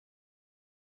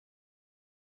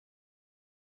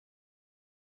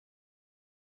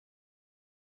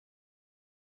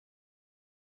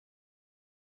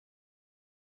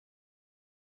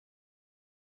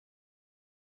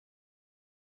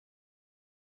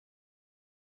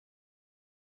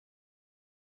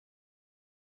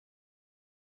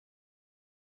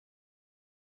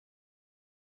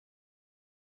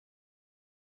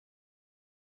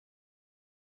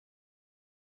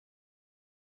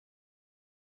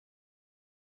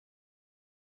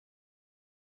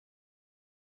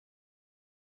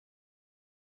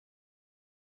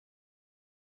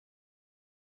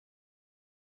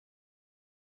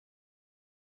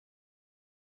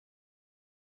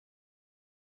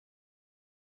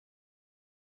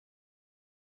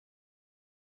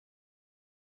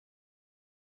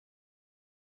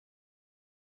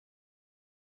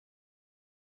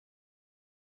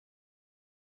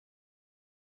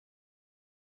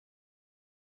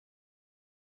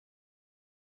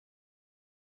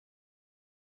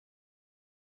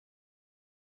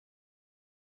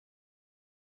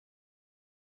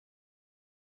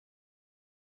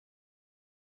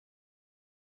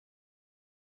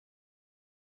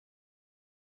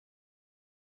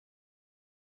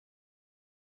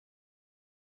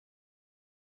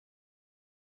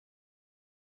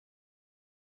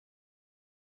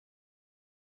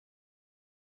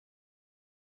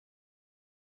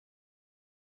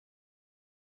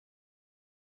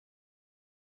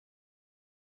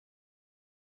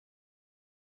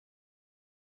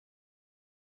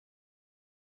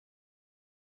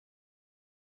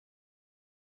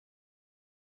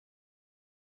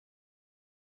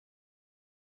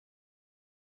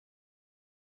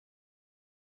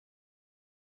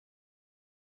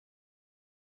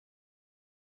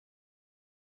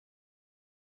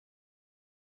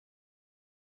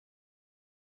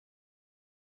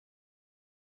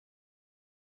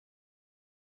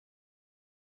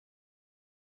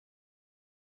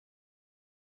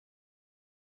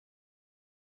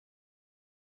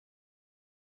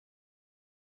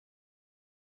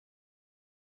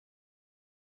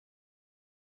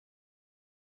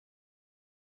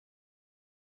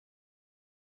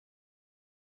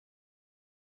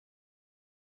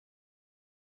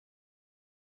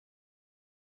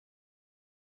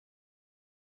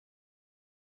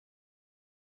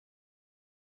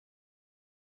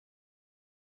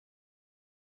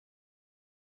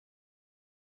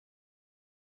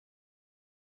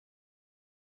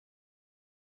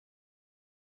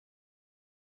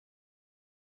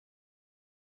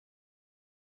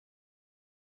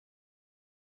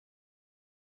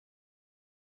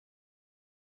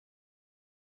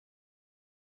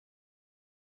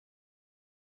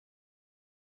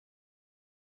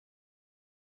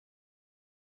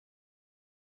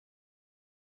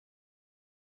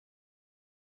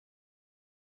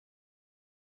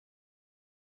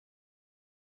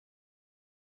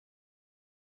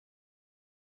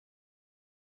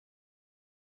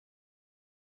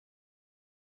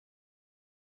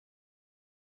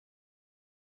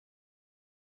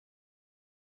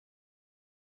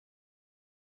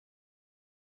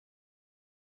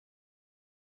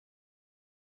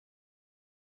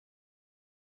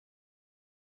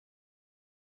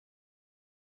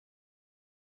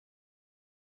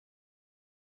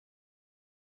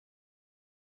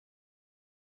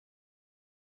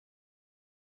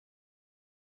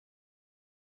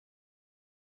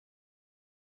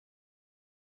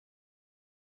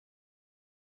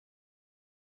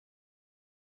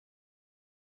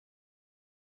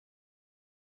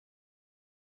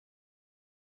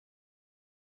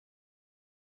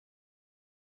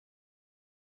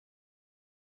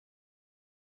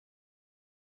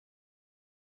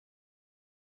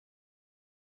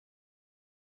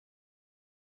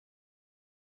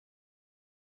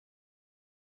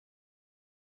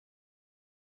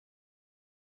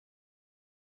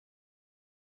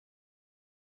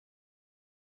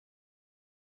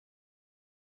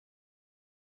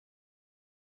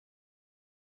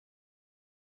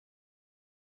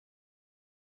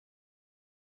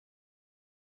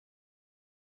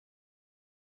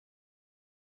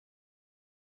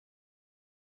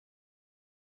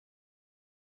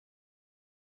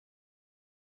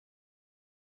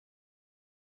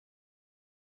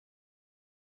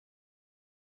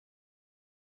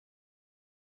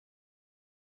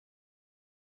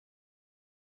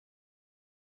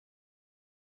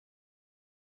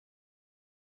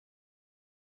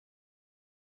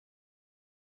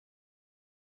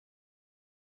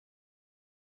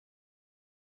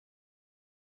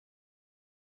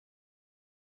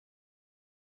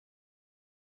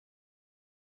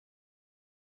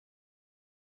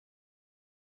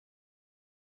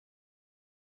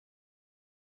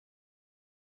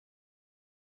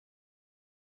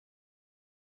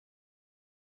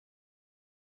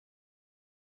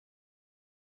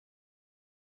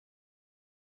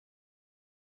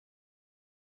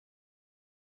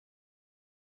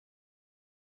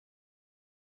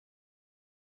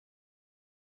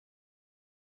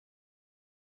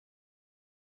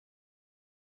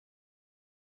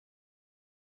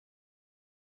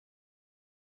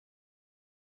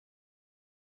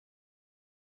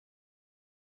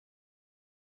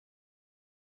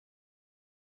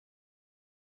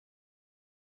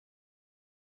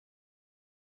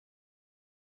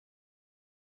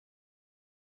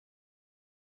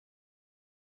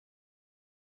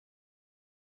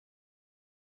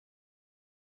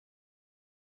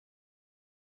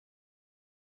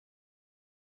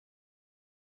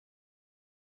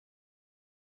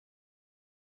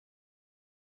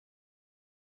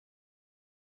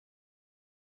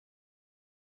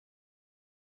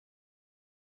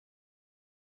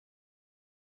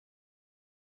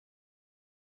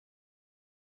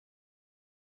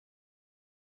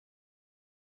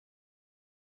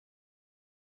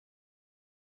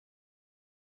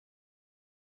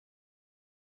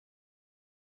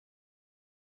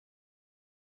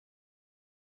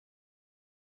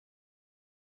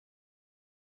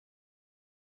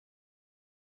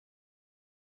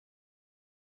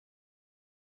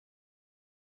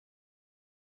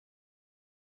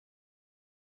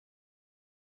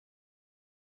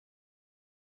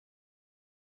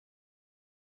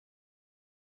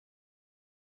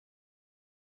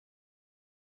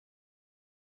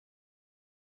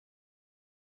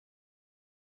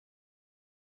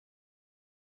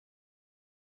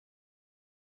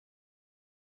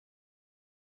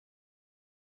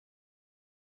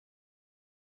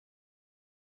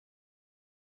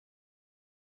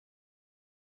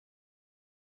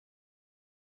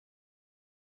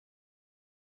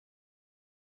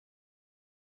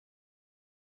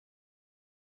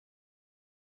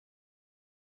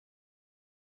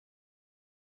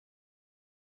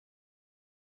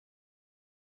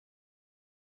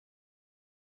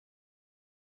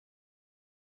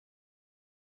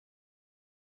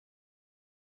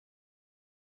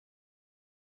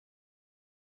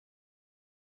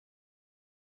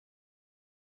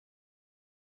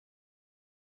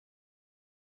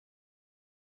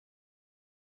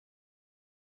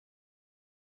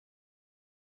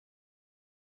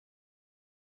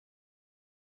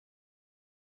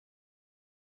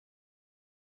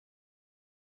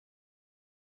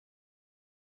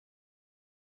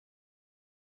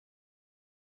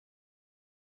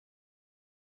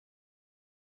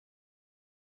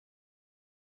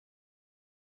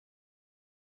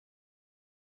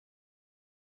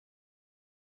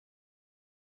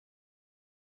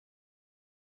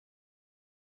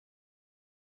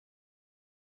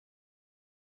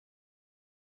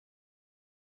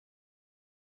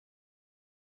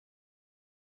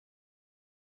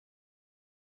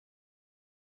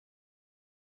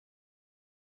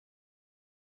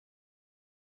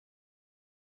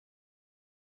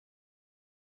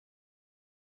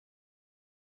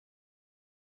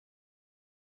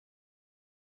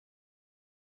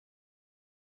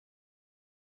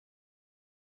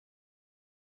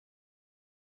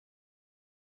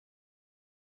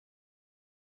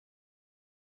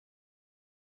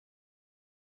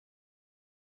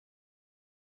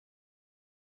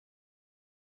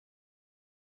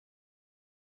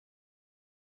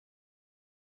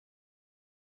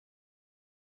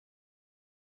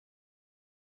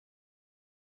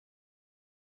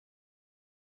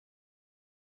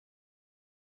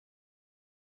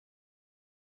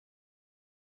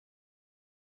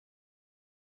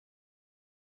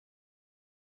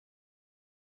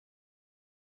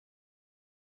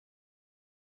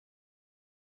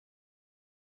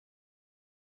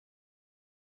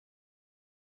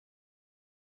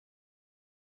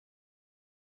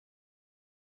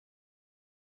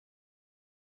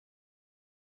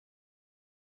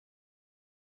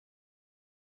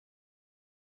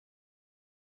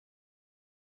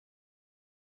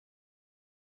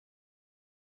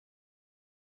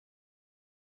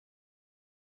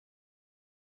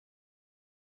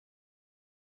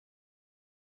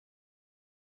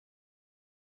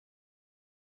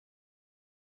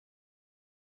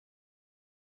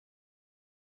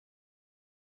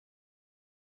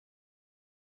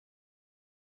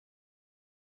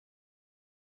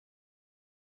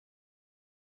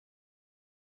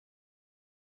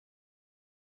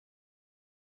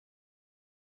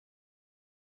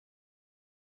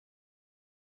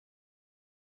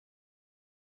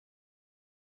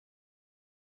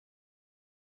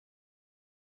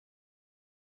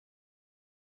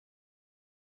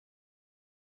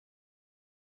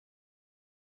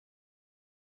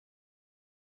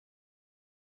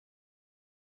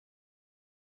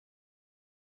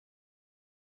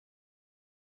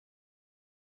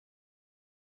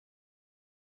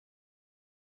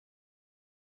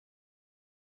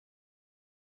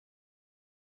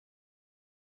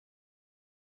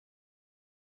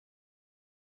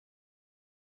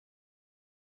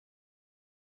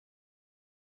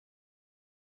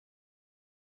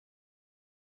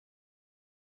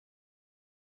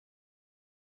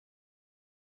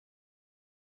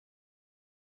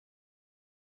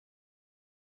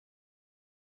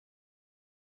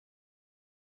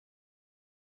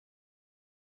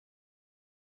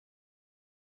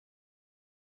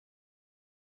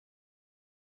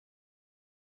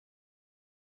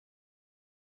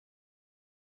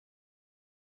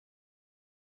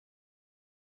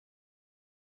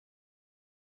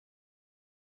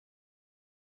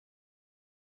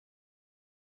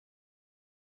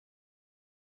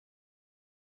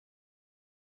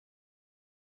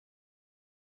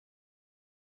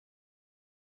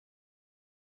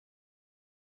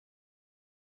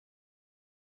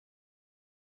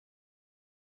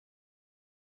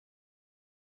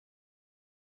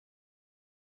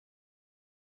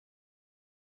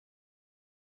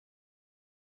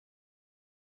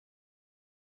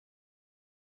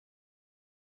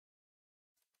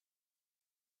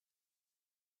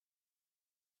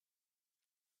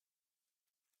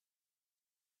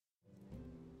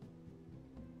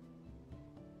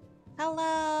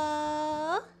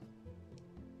Hello?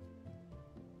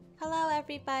 Hello,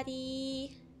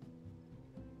 everybody.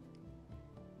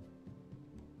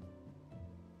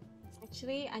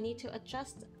 Actually, I need to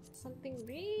adjust something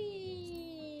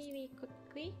really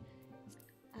quickly.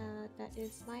 That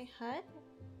is my HUD.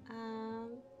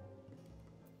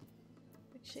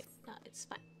 Actually, no, it's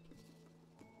fine.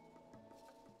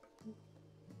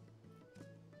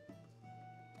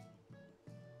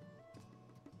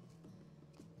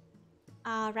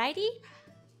 Alrighty.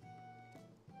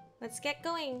 Let's get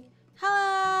going.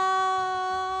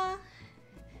 Hello!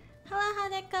 Hello,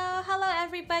 Haneko. Hello,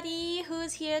 everybody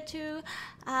who's here to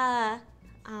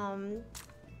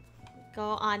go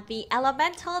on the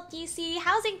Elemental DC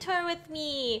housing tour with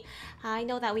me. I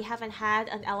know that we haven't had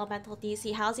an Elemental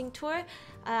DC housing tour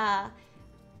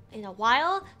in a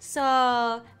while,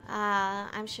 so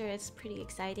I'm sure it's pretty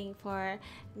exciting for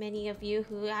many of you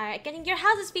who are getting your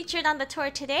houses featured on the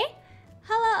tour today.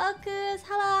 Hello, Okus.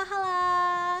 Hello,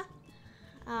 hello.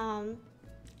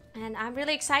 And I'm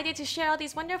really excited to share all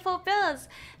these wonderful builds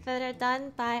that are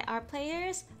done by our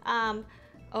players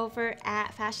over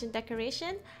at Fashion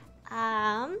Decoration.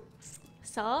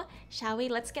 So shall we?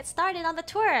 Let's get started on the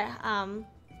tour.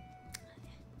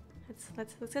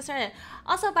 Let's get started.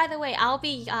 Also, by the way, I'll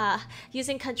be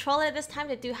using controller this time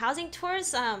to do housing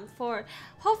tours for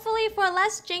hopefully for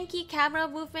less janky camera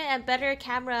movement and better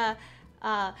camera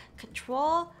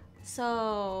control.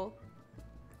 So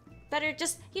better,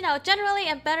 just, you know, generally,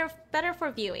 and better for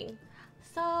viewing.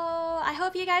 So I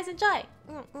hope you guys enjoy.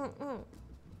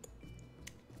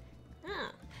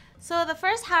 So the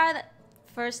first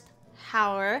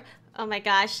hour, oh my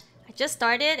gosh, I just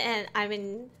started and I'm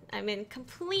in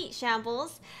complete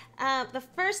shambles. The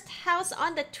first house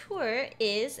on the tour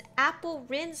is Apple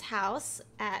Rin's house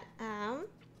at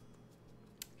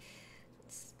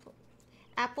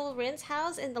Apple Rin's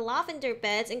house in the Lavender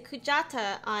Beds in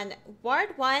Kujata on Ward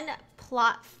 1,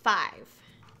 Plot 5.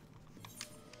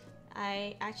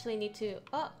 I actually need to...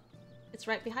 Oh, it's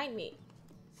right behind me.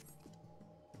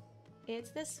 It's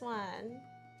this one.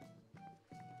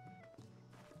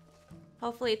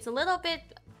 Hopefully it's a little bit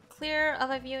clearer of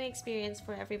a viewing experience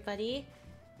for everybody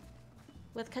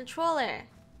with controller.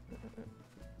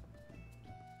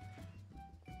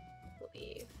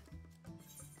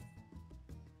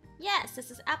 Yes, this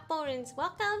is Apple Rin's.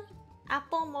 Welcome,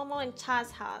 Apple, Momo, and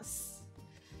Cha's house.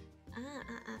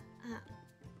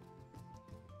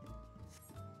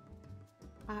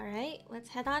 Alright, let's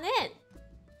head on in.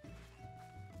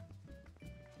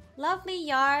 Lovely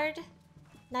yard.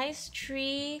 Nice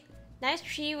tree. Nice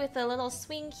tree with a little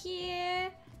swing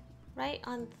here. Right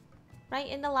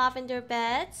in the lavender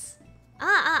beds.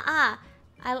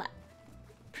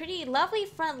 Pretty lovely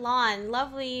front lawn.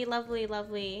 Lovely, lovely,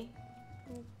 lovely.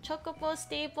 Chocobo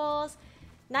stables.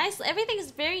 Nice, everything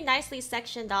is very nicely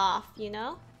sectioned off, you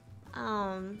know?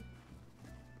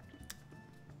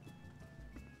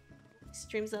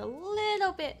 Stream's a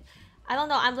little bit, I don't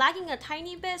know, I'm lagging a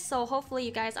tiny bit, so hopefully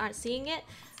you guys aren't seeing it.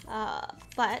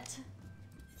 But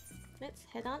let's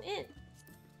head on in.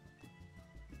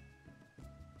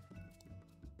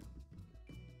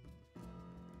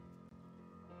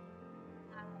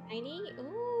 Tiny.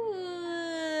 Ooh.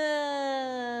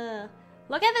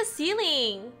 Look at the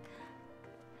ceiling.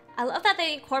 I love that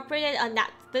they incorporated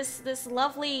this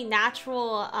lovely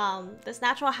natural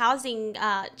natural housing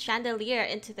chandelier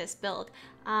into this build.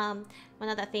 One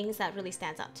of the things that really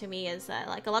stands out to me is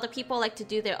like a lot of people like to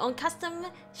do their own custom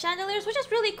chandeliers, which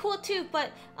is really cool too.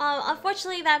 But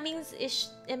unfortunately, that means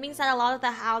it means that a lot of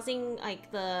the housing, like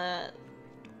a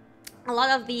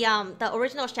lot of the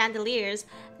original chandeliers,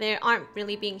 they aren't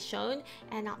really being shown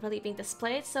and not really being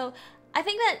displayed. So I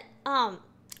think that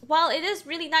while it is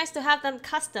really nice to have them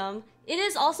custom, it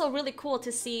is also really cool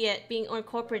to see it being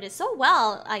incorporated so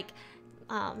well, like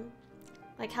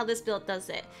how this build does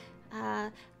it.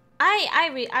 I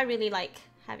really like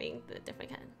having the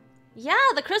different kind. Yeah,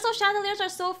 the crystal chandeliers are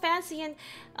so fancy, and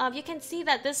you can see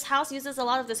that this house uses a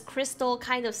lot of this crystal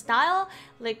kind of style,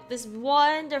 like this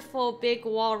wonderful big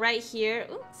wall right here.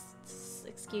 Oops,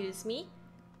 excuse me.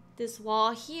 This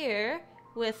wall here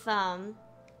with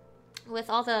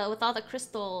all the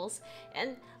crystals,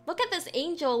 and look at this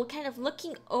angel kind of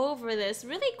looking over this.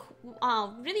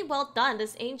 Really well done.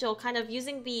 This angel kind of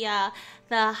using the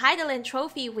Heidelin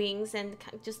trophy wings and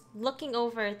just looking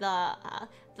over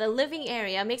the living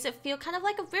area makes it feel kind of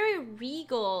like a very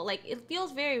regal. Like it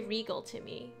feels very regal to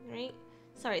me, right?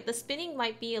 Sorry, the spinning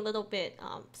might be a little bit.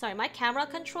 Sorry, my camera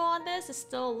control on this is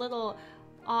still a little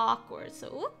awkward. So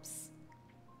oops.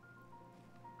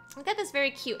 Look at this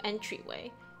very cute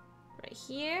entryway right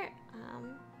here.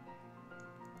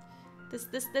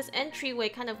 this entryway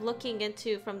kind of looking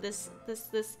into from this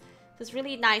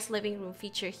really nice living room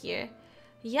feature here.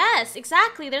 Yes,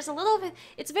 exactly. There's a little bit,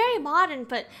 it's very modern,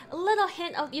 but a little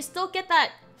hint of, you still get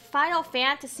that Final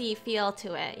Fantasy feel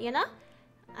to it, you know?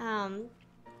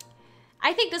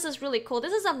 I think this is really cool.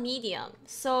 This is a medium.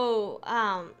 So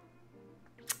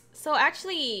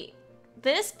actually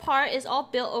this part is all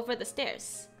built over the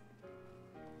stairs.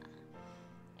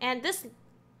 And this,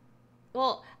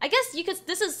 well, I guess you could,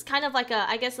 this is kind of like a,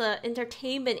 I guess, a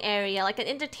entertainment area, like an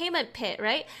entertainment pit,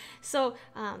 right? So,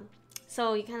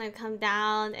 so you kind of come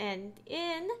down and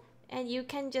in, and you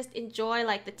can just enjoy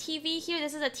like the TV here.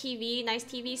 This is a TV, nice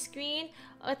TV screen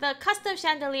with a custom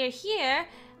chandelier here,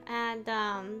 and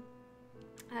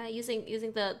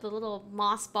using the little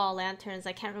moss ball lanterns.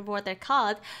 I can't remember what they're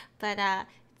called, but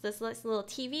this little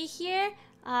TV here.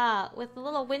 With a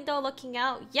little window looking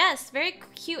out. Yes, very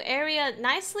cute area.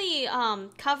 Nicely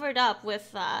covered up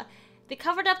with they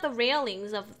covered up the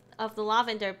railings of the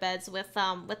lavender beds with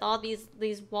all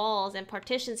these walls and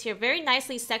partitions here. Very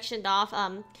nicely sectioned off.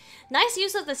 Nice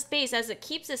use of the space as it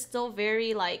keeps it still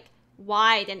very like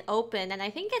wide and open. And I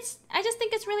just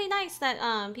think it's really nice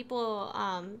that people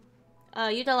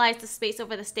utilize the space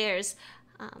over the stairs.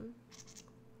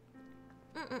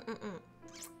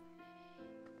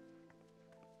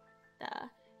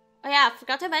 Oh yeah, I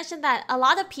forgot to mention that a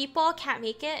lot of people can't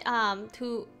make it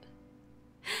to...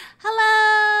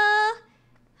 Hello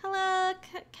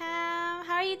Cam,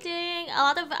 how are you doing?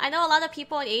 I know a lot of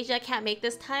people in Asia can't make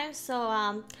this time,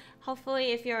 so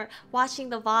hopefully if you're watching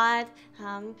the VOD,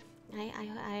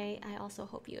 I also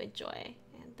hope you enjoy.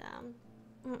 And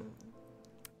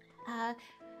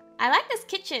I like this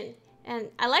kitchen.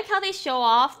 And I like how they show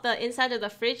off the inside of the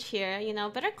fridge here. You know,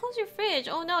 better close your fridge.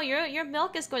 Oh no, your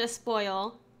milk is going to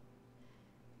spoil.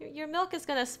 Your milk is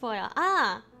going to spoil.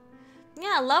 Ah,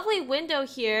 yeah, lovely window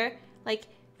here. Like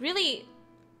really,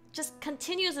 just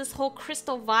continues this whole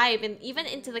crystal vibe, and even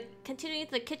continuing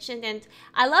into the kitchen. And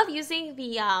I love using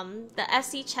the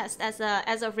SC chest as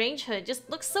a range hood. Just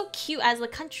looks so cute as a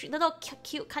little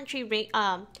cute country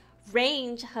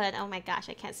range hood. Oh my gosh,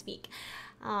 I can't speak.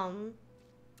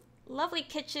 Lovely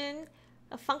kitchen,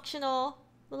 a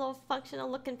little functional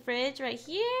looking fridge right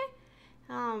here,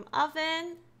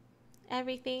 oven,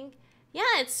 everything.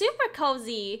 Yeah, it's super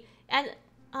cozy, and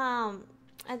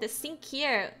the sink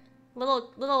here,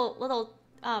 little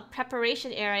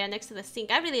preparation area next to the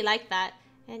sink. I really like that,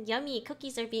 and yummy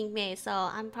cookies are being made, so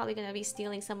I'm probably gonna be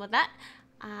stealing some of that,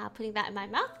 putting that in my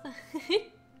mouth.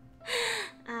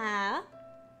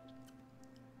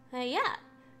 Yeah.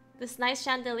 This nice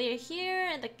chandelier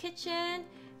here in the kitchen.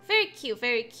 Very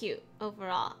cute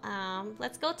overall.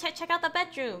 Let's go check out the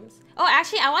bedrooms. Oh,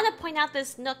 actually, I want to point out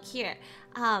this nook here.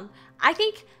 I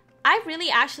think I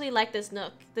really actually like this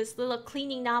nook. This little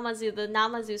cleaning Namazu, the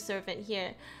Namazu servant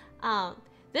here.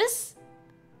 This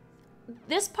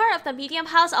part of the medium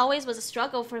house always was a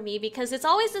struggle for me because it's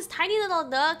always this tiny little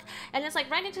nook and it's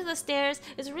like right into the stairs.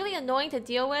 It's really annoying to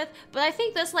deal with, but I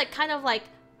think this like kind of like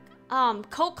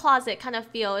coat closet kind of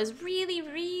feel is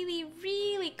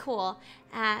really cool,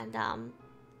 and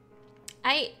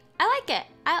I like it.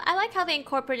 I like how they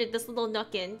incorporated this little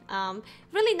nook in.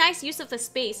 Really nice use of the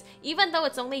space. Even though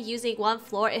it's only using one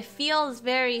floor, it feels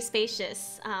very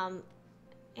spacious, and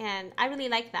I really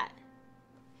like that.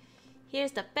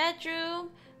 Here's the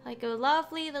bedroom, like a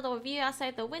lovely little view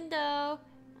outside the window.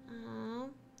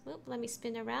 Let me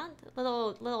spin around.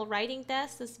 Little writing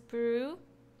desk, this brew.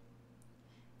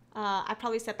 I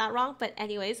probably said that wrong, but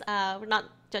anyways, we're not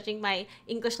judging my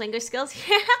English language skills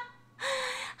here.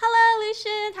 Hello,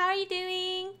 Lucian, how are you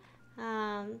doing?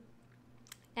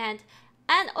 And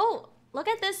oh, look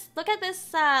at this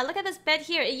bed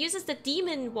here. It uses the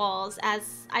demon walls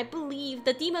as, I believe,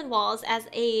 as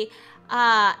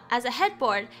a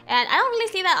headboard, and I don't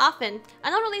really see that often. I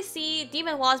don't really see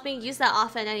demon walls being used that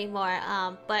often anymore.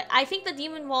 But I think the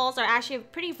demon walls are actually a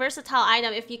pretty versatile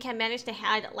item if you can manage to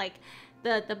have like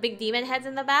the big demon heads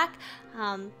in the back.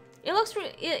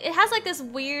 It has like this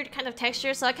weird kind of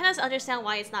texture, so I kind of understand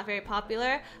why it's not very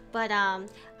popular. But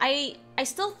I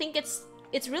still think it's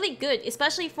really good,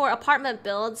 especially for apartment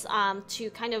builds, to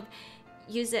kind of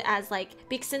use it as like,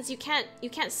 because since you can't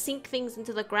sink things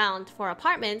into the ground for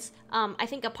apartments, I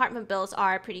think apartment builds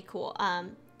are pretty cool.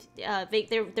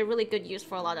 They're really good use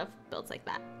for a lot of builds like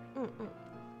that.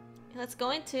 Let's go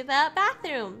into the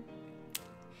bathroom.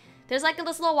 There's like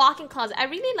this little walk-in closet. I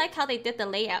really like how they did the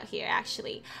layout here,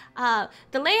 actually.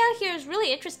 The layout here is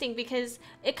really interesting because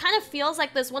it kind of feels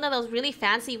like there's one of those really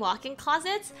fancy walk-in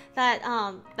closets that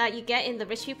that you get in the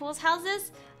rich people's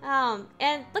houses.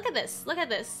 And look at this.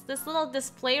 This little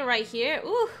display right here.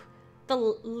 Ooh, the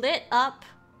lit up.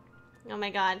 Oh my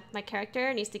god, my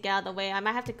character needs to get out of the way. I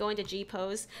might have to go into G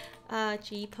pose.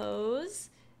 G pose.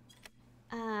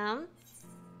 And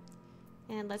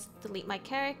let's delete my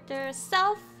character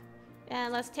self.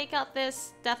 And let's take out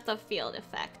this depth of field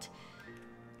effect.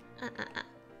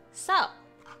 So,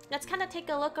 let's kind of take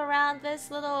a look around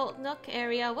this little nook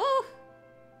area. Woo!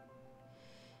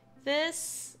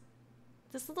 This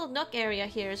little nook area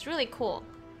here is really cool.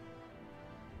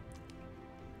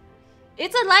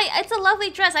 It's a lovely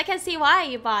dress. I can see why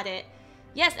you bought it.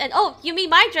 Yes, and oh, you mean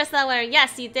my dress that I'm wearing?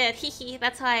 Yes, you did. Hehe.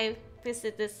 That's why I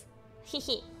visited this.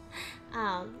 Hehe.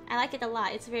 I like it a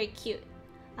lot. It's very cute.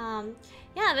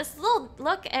 Yeah, this little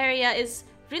look area is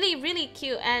really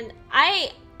cute, and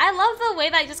I love the way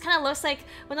that it just kind of looks like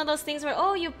one of those things where,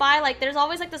 oh, you buy, like, there's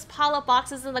always like this pile of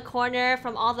boxes in the corner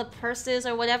from all the purses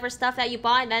or whatever stuff that you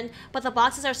buy, and then but the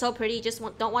boxes are so pretty, you just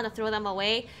don't want to throw them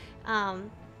away. And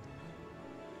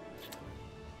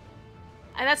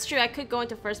that's true, I could go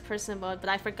into first person mode, but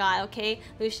I forgot, okay?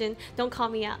 Lucian, don't call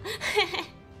me out.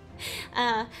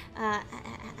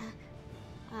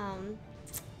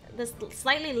 This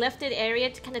slightly lifted area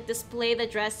to kind of display the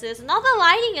dresses, and all the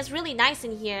lighting is really nice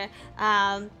in here.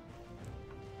 I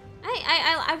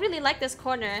really like this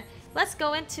corner. Let's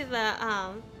go into the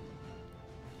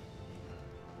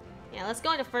yeah, let's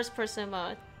go into first person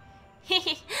mode.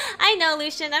 I know,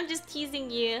 Lucian, I'm just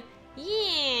teasing you.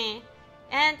 Yeah.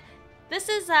 And this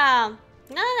is no,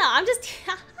 I'm just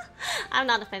I'm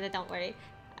not offended, don't worry.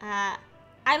 I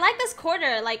like this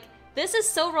corner. Like, this is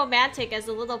so romantic as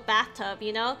a little bathtub,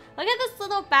 you know? Look at this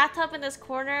little bathtub in this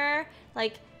corner,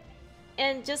 like,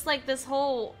 and just like this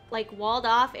whole like walled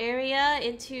off area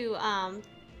into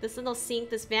this little sink,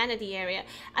 this vanity area.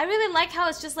 I really like how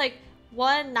it's just like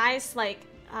one nice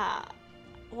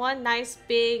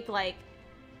big like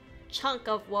chunk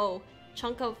of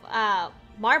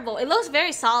marble. It looks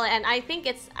very solid, and I think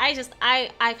it's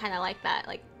I kind of like that.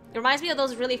 Like, it reminds me of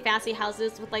those really fancy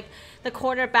houses with like the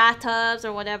corner bathtubs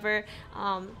or whatever.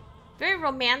 Very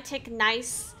romantic,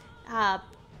 nice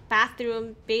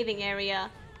bathroom bathing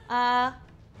area.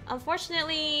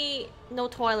 Unfortunately, no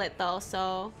toilet though,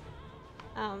 so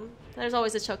there's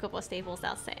always a chocobo staples,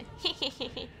 I'll say.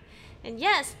 And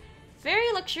yes,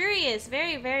 very luxurious,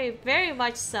 very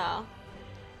much so.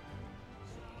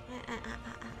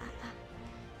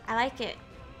 I like it.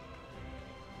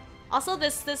 Also,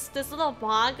 this little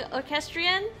Mog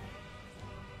orchestrion,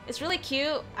 it's really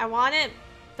cute. I want it,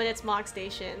 but it's Mog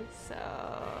Station, so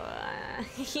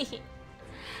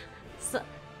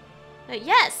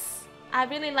yes, I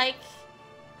really like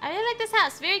this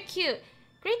house. Very cute.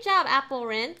 Great job, Apple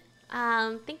Rin.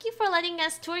 Thank you for letting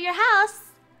us tour your house.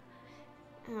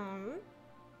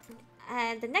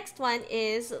 And the next one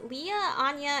is Leah's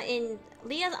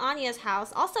Anya's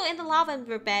house, also in the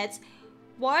lavender beds.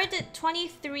 Ward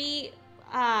 23,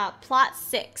 plot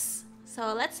 6.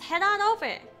 So let's head on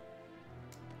over.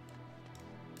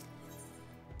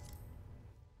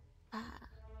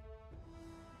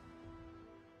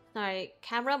 Sorry,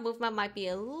 camera movement might be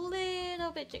a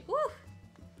little bit Woo!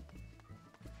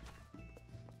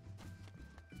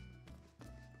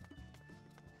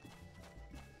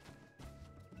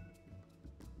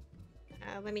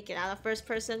 Let me get out of first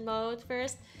person mode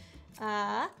first.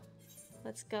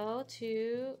 Let's go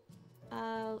to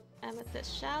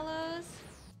Amethyst Shallows.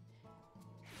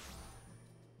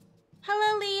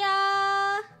 Hello,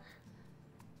 Leah!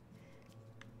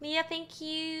 Leah, thank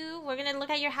you. We're gonna look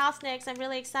at your house next. I'm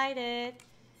really excited.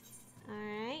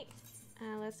 Alright.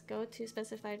 Let's go to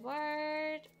specified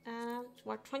word.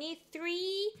 Word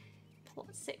 23 plus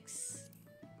 6.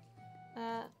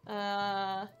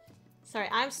 Sorry,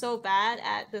 I'm so bad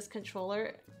at this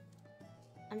controller.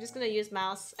 I'm just gonna use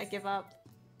mouse. I give up.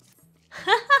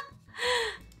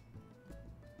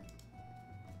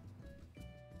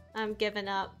 I'm giving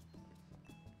up.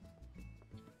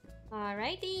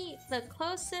 Alrighty, the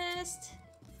closest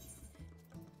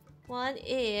one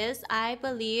is, I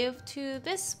believe, to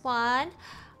this one.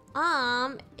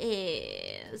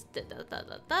 Is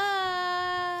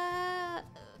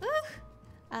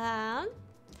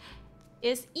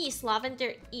is East,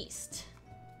 Lavender East.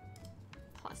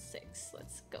 Plus 6.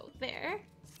 Let's go there.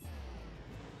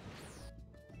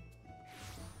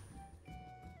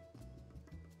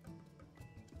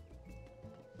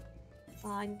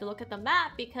 I need to look at the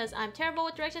map because I'm terrible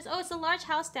with directions. Oh, it's a large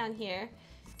house down here.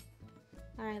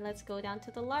 Alright, let's go down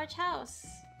to the large house.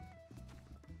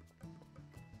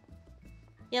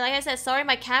 Yeah, like I said, sorry,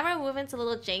 my camera movement's a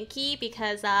little janky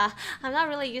because I'm not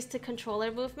really used to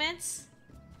controller movements.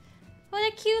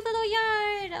 What a cute little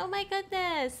yard! Oh my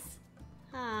goodness!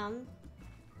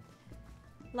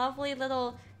 Lovely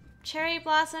little cherry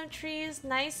blossom trees,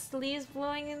 nice leaves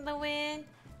blowing in the wind,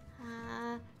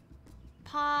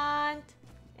 pond,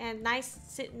 and nice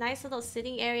little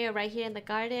sitting area right here in the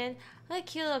garden. What a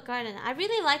cute little garden. I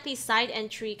really like these side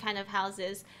entry kind of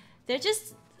houses. They're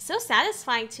just so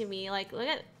satisfying to me. Like, look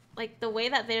at like the way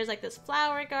that there's like this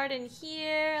flower garden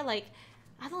here. Like,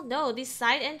 I don't know, these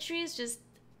side entries just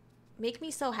make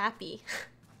me so happy.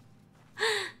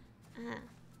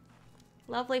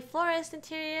 Lovely forest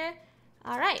interior.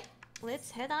 All right,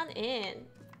 let's head on in.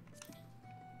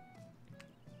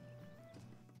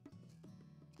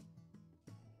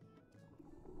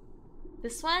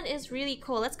 This one is really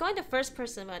cool. Let's go into first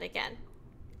person mode again.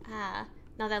 Now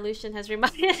that Lucian has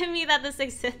reminded me that this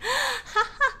exists.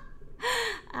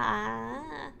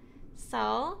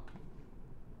 So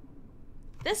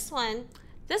this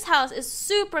house is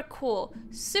super cool.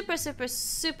 Super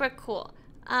cool.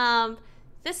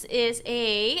 This is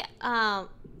a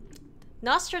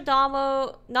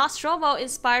Nostromo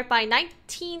inspired by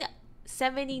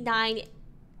 1979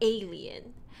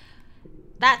 Alien.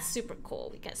 That's super cool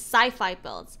because sci-fi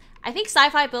builds. I think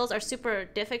sci-fi builds are super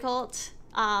difficult.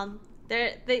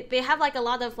 They have like a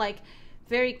lot of like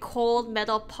very cold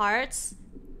metal parts.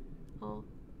 Oh,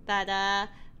 that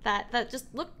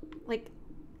just look like.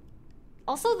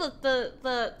 Also,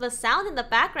 the sound in the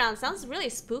background sounds really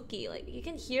spooky. Like you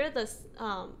can hear the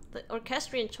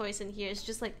orchestrion choice in here. It's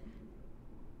just like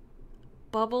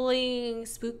bubbling,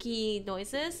 spooky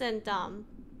noises, and damn,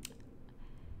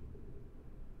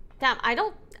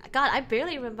 I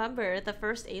barely remember the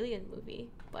first Alien movie,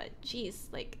 but geez,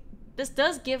 like this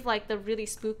does give like the really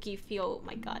spooky feel. Oh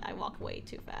my god, I walk way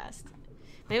too fast.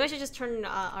 Maybe I should just turn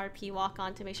RP walk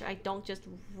on to make sure I don't just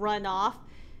run off.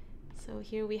 So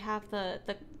here we have the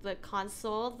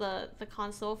console, the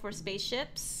console for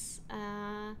spaceships.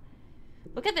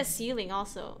 Look at the ceiling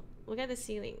also. Look at the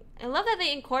ceiling. I love that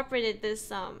they incorporated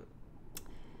this I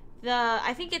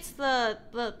think it's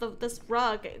this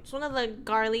rug. It's one of the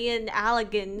Garlean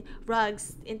Allegan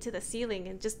rugs into the ceiling,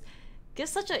 and just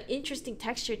gives such an interesting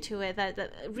texture to it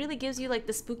that really gives you like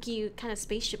the spooky kind of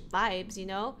spaceship vibes, you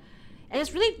know? And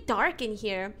it's really dark in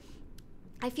here.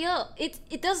 I feel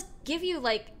it does give you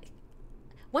like.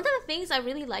 One of the things I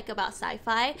really like about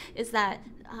sci-fi is that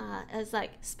as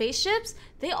like spaceships,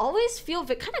 they always feel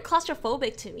kind of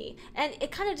claustrophobic to me, and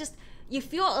it kind of just, you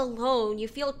feel alone, you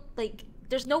feel like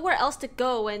there's nowhere else to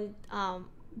go, and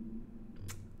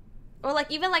or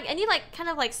like even like any like kind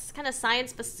of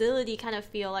science facility kind of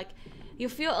feel, like you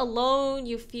feel alone,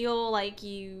 you feel like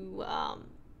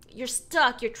you're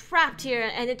stuck, you're trapped here,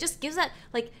 and it just gives that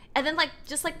like, and then like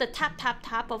just like the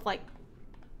tap of like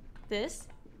this.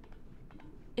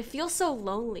 It feels so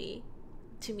lonely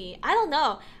to me. I don't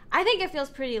know. I think it feels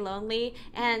pretty lonely,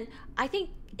 and I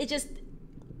think it just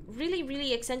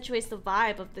really accentuates the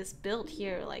vibe of this build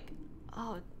here. Like,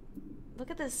 oh, look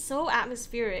at this, so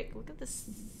atmospheric. Look at this.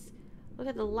 Look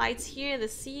at the lights here, the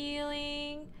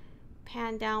ceiling.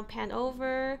 Pan down, pan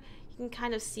over. You can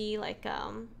kind of see like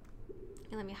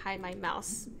let me hide my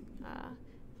mouse for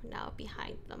now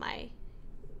behind my.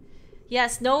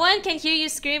 Yes, no one can hear you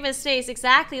scream in space.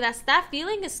 Exactly. That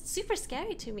feeling is super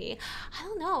scary to me. I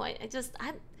don't know.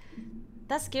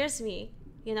 That scares me,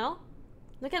 you know?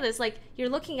 Look at this. Like, you're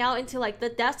looking out into like the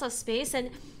depths of space, and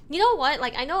you know what?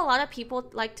 Like, I know a lot of people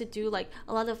like to do like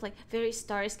a lot of like very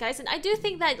starry skies, and I do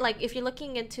think that like if you're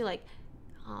looking into like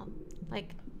a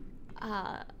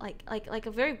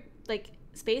very like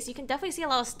space, you can definitely see a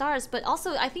lot of stars, but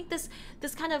also I think this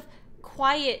kind of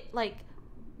quiet, like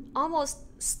almost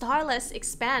starless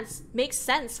expanse makes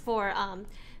sense for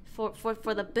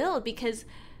the build, because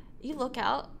you look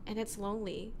out and it's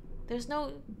lonely. There's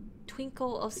no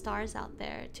twinkle of stars out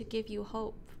there to give you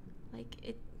hope. Like,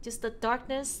 it just the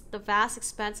darkness, the vast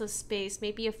expanse of space,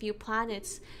 maybe a few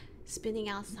planets spinning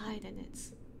outside, and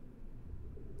it's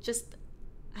just,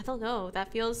 I don't know,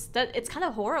 it's kind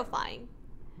of horrifying.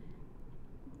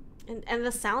 And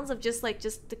the sounds of just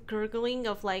the gurgling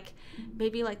of like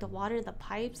maybe like the water in the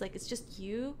pipes, like it's just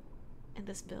you and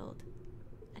this build,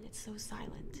 and it's so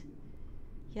silent.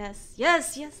 Yes,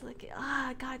 like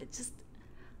god, it just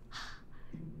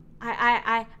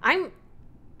I'm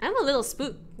a little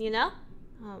spooked, you know.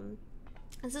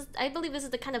 I believe this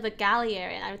is the kind of a galley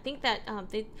area, and I think that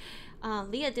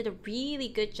Leah did a really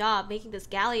good job making this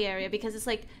galley area, because it's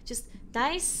like just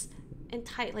nice and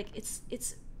tight. Like it's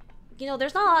you know,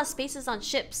 there's not a lot of spaces on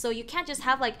ships, so you can't just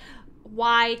have like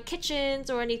wide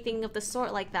kitchens or anything of the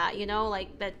sort like that, you know,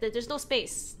 like that there's no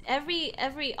space.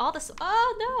 All this.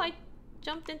 Oh no, I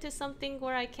jumped into something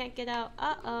where I can't get out.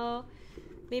 Uh-oh.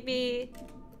 Maybe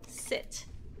sit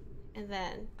and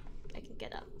then I can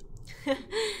get up.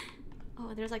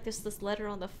 Oh, there's like this letter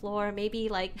on the floor. Maybe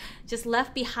like just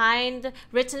left behind,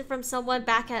 written from someone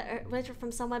back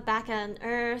on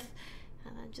Earth.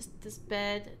 And then just this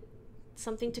bed,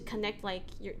 something to connect like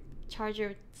your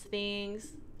charger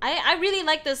things. I really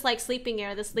like this like sleeping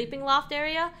area, the sleeping loft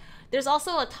area. There's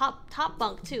also a top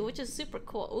bunk too, which is super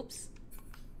cool. Oops.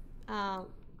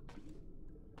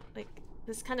 Like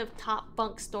this kind of top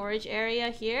bunk storage area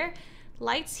here.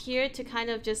 Lights here to kind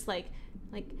of just like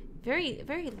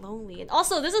very lonely. And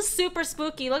also this is super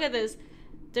spooky. Look at this.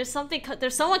 There's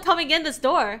someone coming in this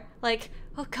door. Like,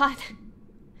 oh god.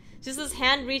 Just this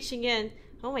hand reaching in.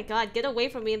 Oh my god, get away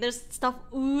from me. And there's stuff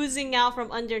oozing out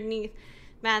from underneath.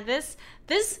 Man, this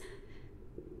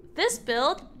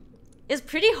build is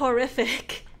pretty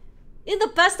horrific. In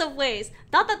the best of ways.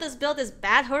 Not that this build is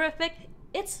bad horrific.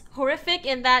 It's horrific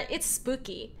in that it's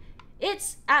spooky.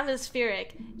 It's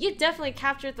atmospheric. You definitely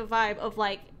captured the vibe of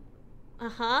like,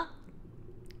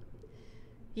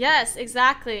 yes,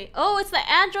 exactly. Oh, it's the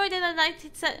android in the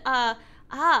 19th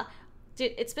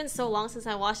dude, it's been so long since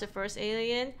I watched the first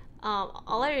Alien.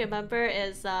 All I remember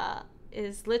is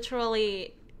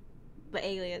literally the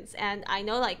aliens, and I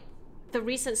know like the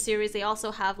recent series they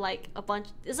also have like a bunch.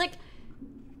 It's like,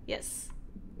 yes,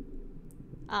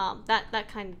 that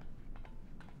kind.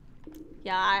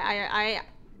 Yeah,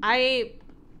 I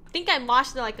think I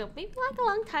watched it like maybe like a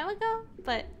long time ago,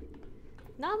 but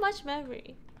not much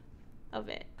memory of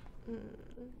it.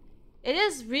 It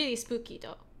is really spooky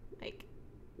though. Like,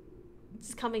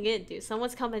 it's coming in, dude.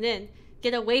 Someone's coming in.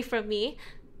 Get away from me.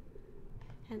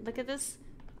 And look at this.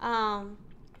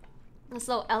 This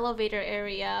little elevator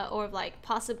area, or like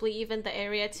possibly even the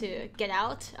area to get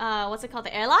out. What's it called?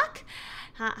 The airlock?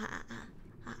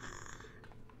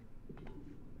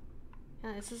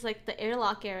 Yeah, this is like the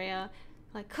airlock area.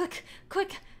 Like, quick,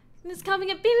 it's coming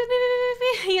in. Beep, beep, beep,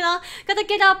 beep, beep. You know, gotta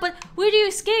get out. But where do you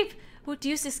escape? Where do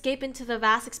you escape into the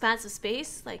vast expanse of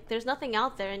space? Like, there's nothing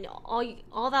out there, and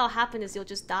all that'll happen is you'll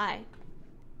just die.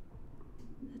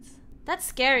 That's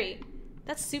scary.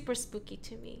 That's super spooky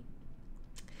to me.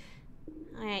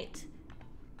 All right,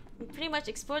 we pretty much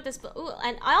explored this, but ooh,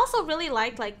 and I also really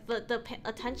like the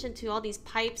attention to all these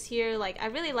pipes here. Like, I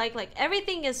really like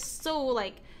everything is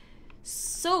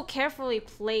so carefully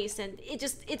placed, and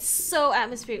it's so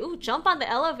atmospheric. Ooh, jump on the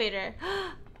elevator.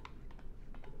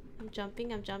 I'm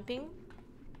jumping.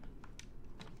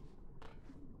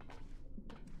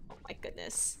 Oh my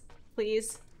goodness.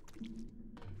 Please.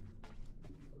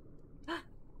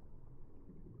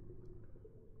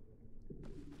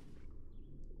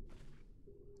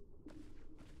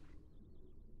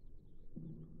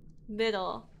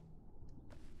 Middle.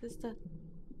 This the...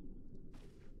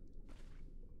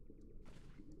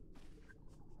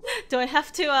 Do I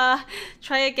have to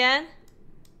try again?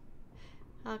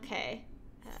 Okay.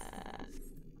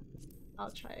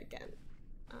 I'll try again.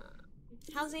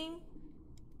 Housing.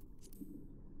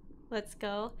 Let's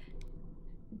go.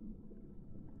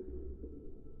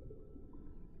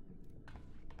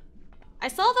 I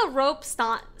saw the rope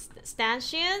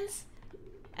stanchions,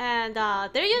 and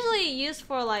they're usually used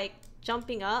for like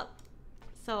jumping up.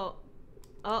 So,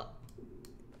 oh,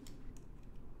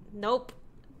 nope,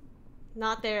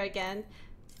 not there again.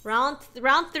 Round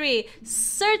 3.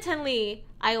 Certainly,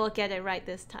 I will get it right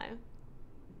this time.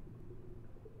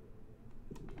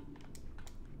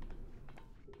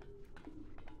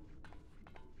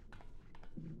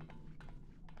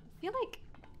 I feel like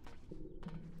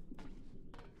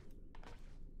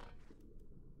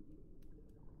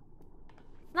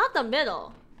not the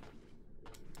middle.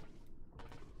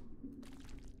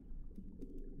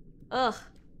 Ugh.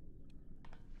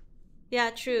 Yeah,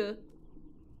 true.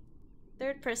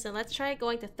 Third person. Let's try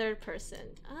going to third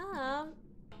person.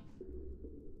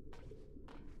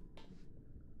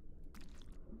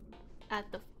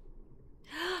 At the...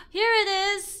 Here it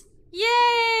is!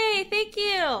 Yay! Thank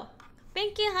you!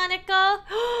 Thank you, Haneko!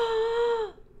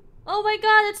 Oh my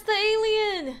god, it's the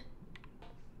alien!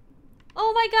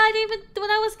 Oh my god,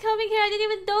 when I was coming here, I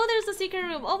didn't even know there's a secret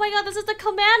room. Oh my god, this is the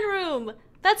command room!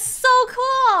 That's so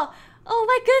cool! Oh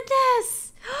my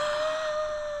goodness!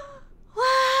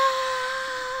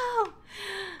 Wow!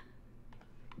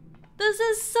 This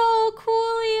is so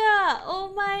cool, yeah!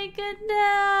 Oh my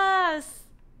goodness!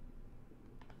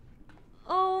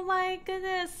 Oh my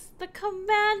goodness! The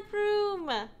command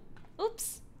room!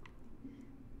 Oops!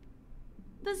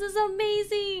 This is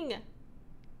amazing!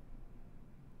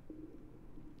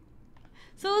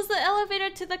 So is the elevator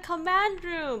to the command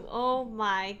room. Oh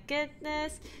my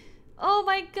goodness. Oh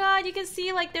my god, you can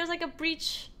see like there's like a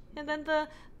breach and then the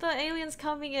aliens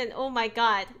coming in. Oh my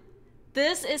god.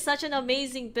 This is such an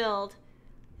amazing build.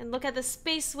 And look at the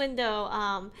space window.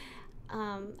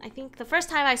 I think the first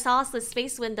time I saw the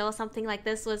space window, something like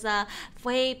this, was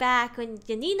way back when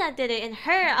Janina did it in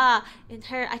her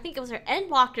I think it was her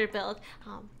Endwalker build.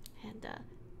 And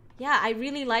yeah, I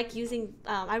really like using.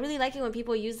 I really like it when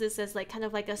people use this as like kind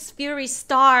of like a sphery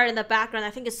star in the background.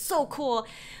 I think it's so cool.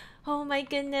 Oh my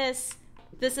goodness,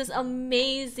 this is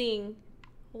amazing!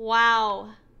 Wow.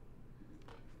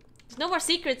 There's no more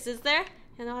secrets, is there?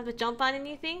 I don't have to jump on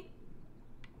anything.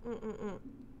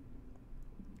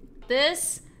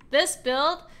 This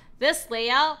build, this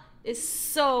layout is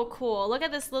so cool. Look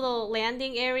at this little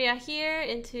landing area here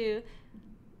into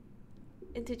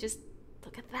just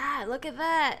look at that. Look at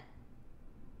that.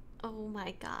 Oh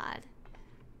my god.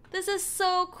 This is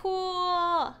so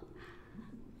cool.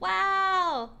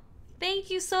 Wow. Thank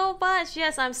you so much.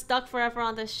 Yes, I'm stuck forever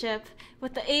on the ship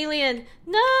with the alien.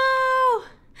 No.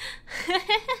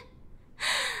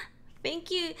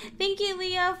 Thank you,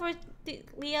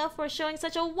 Leah, for showing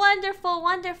such a wonderful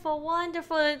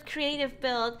creative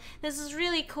build. This is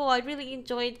really cool. I really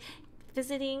enjoyed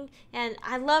visiting, and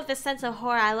I love the sense of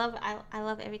horror. I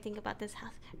love everything about this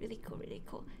house. Really cool.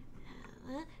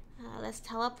 Let's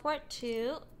teleport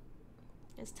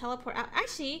out.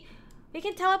 Actually, we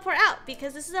can teleport out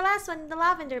because this is the last one, the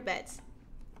lavender beds.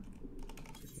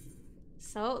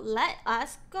 So let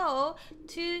us go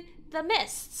to the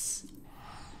mists.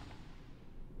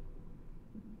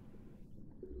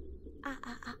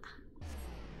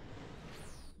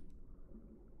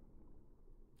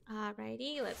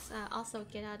 Alrighty, let's also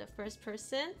get out of first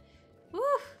person. Woo!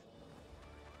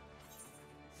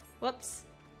 Whoops.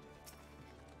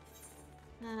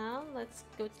 Now let's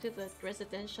go to the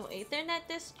residential Ethernet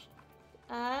district.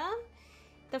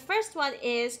 The first one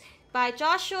is by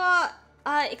Joshua.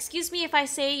 Excuse me if I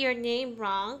say your name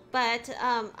wrong, but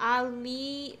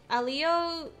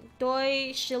Alio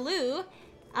Doi Shilu,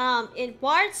 in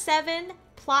Ward 7,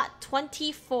 Plot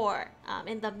 24,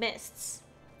 in the Mists.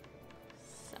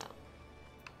 So,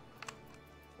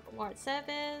 Ward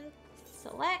 7,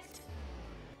 select.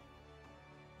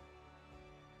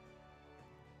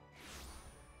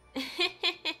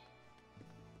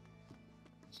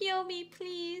 Heal me,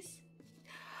 please.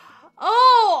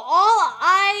 Oh, all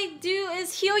I do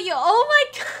is heal you. Oh my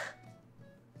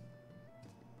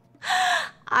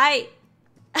god.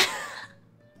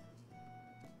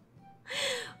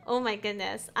 Oh my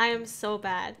goodness. I am so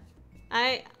bad.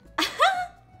 I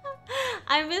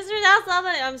mispronounced all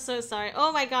that. I'm so sorry.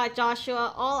 Oh my god,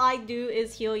 Joshua. All I do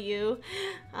is heal you.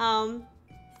 Oh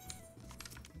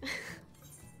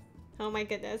my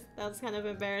goodness. That was kind of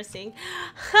embarrassing.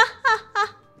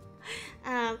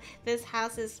 This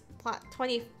house is plot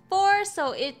 24,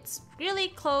 so it's really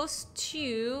close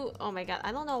to... Oh my god,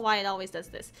 I don't know why it always does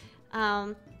this.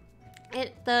 The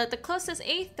closest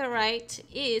aetheryte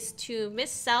is to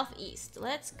Miss Southeast.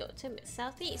 Let's go to Miss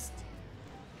Southeast.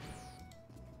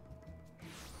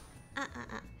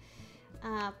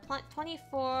 Plot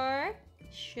 24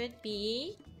 should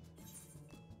be...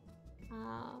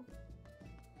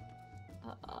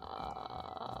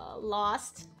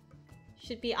 lost.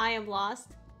 Should be I am lost.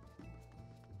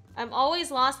 I'm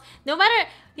always lost. No matter,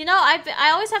 you know,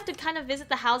 I always have to kind of visit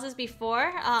the houses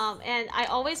before, and I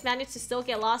always manage to still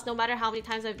get lost no matter how many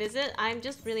times I visit. I'm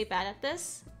just really bad at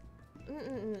this.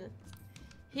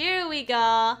 Here we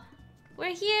go.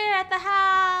 We're here at the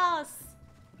house.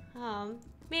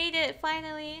 Made it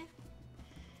finally.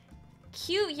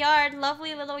 Cute yard,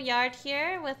 lovely little yard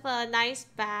here with a nice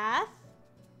bath.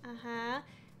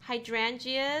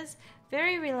 Hydrangeas.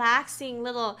 Very relaxing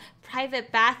little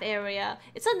private bath area.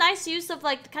 It's a nice use of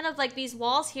like kind of like these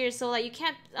walls here so that you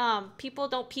can't people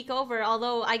don't peek over.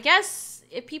 Although I guess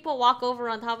if people walk over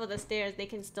on top of the stairs, they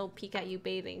can still peek at you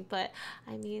bathing. But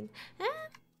I mean,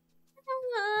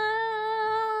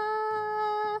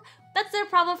 that's their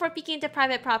problem for peeking into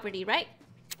private property, right?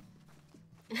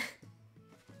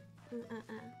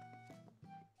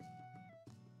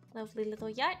 Lovely little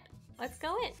yard. Let's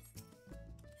go in.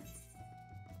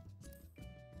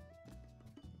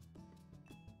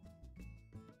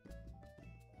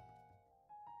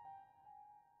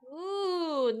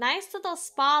 Ooh, nice little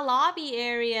spa lobby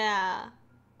area.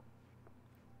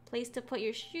 Place to put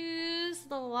your shoes,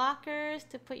 little lockers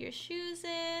to put your shoes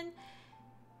in.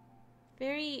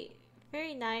 Very,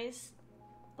 very nice.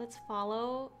 Let's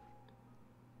follow.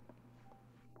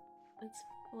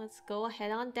 Let's go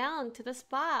head on down to the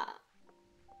spa.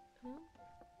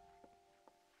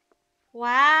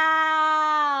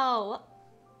 Wow!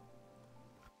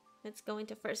 Let's go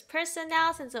into first person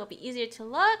now since it'll be easier to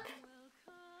look.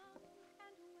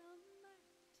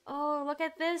 Oh, look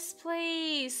at this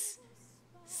place.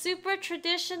 Super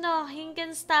traditional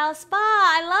Hingan style spa.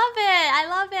 I love it. I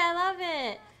love it. I love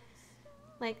it.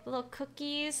 Like little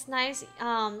cookies, nice.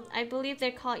 I believe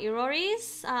they're called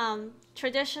iroris.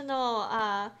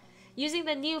 Traditional. Using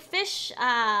the new fish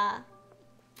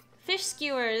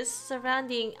skewers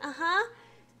surrounding.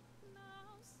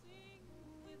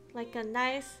 Like a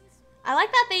nice. I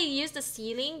like that they use the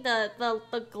ceiling, the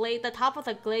glade, the top of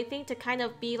the glade thing to kind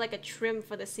of be like a trim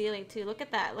for the ceiling too. Look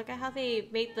at that. Look at how they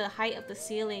made the height of the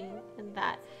ceiling and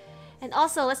that. And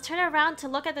also, let's turn around to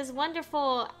look at this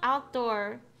wonderful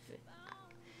outdoor,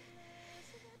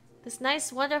 this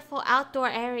nice, wonderful outdoor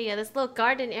area, this little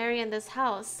garden area in this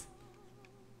house.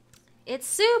 It's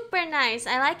super nice.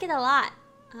 I like it a lot.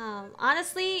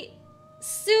 Honestly,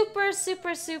 super,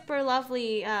 super, super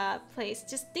lovely place.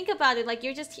 Just think about it. Like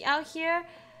you're just out here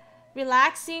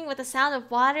relaxing with the sound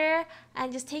of water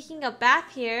and just taking a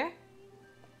bath here.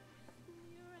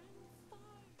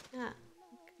 Yeah,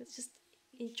 it's just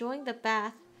enjoying the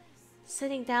bath,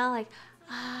 sitting down like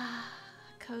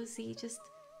cozy, just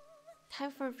time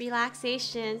for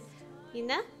relaxation, you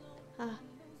know?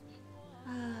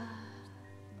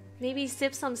 Maybe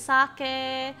sip some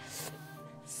sake,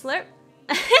 slurp.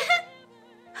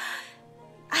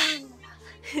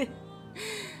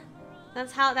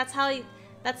 That's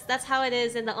how it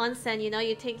is in the onsen, you know.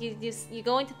 You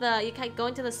go into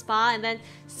the spa and then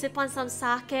sip on some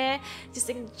sake, just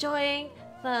enjoying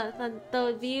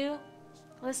the view,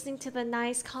 listening to the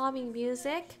nice calming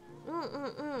music.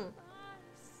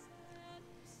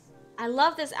 I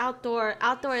love this outdoor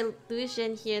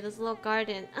illusion here, this little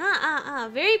garden.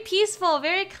 Very peaceful,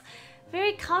 very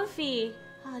comfy.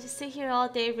 I'll just sit here all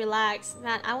day, relax.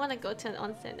 Man, I want to go to an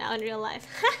onsen now in real life.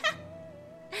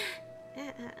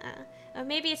 Or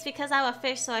maybe it's because I'm a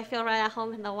fish, so I feel right at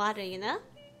home in the water, you know?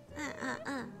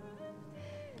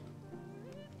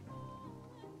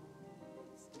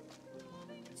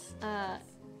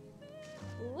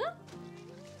 Whoop.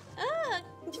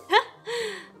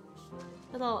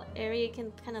 Little area you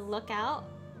can kind of look out.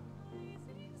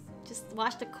 Just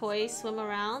watch the koi swim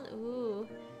around. Ooh.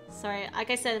 Sorry, like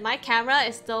I said, my camera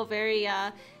is still very,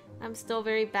 I'm still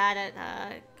very bad at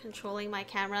controlling my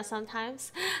camera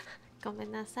sometimes.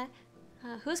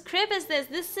 Whose crib is this?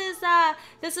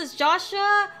 This is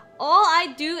Joshua. All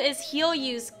I do is heal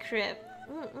you's crib.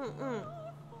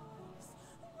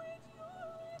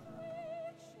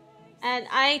 And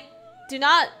I do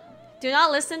not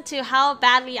listen to how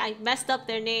badly I messed up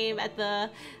their name at the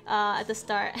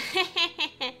start.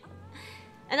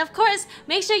 And of course,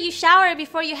 make sure you shower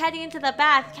before you heading into the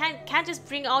bath. Can't just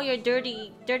bring all your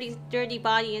dirty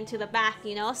body into the bath,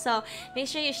 you know. So make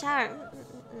sure you shower.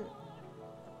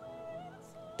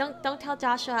 Don't tell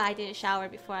Joshua I didn't shower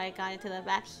before I got into the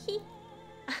bath.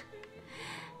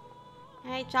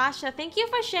 Alright, Joshua, thank you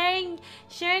for sharing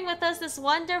with us this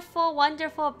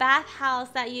wonderful bathhouse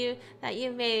that you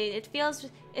made.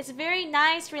 It's very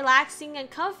nice, relaxing, and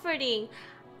comforting.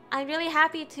 I'm really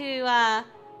happy to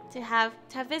have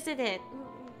visited.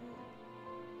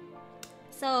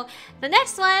 So the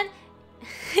next one,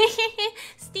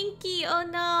 Stinky. Oh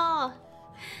no.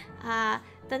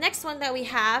 The next one that we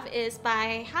have is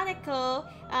by Haneko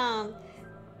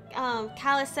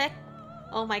Kalisek.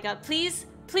 Oh my god, please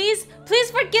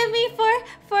forgive me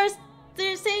for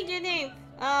saying your name.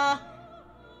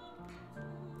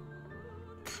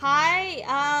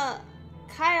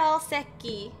 Kyle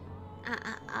Seki.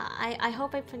 I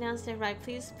hope I pronounced it right.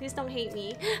 Please don't hate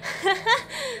me.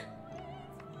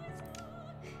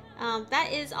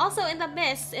 That is also in the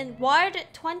mist in Ward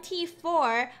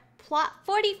 24, Plot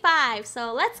 45.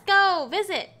 So let's go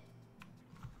visit.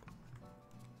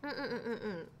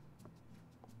 And,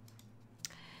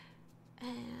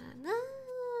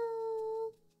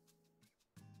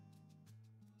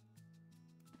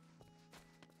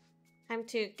 time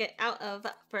to get out of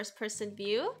first-person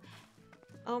view.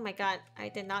 Oh my god, I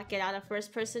did not get out of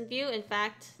first-person view. In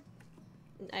fact,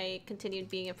 I continued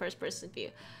being in first-person view.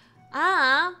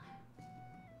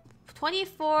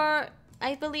 24,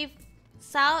 I believe,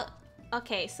 south.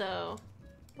 Okay, so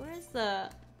where's the...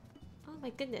 Oh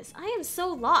my goodness, I am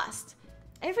so lost.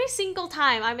 Every single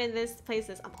time I'm in these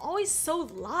places, I'm always so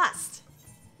lost.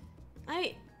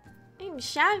 I'm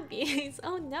shabby.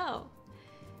 Oh no.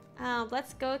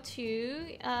 Let's go to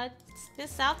the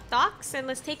South Docks and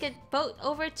let's take a boat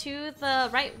over to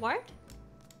the right ward.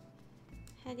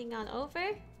 Heading on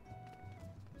over.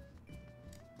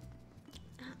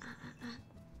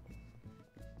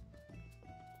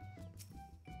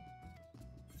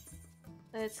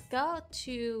 Let's go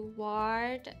to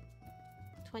Ward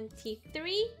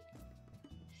 23.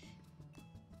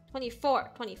 24.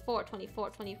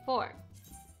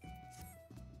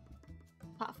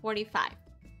 Spot 45.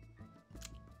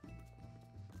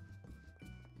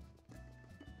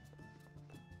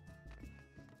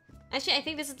 Actually, I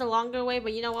think this is the longer way,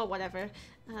 but you know what? Whatever.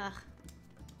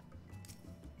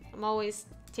 I'm always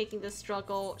taking the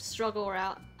struggle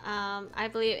route. I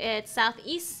believe it's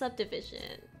Southeast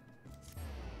Subdivision.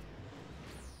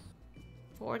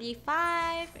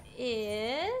 45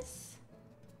 is...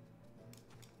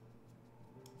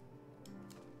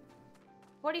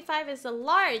 45 is a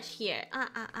large here.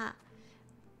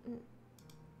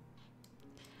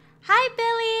 Hi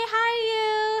Billy, how are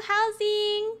you?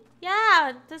 Housing?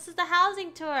 Yeah, this is the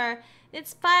housing tour.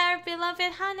 It's by our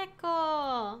beloved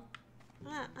Haneko.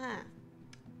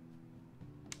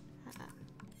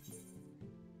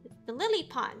 The Lily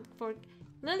Pond for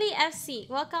Lily FC.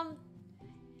 Welcome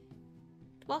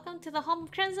to the home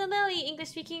Crimson Lily. English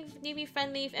speaking, newbie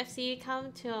friendly FC.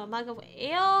 Come to a mug of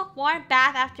ale, warm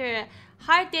bath after a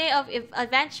hard day of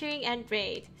adventuring and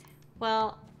raid.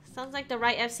 Well, sounds like the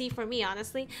right FC for me,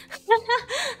 honestly.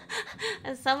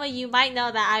 And some of you might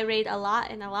know that I raid a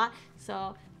lot.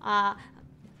 So, Haneko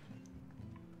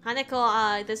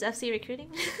does FC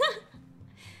recruiting.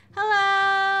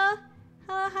 Hello!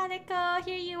 Hello, Haneko.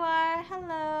 Here you are.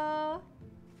 Hello.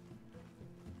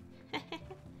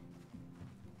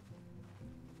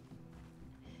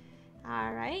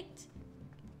 Alright.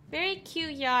 Very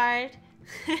cute yard.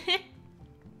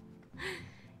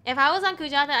 If I was on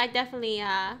Kujata, I'd definitely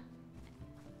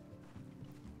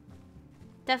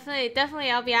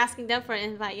I'll be asking them for an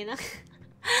invite, you know?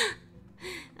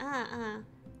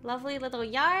 Lovely little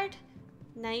yard.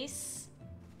 Nice.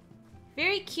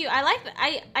 Very cute.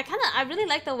 I really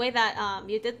like the way that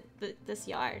you did this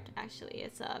yard, actually.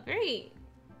 It's very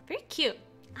cute.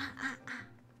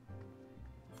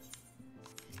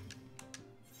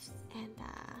 And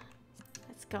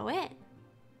let's go in.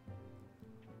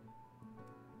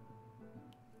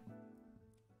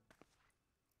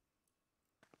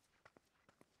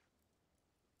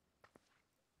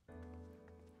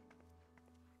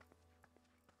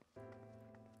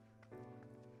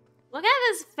 Look at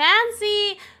this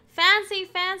fancy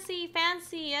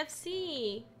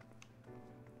FC.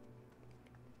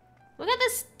 Look at the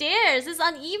stairs. This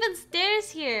uneven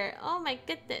stairs here. Oh my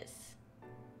goodness.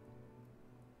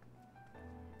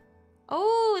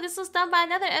 Oh, this was done by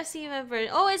another FC member.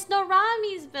 Oh, it's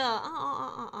Norami's build.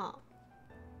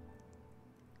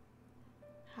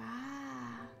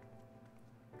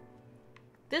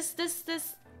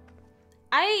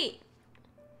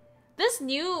 This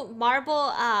new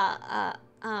marble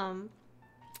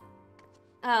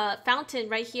fountain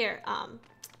right here.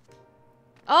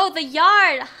 Oh, the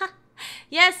yard.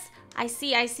 Yes, I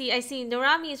see.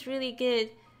 Norami is really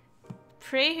good.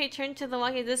 Pray return to the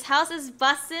market. This house is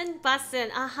bussin'.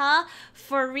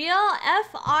 For real,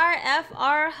 FR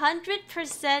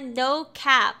 100% no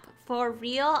cap. For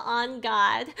real, on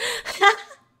God.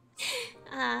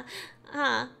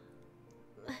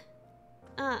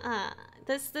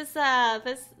 This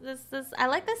I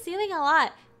like the ceiling a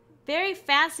lot. Very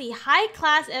fancy, high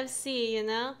class FC, you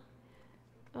know.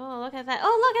 Oh, look at that.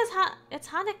 Oh, look, it's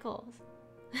Haneko's.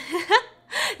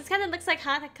 This kind of looks like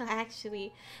Hanako,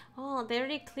 actually. Oh, they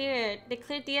already cleared. They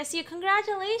cleared DSU.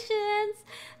 Congratulations,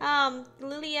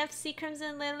 Lily FC,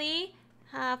 Crimson Lily,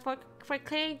 for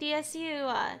clearing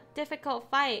DSU. Difficult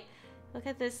fight. Look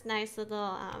at this nice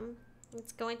little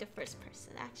let's go into first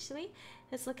person. Actually,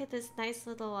 let's look at this nice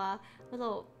little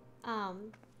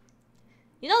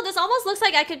you know, this almost looks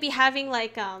like I could be having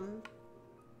like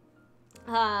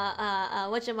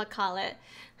whatchamacallit.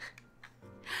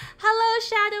 Hello,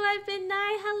 Shadow at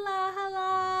Midnight.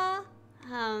 Hello.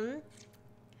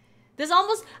 This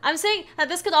almost, I'm saying that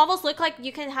this could almost look like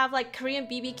you can have like Korean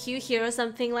BBQ here or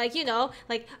something, like, you know,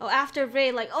 like, oh, after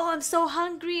raid, like, oh, I'm so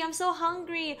hungry.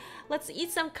 Let's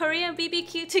eat some Korean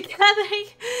BBQ together.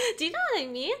 Do you know what I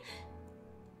mean?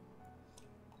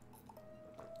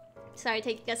 Sorry,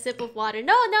 taking a sip of water.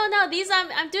 No. These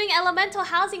I'm doing elemental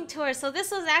housing tours. So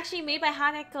this was actually made by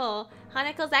Haneko.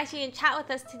 Haneko's actually in chat with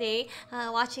us today,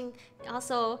 watching.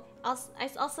 Also,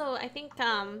 I think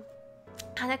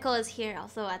Haneko is here.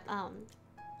 Also at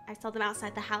I saw them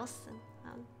outside the house.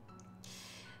 And,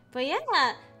 but yeah,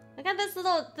 look at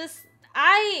this.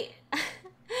 I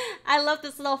love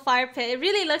this little fire pit. It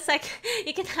really looks like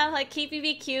you can have like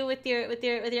KBBQ with your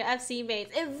FC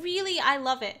mates. I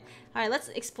love it. All right, let's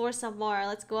explore some more.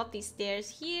 Let's go up these stairs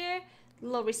here.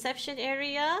 Little reception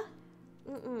area,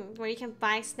 where you can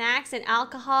buy snacks and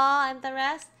alcohol and the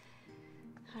rest.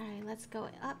 All right, let's go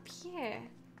up here.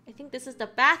 I think this is the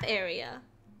bath area.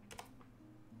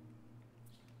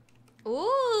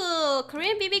 Ooh,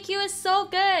 Korean BBQ is so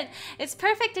good. It's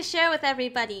perfect to share with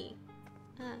everybody.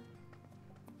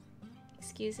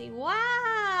 Excuse me.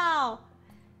 Wow!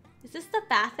 Is this the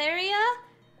bath area?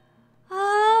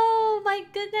 Oh my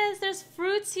goodness, there's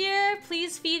fruits here.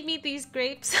 Please feed me these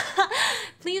grapes.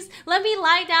 Please let me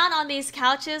lie down on these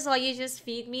couches while you just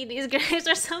feed me these grapes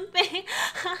or something.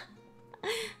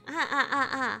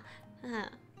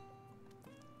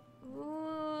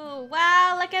 Ooh,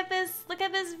 wow, look at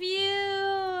this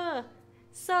view.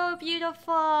 So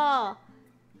beautiful. Oh.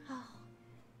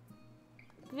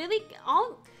 Really,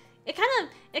 it kind of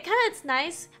it's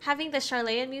nice having the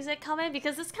Charlayan music come in,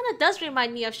 because this kind of does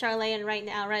remind me of Charlayan right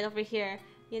now, right over here,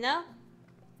 you know?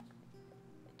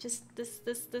 Just this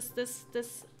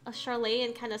a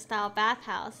Charlayan kind of style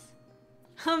bathhouse.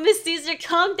 Oh, Miss Caesar,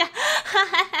 calm down.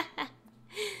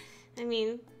 I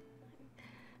mean,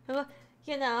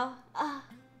 you know,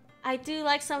 I do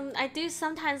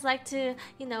sometimes like to,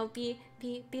 you know, be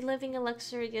living a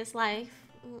luxurious life.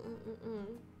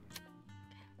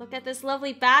 Look at this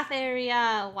lovely bath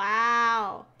area.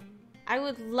 Wow. I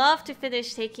would love to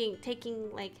finish taking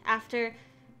like after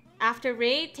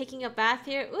raid, taking a bath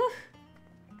here. Ooh.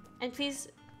 And please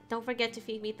don't forget to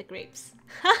feed me the grapes.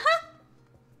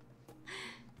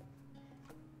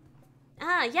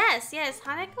 Yes.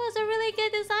 Haneko is a really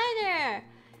good designer.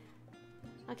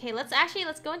 Okay,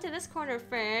 let's go into this corner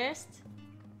first.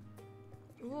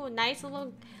 Ooh, nice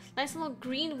little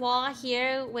green wall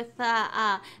here with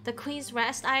the Queen's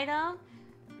Rest item.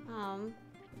 I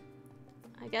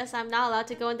guess I'm not allowed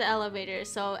to go in the elevator,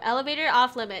 so elevator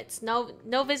off limits. No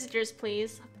visitors,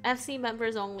 please. FC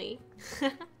members only.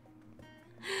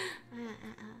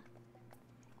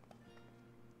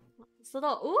 This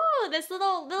little.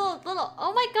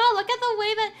 Oh my god! Look at the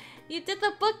way that you did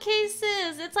the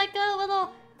bookcases. It's like a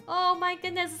little. Oh my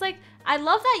goodness! It's like, I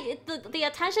love that the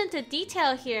attention to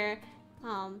detail here.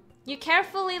 You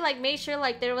carefully like made sure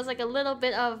like there was like a little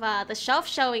bit of the shelf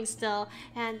showing still,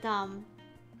 and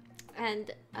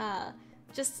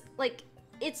just like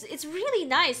it's really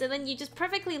nice, and then you just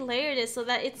perfectly layered it so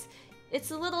that it's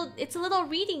a little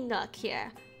reading nook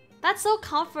here. That's so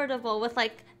comfortable with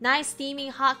like nice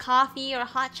steaming hot coffee or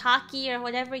hot chalky or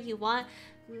whatever you want.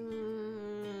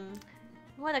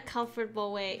 What a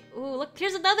comfortable way. Ooh, look,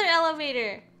 here's another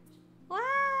elevator. Wow.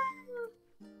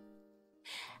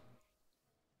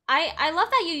 I love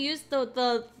that you use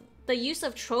the use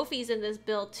of trophies in this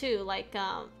build too. Like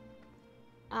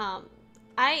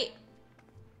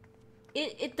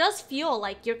it does feel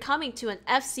like you're coming to an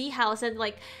FC house, and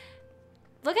like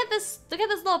look at this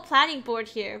little planning board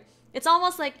here. It's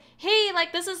almost like, hey,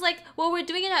 like this is like what we're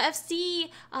doing in our FC.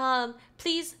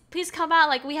 Please come out.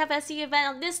 Like we have FC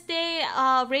event on this day,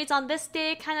 raids on this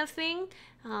day, kind of thing.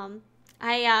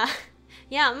 Yeah,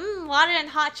 water and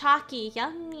hot chalky,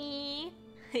 yummy.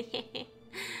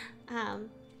 And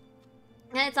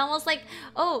it's almost like,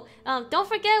 oh, don't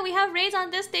forget we have raids on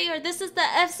this day, or this is the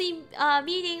FC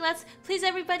meeting. Please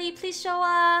everybody, please show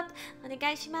up.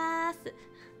 Onegaishimasu.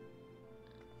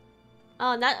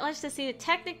 Oh, not much to see. To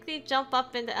technically jump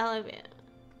up in the elevator.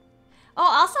 Oh,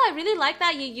 also I really like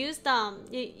that you used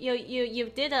you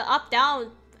did an up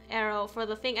down arrow for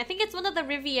the thing. I think it's one of the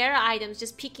Riviera items,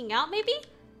 just peeking out maybe,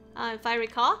 if I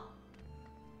recall.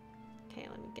 Okay,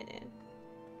 let me get in.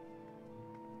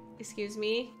 Excuse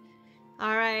me.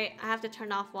 All right, I have to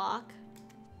turn off walk.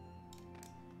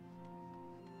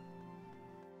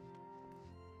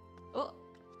 Oh.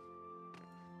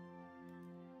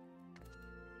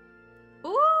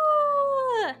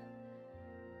 Ooh!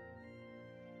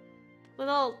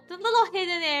 The little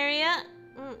hidden area.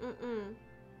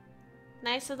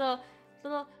 Nice little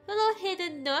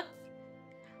hidden nook.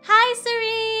 Hi,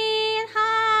 Serene!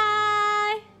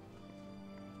 Hi!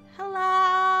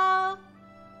 Hello!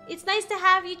 It's nice to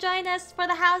have you join us for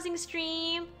the housing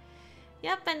stream.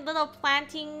 Yep, and little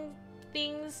planting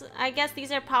things. I guess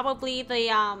these are probably the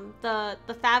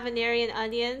Favinarian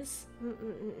onions.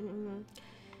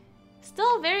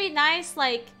 Still very nice,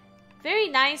 like very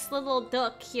nice little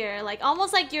nook here. Like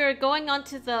almost like you're going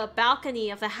onto the balcony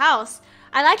of the house.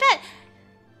 I like that.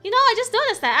 You know, I just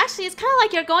noticed that actually it's kind of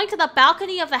like you're going to the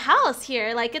balcony of the house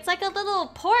here. Like it's like a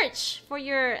little porch for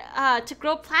your to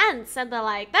grow plants and the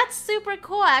like. That's super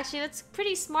cool actually. That's a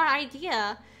pretty smart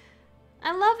idea.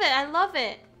 I love it. I love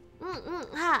it.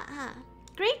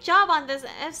 Great job on this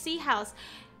FC house.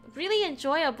 Really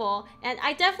enjoyable, and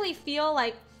I definitely feel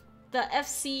like the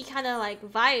FC kind of like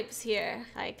vibes here.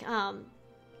 Like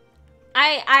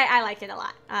I like it a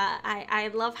lot.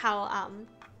 I love how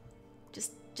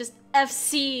just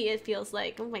FC it feels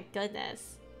like. Oh my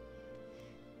goodness.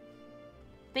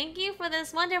 Thank you for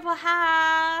this wonderful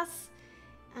house.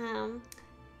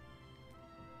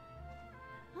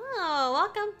 Oh,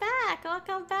 welcome back.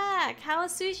 Welcome back. How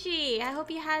was sushi? I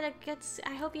hope you had good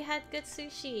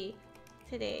sushi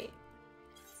today.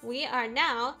 We are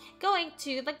now going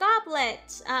to the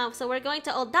Goblet. So we're going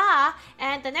to Oda,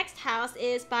 and the next house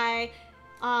is by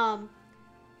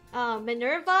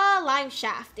Minerva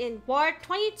Limeshaft in Ward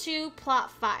 22,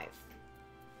 Plot 5.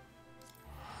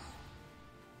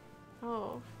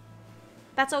 Oh.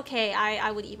 That's okay.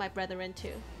 I would eat my brethren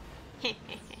too.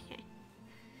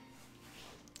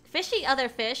 Fish eat other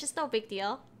fish. It's no big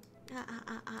deal.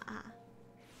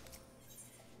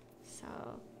 So,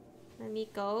 let me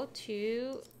go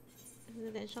to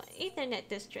Residential Ethernet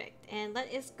District. And let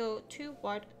us go to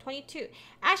Ward 22.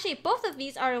 Actually, both of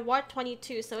these are in Ward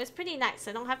 22, so it's pretty nice.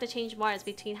 I don't have to change wards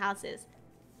between houses.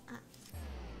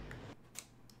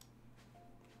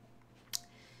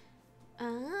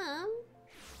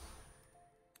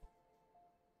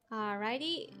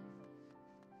 Alrighty.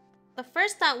 The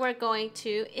first that we're going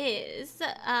to is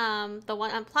the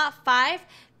one on Plot 5,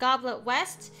 Goblet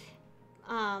West.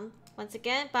 Once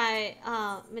again by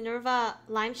Minerva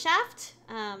Limeshaft.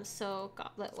 So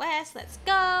Goblet West, let's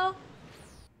go.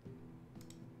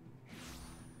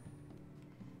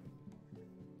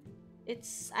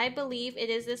 I believe it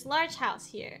is this large house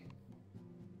here.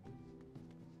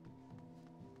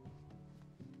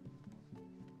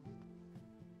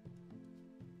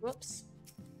 Whoops.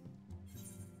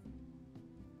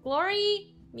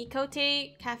 Glory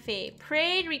Mikote Cafe.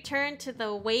 Pray return to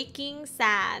the waking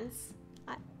sands.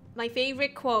 My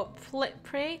favorite quote.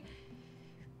 Pray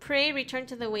return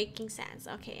to the waking sands.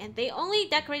 Okay, and they only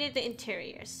decorated the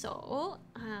interior, so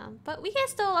but we can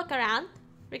still look around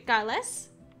regardless.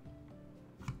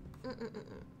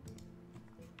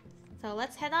 So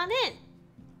let's head on in.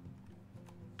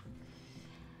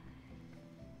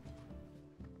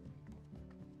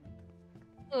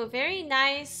 Oh, very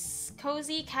nice,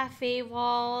 cozy cafe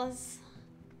walls.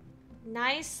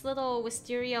 Nice little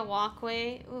wisteria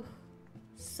walkway. Ooh,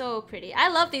 so pretty. I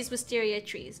love these wisteria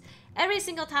trees. Every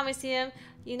single time I see them,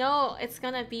 you know it's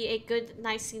gonna be a good,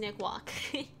 nice scenic walk.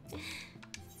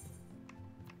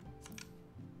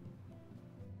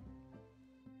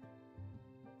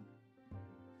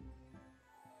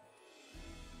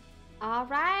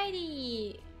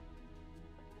 Alrighty.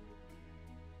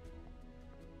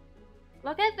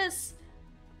 Look at this.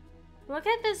 Look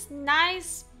at this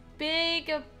nice, big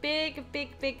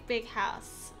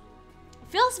house.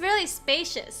 Feels really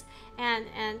spacious. And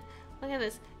look at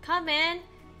this. Come in.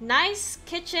 Nice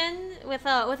kitchen with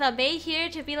a maid here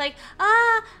to be like,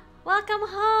 welcome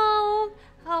home.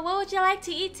 Oh, what would you like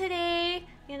to eat today?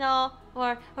 You know,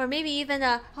 or maybe even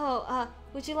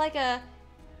would you like a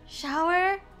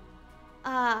shower?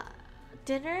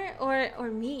 Dinner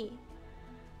or me?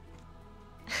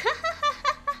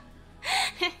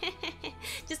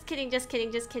 Just kidding.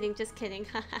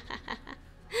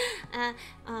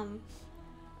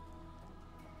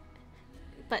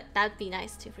 But that'd be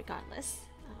nice too, regardless.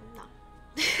 No.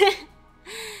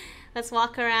 Let's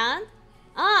walk around.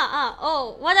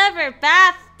 Oh, whatever.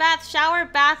 Bath, shower,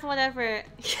 bath, whatever.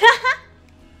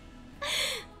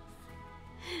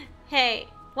 Hey,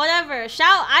 whatever.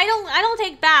 Shower. I don't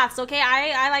take baths, okay?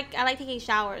 I like taking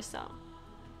showers, so.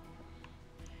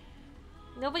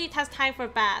 Nobody has time for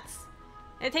baths.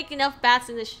 I take enough baths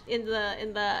in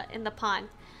the pond.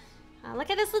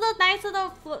 Look at this nice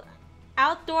little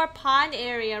outdoor pond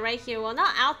area right here. Well,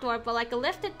 not outdoor, but like a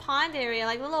lifted pond area,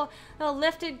 like little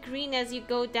lifted green as you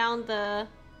go down the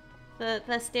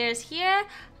stairs here.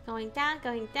 Going down,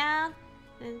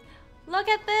 and look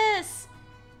at this.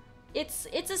 It's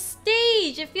a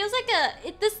stage. It feels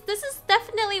like this is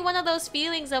definitely one of those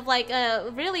feelings of like a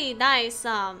really nice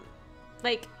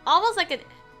like almost like an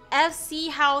FC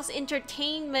house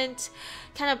entertainment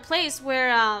kind of place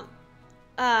where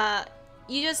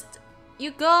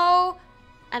you go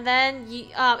and then you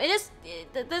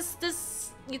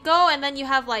you go and then you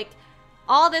have like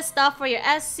all this stuff for your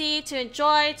SC to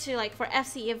enjoy, to like for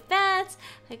FC events.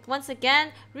 Like once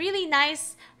again, really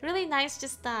nice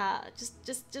just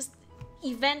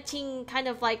eventing kind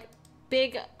of like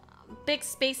big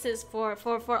spaces for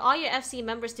all your FC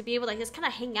members to be able to like just kind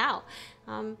of hang out.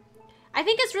 I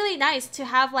think it's really nice to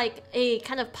have like a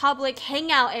kind of public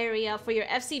hangout area for your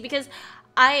FC, because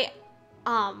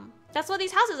that's what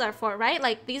these houses are for, right?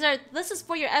 Like this is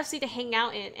for your FC to hang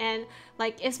out in, and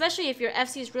like especially if your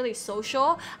FC is really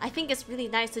social, I think it's really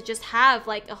nice to just have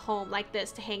like a home like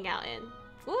this to hang out in.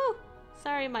 Ooh,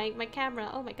 sorry, my camera.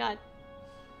 Oh my god.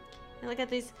 And look at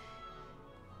these.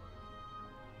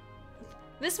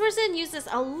 This person uses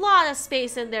a lot of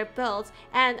space in their builds,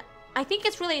 and I think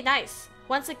it's really nice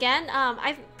once again,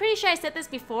 I'm pretty sure I said this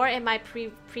before in my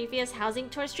previous housing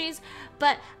tour streams,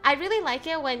 but I really like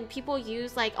it when people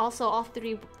use like also all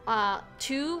three,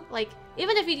 two, like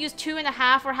even if you use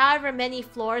 2.5 or however many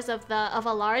floors of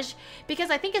a large, because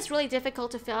I think it's really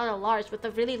difficult to fill out a large with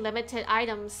the really limited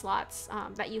item slots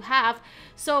that you have.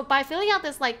 So by filling out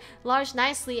this like large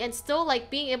nicely and still like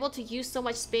being able to use so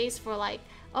much space for like,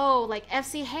 oh, like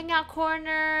FC hangout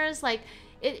corners, like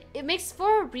it makes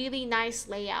for a really nice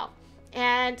layout.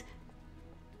 And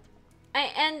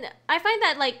I find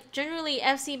that like generally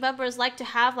FC members like to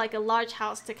have like a large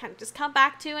house to kind of just come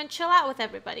back to and chill out with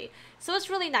everybody. So it's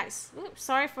really nice. Oops,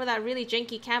 sorry for that really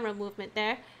janky camera movement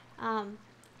there. And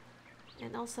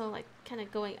also like kind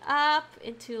of going up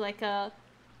into like a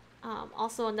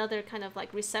also another kind of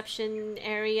like reception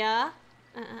area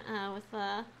with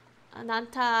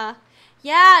Ananta.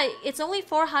 Yeah, it's only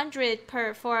 400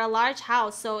 for a large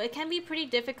house, so it can be pretty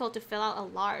difficult to fill out a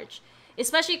large.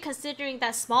 Especially considering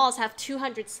that smalls have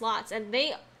 200 slots and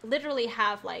they literally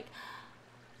have like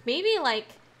maybe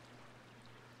like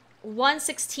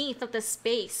 1/16 of the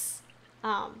space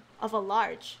of a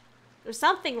large or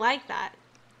something like that.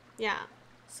 Yeah,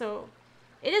 so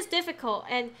it is difficult,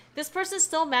 and this person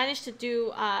still managed to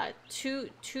do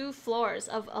two floors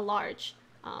of a large,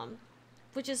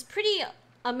 which is pretty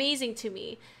amazing to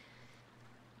me.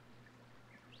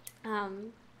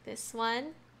 This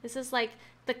one, this is like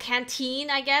the canteen,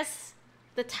 I guess.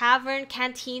 The tavern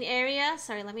canteen area.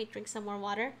 Sorry, let me drink some more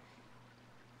water.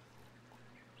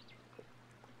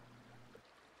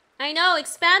 I know,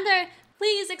 expander.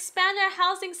 Please expand our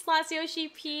housing slots, Yoshi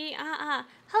P.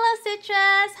 Hello,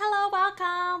 Citrus. Hello,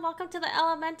 welcome. Welcome to the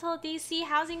Elemental DC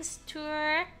housing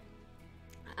tour.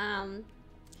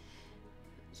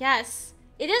 Yes,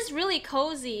 it is really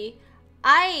cozy.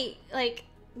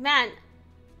 Man,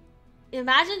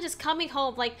 imagine just coming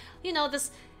home, like, you know,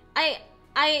 this,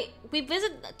 we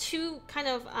visit two kind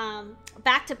of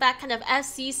back-to-back kind of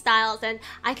FC styles, and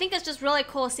I think it's just really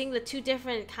cool seeing the two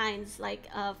different kinds, like,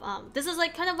 of this is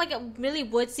like kind of like a really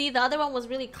woodsy, the other one was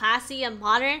really classy and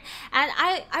modern, and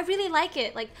I really like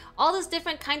it, like all those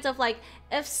different kinds of like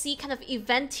FC kind of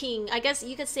eventing, I guess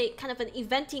you could say kind of an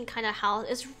eventing kind of house.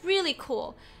 It's really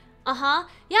cool.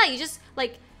 Yeah, you just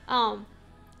like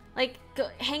go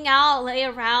hang out, lay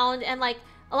around, and like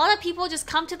a lot of people just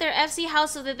come to their FC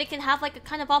house so that they can have like a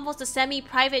kind of almost a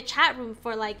semi-private chat room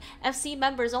for like FC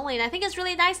members only. And I think it's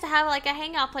really nice to have like a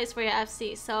hangout place for your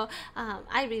FC. So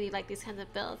I really like these kinds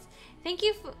of builds. Thank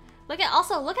you for look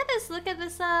at this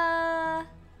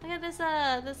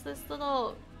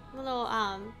little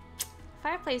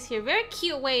fireplace here. Very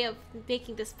cute way of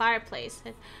making this fireplace.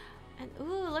 And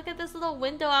ooh, look at this little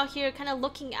window out here, kind of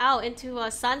looking out into a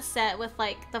sunset with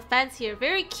like the fence here.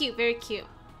 Very cute, very cute.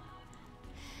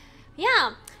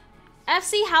 Yeah,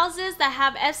 FC houses that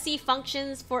have FC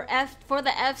functions for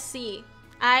the FC.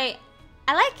 I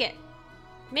like it.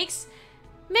 Makes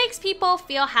people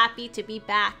feel happy to be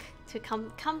back, to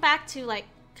come back to like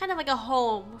kind of like a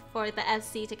home for the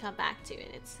FC to come back to,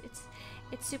 and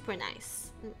it's super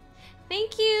nice.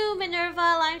 Thank you,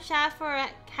 Minerva Limeshaft, for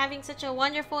having such a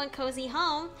wonderful and cozy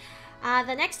home.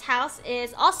 The next house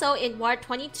is also in Ward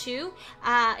 22.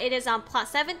 It is on plot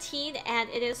 17, and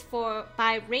it is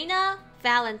by Reina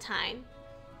Valentine.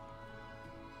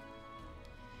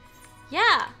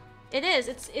 Yeah, it is.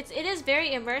 It is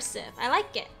very immersive. I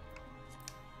like it.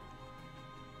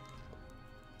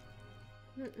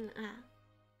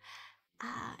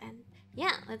 And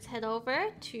yeah, let's head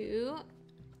over to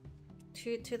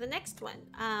the next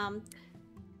one.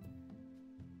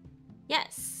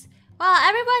 Yes. Well,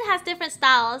 everyone has different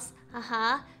styles.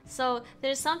 So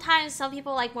there's sometimes some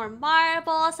people like more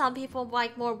marble, some people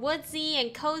like more woodsy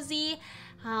and cozy.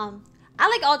 I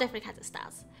like all different kinds of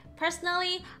styles.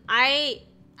 Personally, I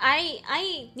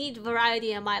need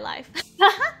variety in my life.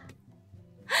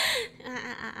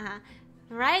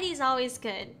 Variety is always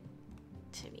good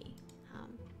to me.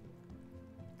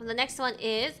 The next one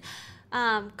is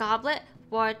Goblet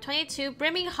Ward 22.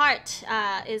 Brimming Heart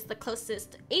is the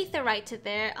closest aetherite to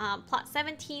there. Plot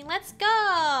 17. Let's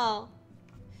go!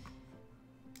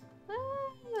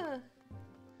 Woo.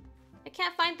 I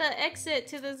can't find the exit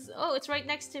to this. Oh, it's right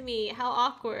next to me. How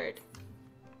awkward.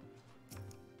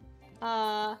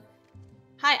 Hi,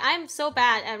 I'm so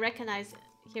bad at recognizing.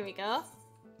 Here we go.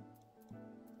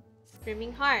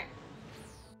 Brimming Heart.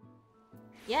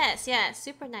 Yes,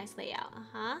 super nice layout.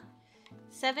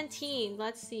 17.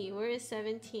 Let's see. Where is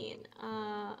 17?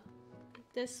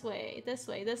 This way. This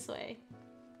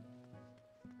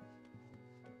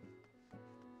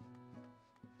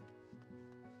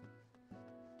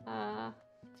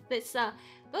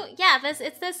Oh yeah,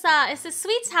 it's this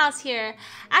Sweets house here.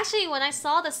 Actually, when I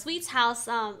saw the Sweets house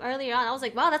earlier on, I was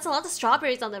like, wow, that's a lot of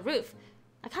strawberries on the roof.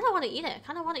 I kind of want to eat it. I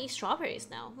kind of want to eat strawberries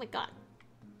now. Oh my god.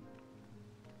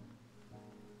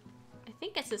 I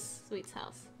think it's this Sweets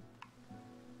house.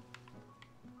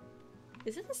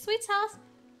 Is it the Sweets house?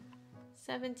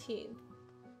 17.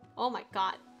 Oh my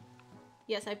god.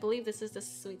 Yes, I believe this is the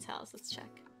Sweets house. Let's check.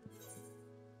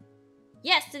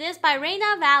 Yes, it is by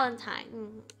Reina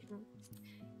Valentine.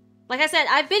 Like I said,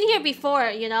 I've been here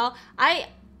before, you know. I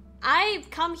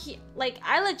come here, like,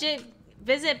 I legit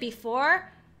visit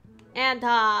before, and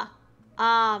I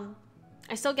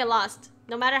still get lost.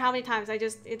 No matter how many times,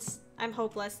 I'm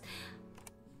hopeless.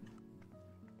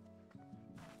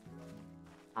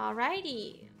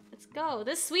 Alrighty, let's go.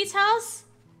 This Sweets house?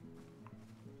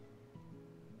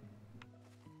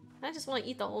 I just want to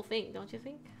eat the whole thing, don't you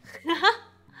think?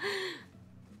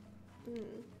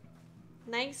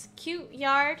 Nice, cute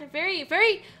yard. Very,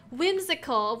 very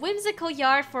whimsical. A whimsical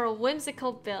yard for a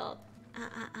whimsical build.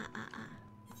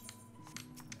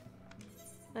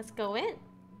 Let's go in.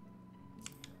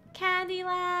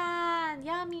 Candyland!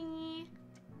 Yummy!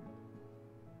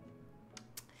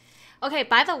 Okay,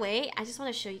 by the way, I just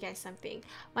want to show you guys something.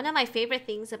 One of my favorite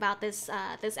things about this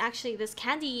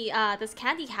candy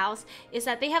house is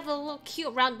that they have the little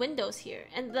cute round windows here,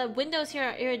 and the windows here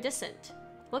are iridescent.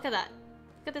 Look at that.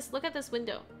 Look at this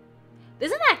window.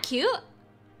 Isn't that cute?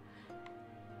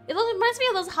 It reminds me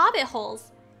of those Hobbit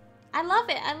holes. I love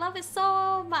it. I love it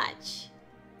so much.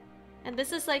 And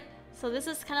this is like, so this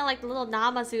is kind of like the little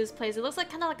Namazu's place. It looks like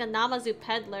kind of like a Namazu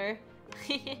peddler.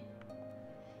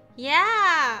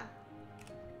 Yeah.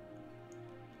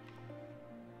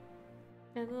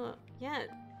 Yeah,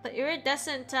 the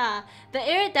iridescent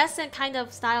kind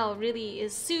of style really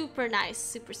is super nice.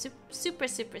 Super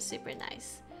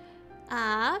nice.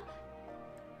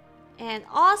 And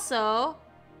also,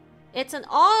 it's an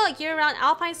all year round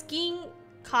alpine skiing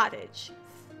cottage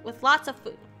with lots of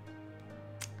food.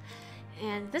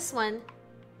 And this one,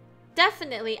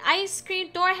 definitely ice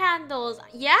cream door handles.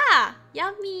 Yeah,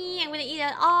 yummy. I'm gonna eat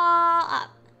it all up.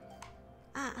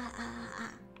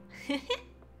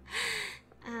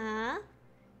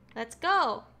 Let's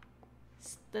go.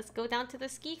 Let's go down to the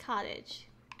ski cottage.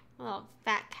 Oh,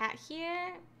 fat cat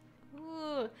here.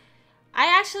 Ooh. I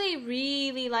actually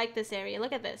really like this area.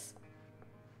 Look at this.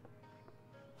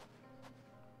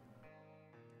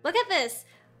 Look at this.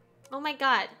 Oh my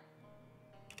god.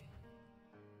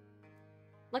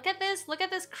 Look at this. Look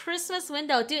at this Christmas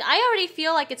window. Dude, I already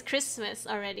feel like it's Christmas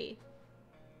already.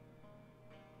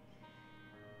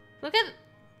 Look at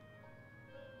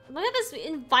this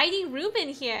inviting room in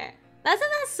here. Isn't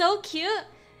that so cute?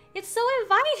 It's so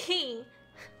inviting.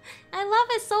 I love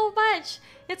it so much.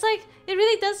 It's like, it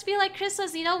really does feel like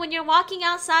Christmas, you know, when you're walking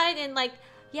outside and like,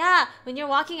 yeah, when you're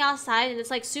walking outside and it's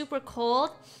like super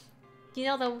cold. You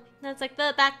know, that's like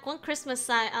that one Christmas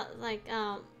side,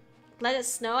 Let It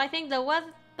Snow. I think the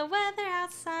weather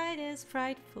outside is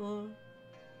frightful.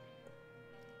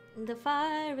 The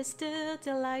fire is still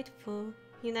delightful.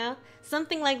 You know,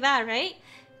 something like that, right?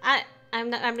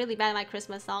 I'm really bad at my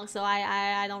Christmas songs, so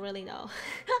I don't really know.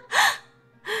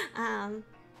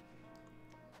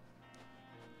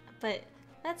 But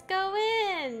let's go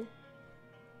in.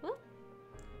 Whoop.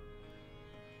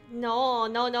 No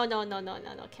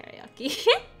karaoke.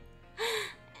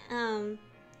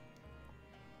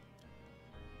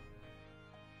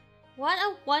 What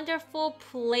a wonderful,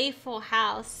 playful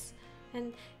house.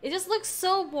 And it just looks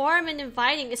so warm and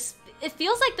inviting. It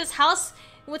feels like this house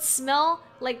would smell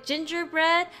like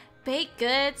gingerbread, baked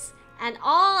goods, and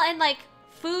like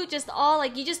food, just all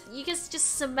like you just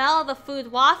smell the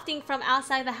food wafting from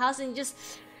outside the house, and you just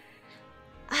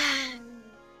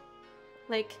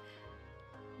like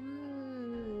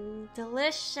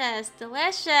delicious.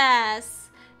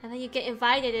 And then you get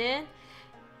invited in,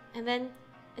 and then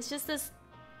it's just this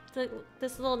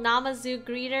little Namazu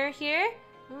greeter here.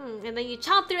 And then you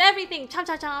chomp through everything. Chomp.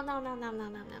 Chomp.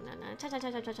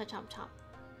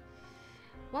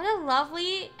 What a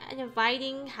lovely and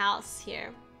inviting house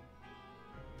here.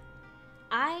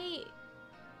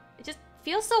 It just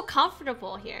feels so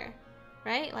comfortable here,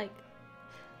 right? Like,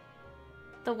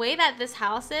 the way that this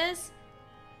house is,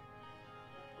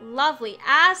 lovely,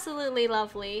 absolutely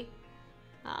lovely.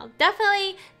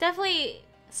 Definitely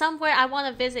somewhere I want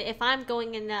to visit if I'm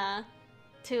going in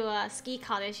to a ski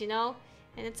cottage, you know.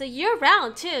 And it's a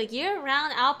year-round too,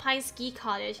 year-round alpine ski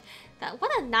cottage.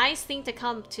 What a nice thing to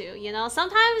come to, you know.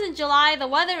 Sometimes in July the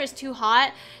weather is too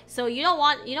hot, so you don't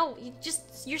want, you know,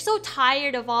 you're so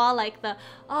tired of all like the,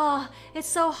 oh, it's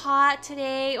so hot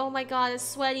today, oh my god, it's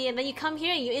sweaty, and then you come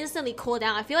here and you instantly cool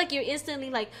down. I feel like you're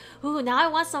instantly like, ooh, now I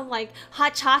want some like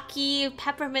hot chalky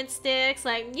peppermint sticks,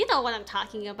 like, you know what I'm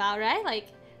talking about, right? Like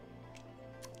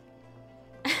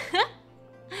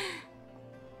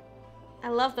I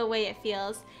love the way it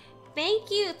feels.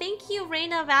 Thank you,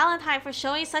 Reina Valentine, for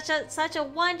showing such a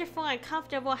wonderful and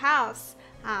comfortable house.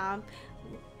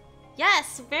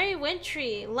 Yes, very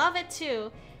wintry. Love it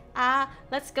too.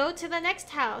 Let's go to the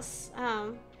next house.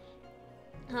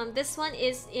 This one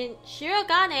is in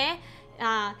Shirogane,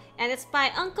 and it's by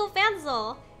Uncle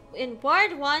Vanzel in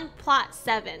Ward 1, Plot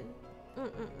 7.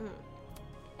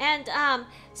 And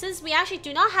since we actually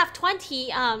do not have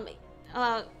 20,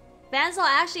 Vanzel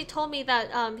actually told me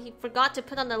that he forgot to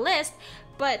put on the list,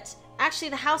 but actually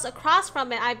the house across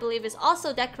from it, I believe, is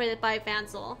also decorated by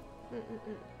Vanzel.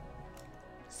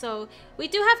 So we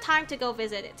do have time to go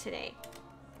visit it today.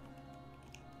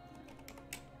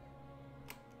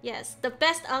 Yes, the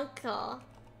best uncle.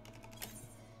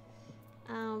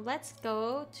 Let's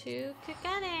go to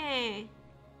Kugane.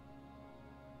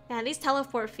 Man, these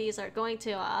teleport fees are going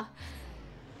to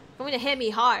hit me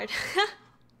hard.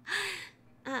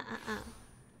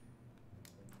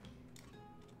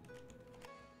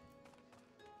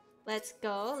 Let's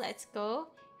go.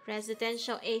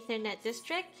 Residential Ethernet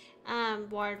District.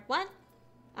 Ward 1.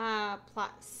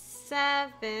 Plot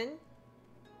 7.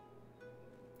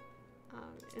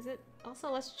 Is it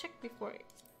also, let's check before.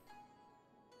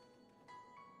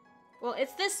 Well,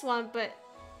 it's this one, but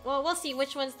well, we'll see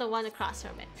which one's the one across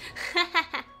from it.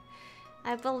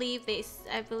 I believe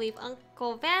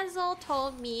Uncle Vanzel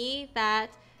told me that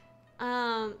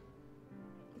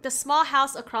the small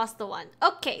house across the one.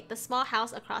 Okay, the small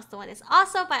house across the one is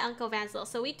also by Uncle Vanzel,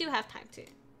 so we do have time to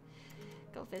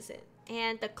go visit.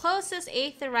 And the closest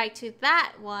aetherite to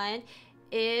that one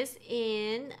is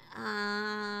in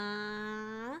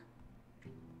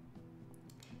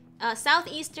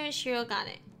southeastern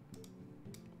Shirogane.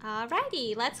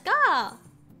 Alrighty, let's go.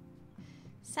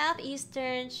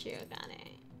 Southeastern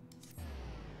Shirogane.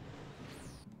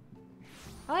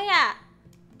 Oh yeah,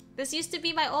 this used to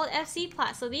be my old FC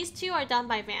plot, so these two are done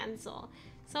by Vanzel.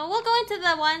 So we'll go into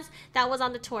the ones that was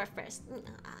on the tour first.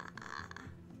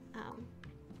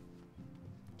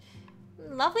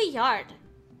 Lovely yard,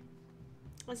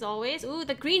 as always. Ooh,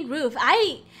 the green roof.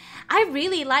 I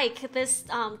really like this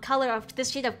color of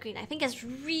this shade of green. I think it's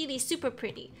really super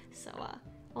pretty. So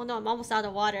oh no, I'm almost out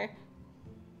of water.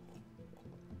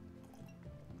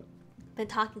 Been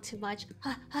talking too much.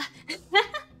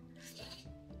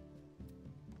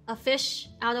 A fish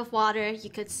out of water, you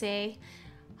could say.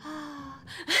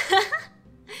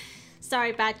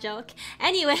 Sorry, bad joke.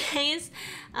 Anyways,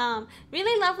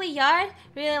 really lovely yard.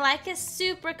 Really like it.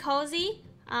 Super cozy.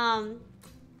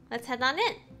 Let's head on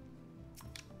in.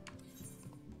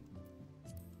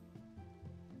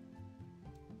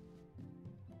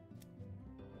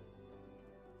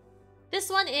 This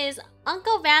one is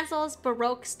Uncle Vanzel's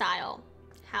Baroque style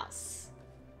house.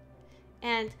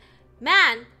 And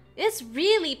man, it's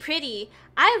really pretty.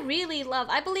 I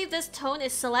believe this tone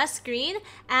is Celeste green,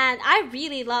 and I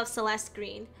really love Celeste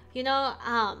green. You know,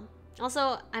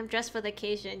 also I'm dressed for the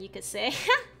occasion, you could say.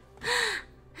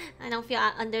 I don't feel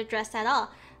underdressed at all.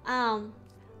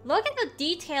 Look at the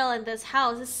detail in this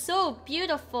house. It's so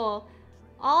beautiful.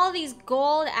 All these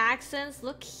gold accents.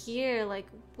 Look here, like,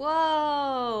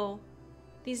 whoa.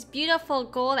 These beautiful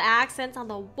gold accents on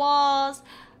the walls.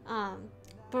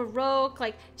 Baroque,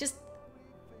 like just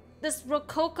this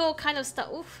Rococo kind of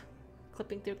stuff. Oof.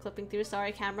 Clipping through.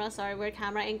 Sorry, camera. Sorry, weird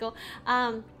camera angle.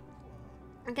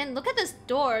 Again, look at this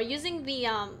door using the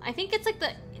I think it's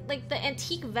like the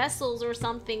antique vessels or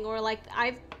something, or like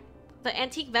the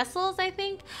antique vessels, I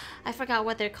think. I forgot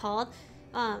what they're called.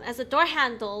 As the door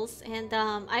handles, and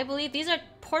I believe these are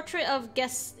portrait of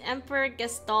Emperor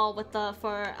Gestalt with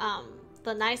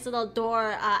the nice little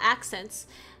door accents.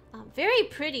 Very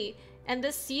pretty, and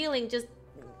this ceiling just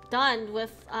done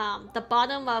with the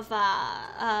bottom of the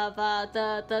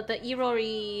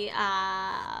Irori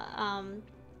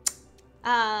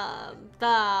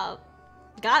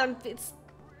it's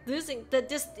losing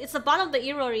it's the bottom of the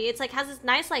Irori. It's like has this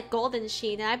nice like golden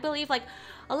sheen, and I believe like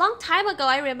a long time ago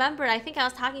I remember I think I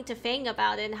was talking to Fang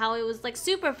about it and how it was like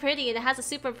super pretty and it has a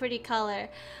super pretty color.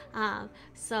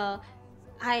 So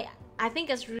I think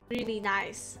it's really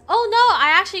nice. Oh no,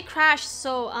 I actually crashed,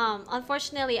 so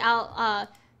unfortunately I'll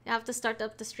have to start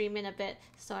up the stream in a bit.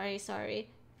 Sorry.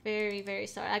 Very, very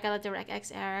sorry. I got a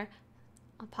DirectX error.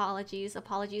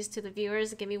 Apologies to the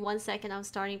viewers. Give me 1 second. I'm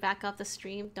starting back up the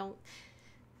stream. Don't.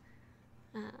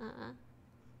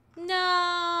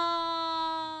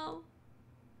 No.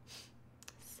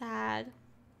 Sad.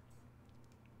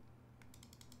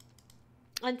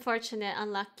 Unfortunate,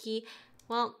 unlucky.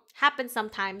 Well, happens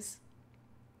sometimes.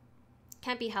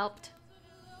 Can't be helped.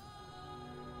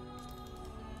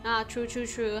 Ah, true.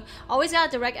 Always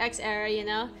got a DirectX error, you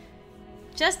know?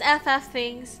 Just FF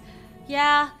things.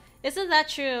 Yeah, isn't that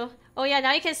true? Oh yeah,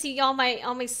 now you can see all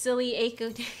my silly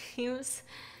Eiko names.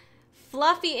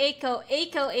 Fluffy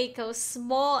Eiko,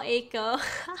 small Eiko.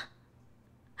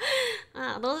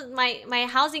 Those my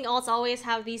housing alts always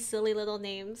have these silly little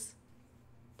names.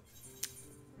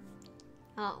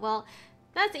 Oh well,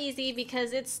 that's easy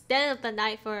because it's dead of the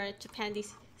night for Japan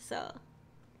DC. So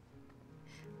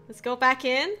let's go back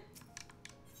in.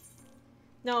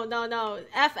 No.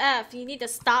 FF, you need to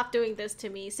stop doing this to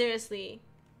me. Seriously.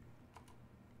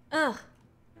 Ugh.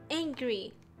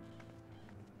 Angry.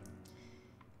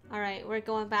 Alright, we're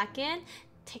going back in.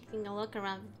 Taking a look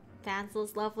around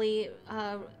Vanzel's lovely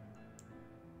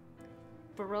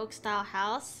Baroque style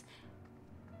house.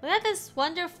 Look at this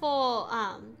wonderful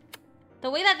the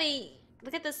way that they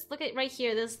look at this, look at right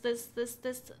here, this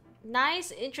nice,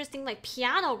 interesting like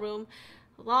piano room.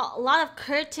 A lot of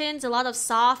curtains, a lot of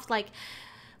soft like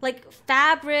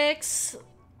fabrics,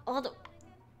 a lot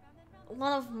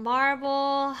of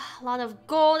marble, a lot of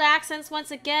gold accents once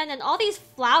again, and all these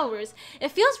flowers. It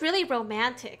feels really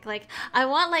romantic. Like I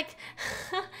want like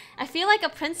I feel like a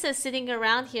princess sitting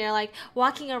around here, like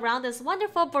walking around this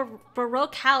wonderful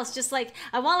Baroque house. Just like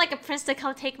I want like a prince to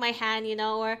come take my hand, you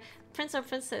know, or prince or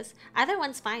princess. Either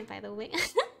one's fine, by the way.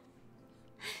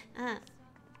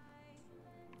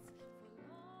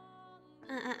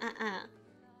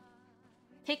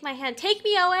 Take my hand, take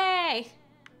me away.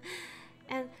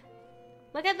 And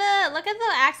look at the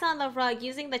accent on the rug,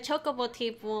 using the chocobo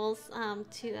tables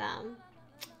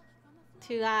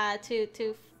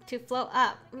to float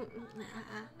up.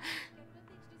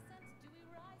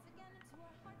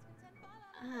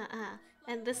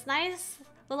 And this nice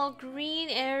little green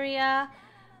area.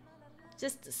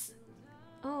 Just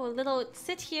a little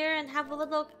sit here and have a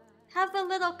little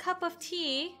cup of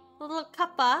tea. A little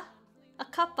cuppa. A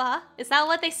cuppa. Is that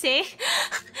what they say?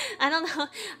 I don't know.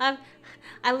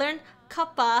 I learned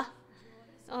cuppa.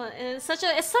 Oh, and it's such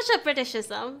a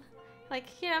Britishism. Like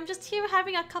here, I'm just here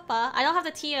having a cuppa. I don't have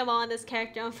the tea on this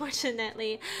character,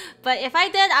 unfortunately. But if I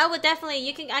did, I would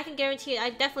definitely. I can guarantee it.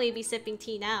 I'd definitely be sipping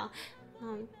tea now.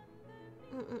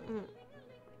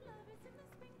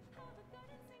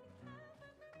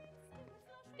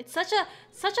 It's such a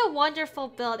wonderful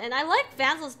build, and I like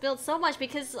Vanzel's build so much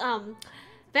because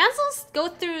Vanzel's go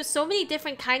through so many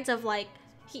different kinds of like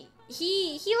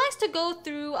he likes to go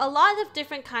through a lot of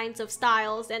different kinds of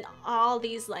styles and all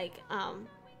these like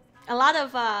a lot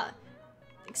of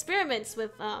experiments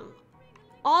with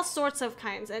all sorts of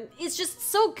kinds, and it's just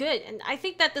so good. And I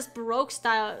think that this Baroque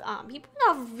style he put it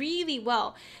off really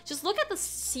well. Just look at the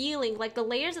ceiling, like the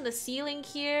layers in the ceiling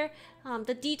here,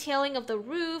 the detailing of the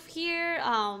roof here,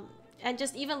 and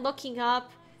just even looking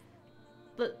up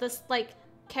this like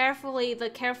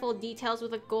careful details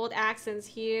with the gold accents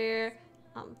here,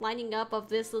 lining up of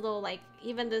this little like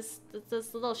even this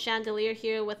little chandelier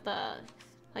here with the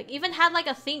like even had like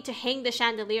a thing to hang the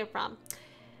chandelier from.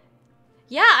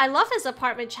 Yeah, I love his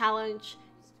apartment challenge.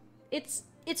 It's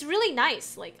really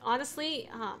nice. Like honestly,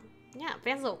 yeah,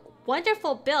 Van's a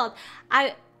wonderful build.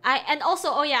 And also,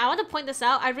 oh yeah, I want to point this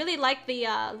out. I really like the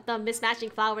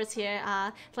mismatching flowers here.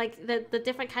 Like the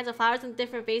different kinds of flowers in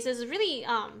different vases. Really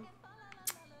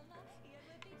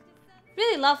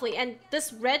really lovely. And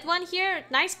this red one here,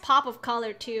 nice pop of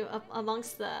color too,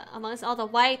 amongst all the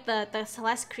white, the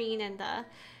celeste green, and the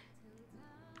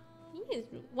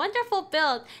wonderful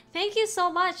build. Thank you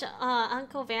so much,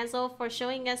 Uncle Vanzel, for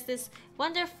showing us this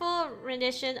wonderful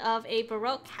rendition of a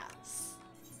Baroque house.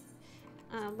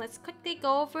 Let's quickly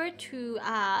go over to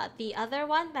the other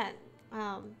one that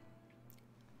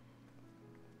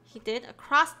he did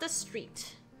across the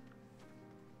street.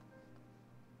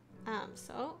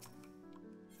 So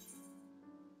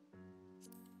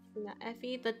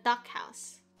Effie, the duck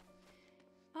house.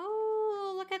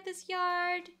 Oh, look at this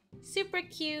yard. Super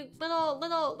cute.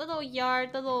 Little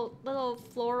yard, little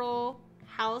floral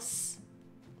house.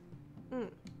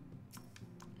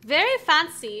 Very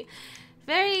fancy.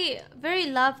 Very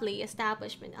lovely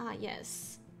establishment. Ah,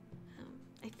 yes.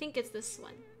 I think it's this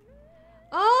one.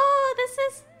 Oh, this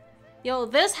is... Yo,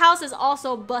 this house is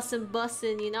also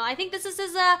bussin', you know. I think this is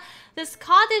this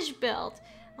cottage build.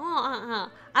 Oh,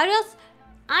 I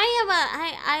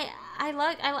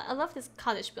I love this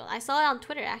cottage build. I saw it on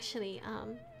Twitter actually.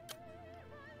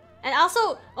 And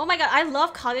also, oh my god, I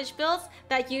love cottage builds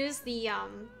that use the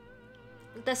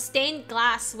stained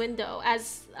glass window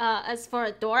as for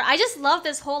a door. I just love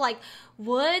this whole like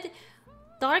wood,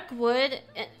 dark wood,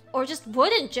 or just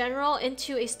wood in general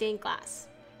into a stained glass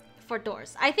for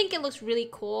doors. I think it looks really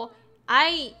cool.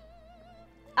 I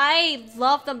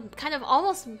love the kind of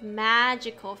almost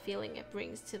magical feeling it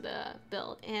brings to the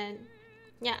build, and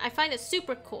yeah, I find it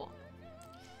super cool.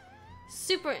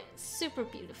 Super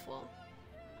beautiful.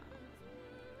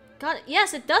 God,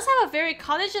 yes, it does have a very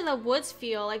cottage in the woods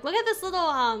feel. Like, look at this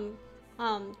little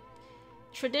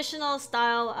traditional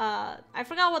style, I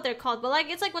forgot what they're called, but like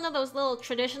it's like one of those little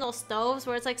traditional stoves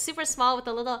where it's like super small with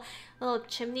a little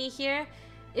chimney here.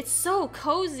 It's so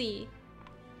cozy.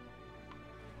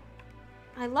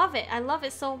 I love it. I love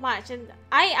it so much. And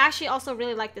I actually also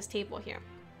really like this table here.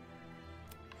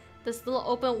 This little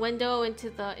open window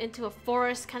into a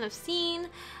forest kind of scene.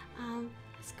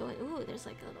 Let's go in. Ooh, there's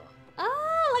like a little,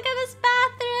 oh, look at this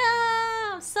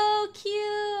bathroom! So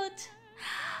cute!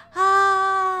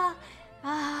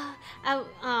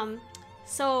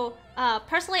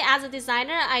 Personally, as a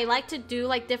designer, I like to do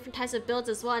like different types of builds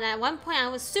as well. And at one point, I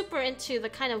was super into the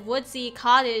kind of woodsy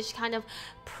cottage, kind of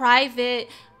private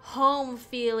home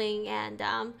feeling. And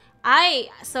this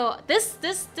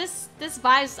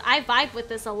vibes. I vibe with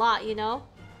this a lot, you know.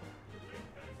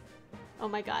 Oh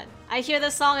my god, I hear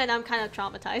this song and I'm kind of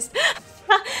traumatized.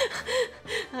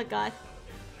 Oh god.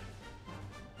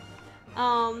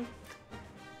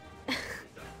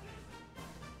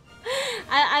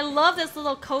 I love this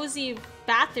little cozy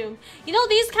bathroom. You know,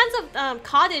 these kinds of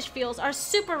cottage feels are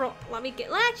super. Let me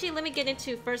get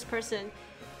into first person.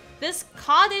 This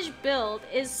cottage build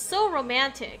is so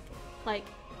romantic. Like,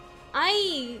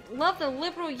 I love the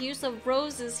liberal use of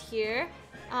roses here,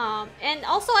 and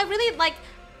also I really like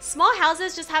small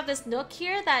houses. Just have this nook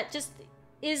here that just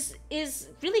is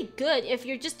really good if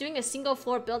you're just doing a single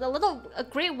floor build. A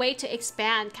great way to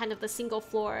expand kind of the single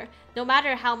floor, no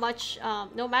matter how much,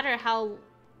 no matter how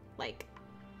like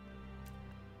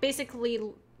basically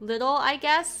little, I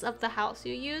guess, of the house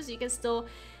you use, you can still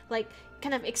like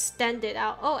kind of extend it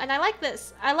out. Oh, and I like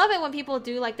this. I love it when people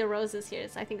do like the roses here.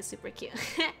 I think it's super cute.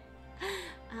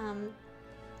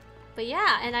 But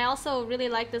yeah, and I also really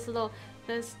like this little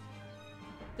this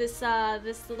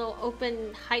little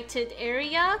open heighted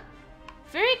area.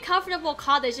 Very comfortable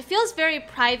cottage. It feels very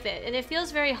private and it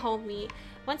feels very homey.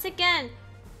 Once again,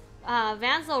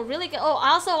 Vanzel really good. Oh, I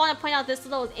also want to point out this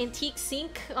little antique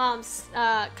sink, kind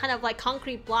of like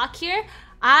concrete block here.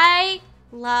 I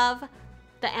love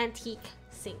the antique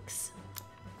sinks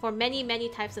for many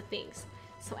types of things.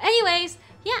 So anyways,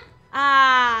 yeah,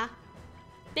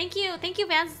 thank you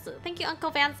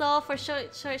Uncle Vanzel for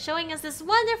showing us this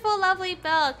wonderful lovely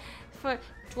build, for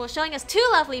showing us two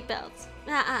lovely builds.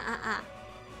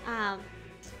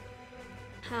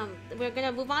 We're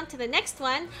gonna move on to the next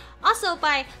one, also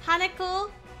by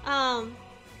Hanako,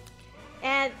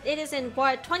 and it is in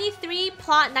Ward 23,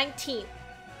 Plot 19.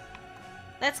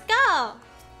 Let's go!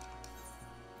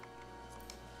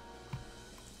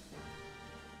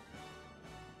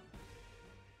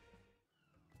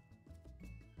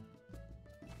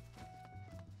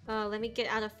 Let me get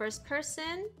out of first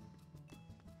person.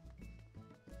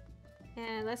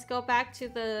 And let's go back to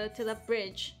the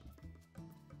bridge.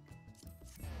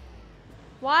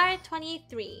 Ward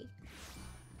 23.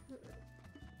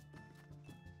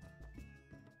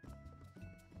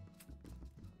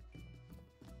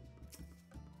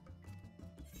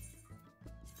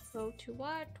 Go to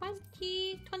Ward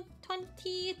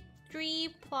 23,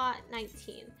 Plot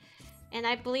 19. And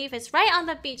I believe it's right on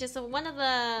the beach. It's one of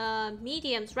the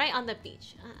mediums right on the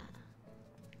beach.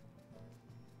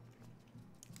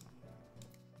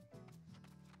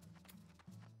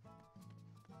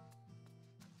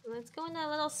 Let's go in a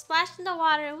little splash in the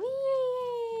water.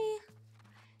 Whee!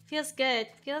 Feels good.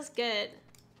 Feels good.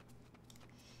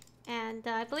 And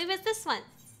I believe it's this one.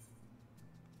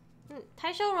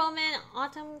 Taisho Roman,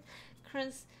 Autumn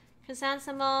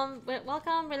Chrysanthemum.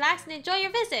 Welcome, relax, and enjoy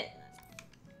your visit.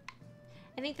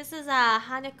 I think this is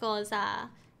Haneko's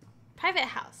private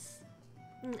house.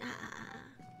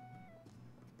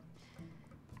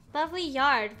 Lovely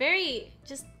yard. Very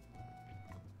just.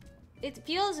 It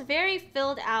feels very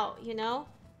filled out, you know.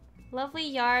 Lovely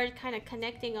yard, kind of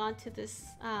connecting onto this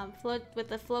float with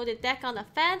the floated deck on the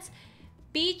fence.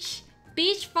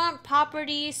 Beachfront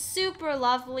property, super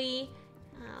lovely.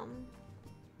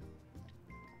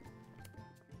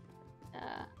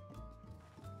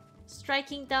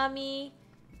 Striking dummy.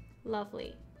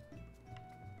 Lovely.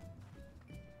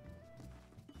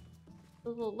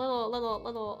 Little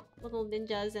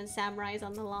ninjas and samurais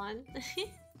on the lawn.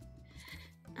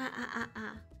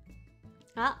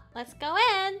 Well, let's go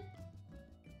in.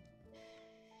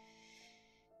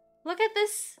 Look at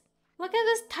this. Look at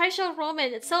this Taisho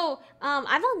Roman. So,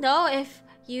 I don't know if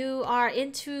you are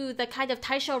into the kind of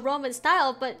Taisho Roman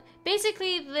style, but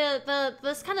basically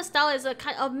this kind of style is a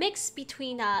kind of mix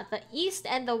between the East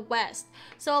and the West.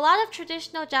 So a lot of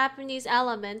traditional Japanese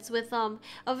elements with a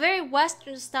very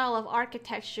Western style of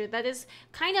architecture that is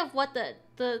kind of what the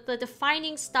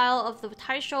defining style of the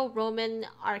Taisho Roman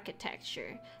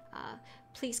architecture.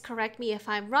 Please correct me if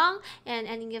I'm wrong and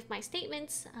any of my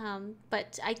statements,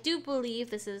 but I do believe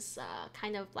this is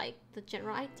kind of like the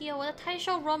general idea what a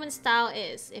Taisho Roman style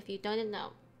is, if you don't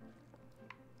know.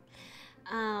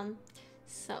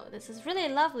 So this is really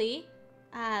lovely.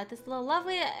 This little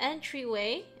lovely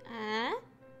entryway.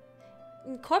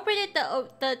 Incorporated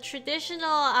the traditional,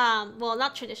 well,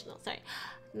 not traditional, sorry,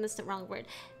 that's the wrong word.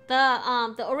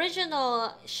 The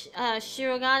original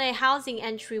Shirogane housing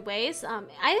entryways.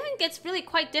 I think it's really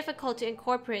quite difficult to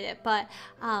incorporate it, but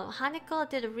Haneko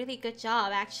did a really good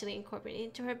job actually incorporating it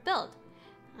into her build.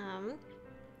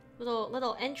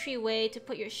 Little entryway to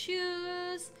put your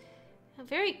shoes.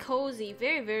 Very cozy,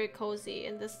 very cozy.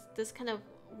 And this kind of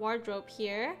wardrobe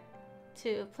here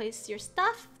to place your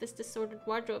stuff. This disordered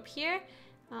wardrobe here.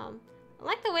 I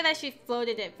like the way that she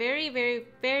floated it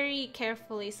very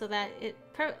carefully so that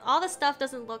all the stuff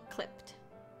doesn't look clipped.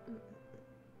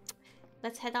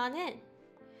 Let's head on in.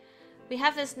 We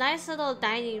have this nice little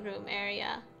dining room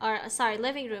area, or sorry,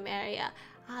 living room area.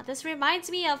 This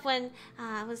reminds me of when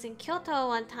I was in Kyoto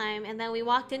one time, and then we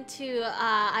walked into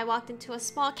I walked into a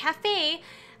small cafe.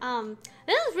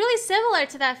 This is really similar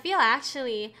to that feel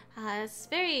actually. It's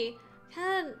very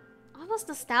kind of almost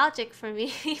nostalgic for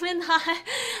me, even though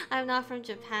I'm not from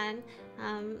Japan.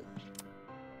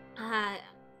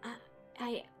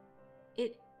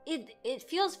 It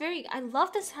feels very. I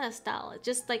love this kind of style. It's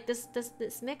just like this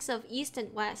mix of East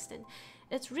and West, and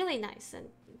it's really nice, and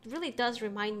it really does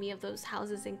remind me of those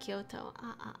houses in Kyoto.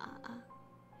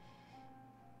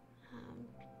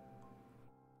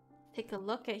 Take a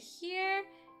look at here.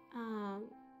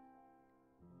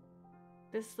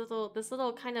 This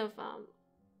little kind of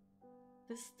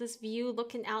this view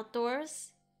looking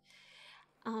outdoors.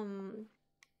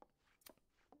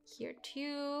 Here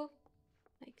too,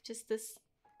 like just this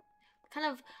kind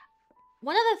of.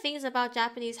 One of the things about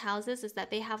Japanese houses is that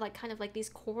they have like kind of like these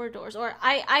corridors, or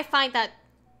I find that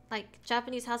like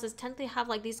Japanese houses tend to have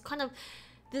like these kind of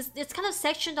it's kind of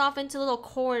sectioned off into little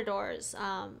corridors,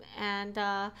 and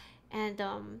a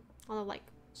lot of like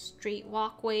street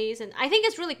walkways, and I think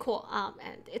it's really cool,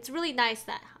 and it's really nice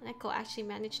that Haneko actually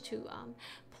managed to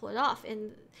pull it off.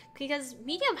 And because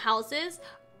medium houses,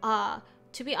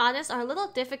 to be honest, are a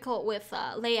little difficult with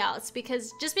layouts,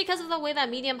 because of the way that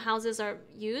medium houses are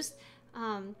used.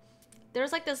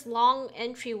 There's like this long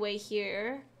entryway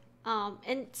here,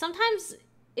 and sometimes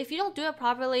if you don't do it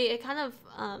properly,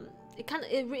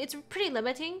 it's pretty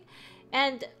limiting.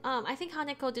 And I think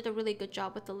Haneko did a really good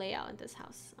job with the layout in this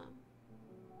house.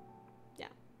 Yeah,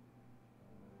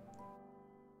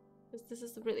 this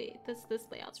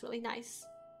layout's really nice.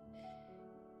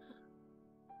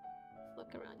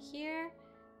 Look around here.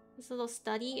 This little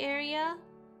study area.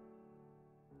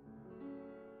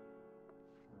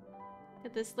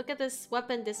 Look at this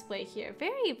weapon display here.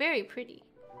 Very pretty.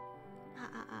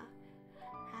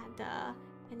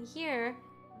 And here,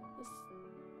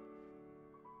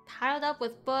 tiled up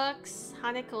with books,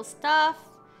 Haneko stuff,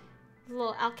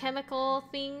 little alchemical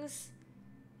things,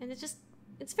 and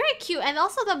it's very cute. And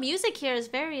also the music here is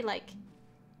very like,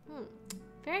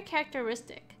 very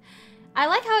characteristic. I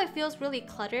like how it feels really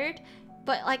cluttered,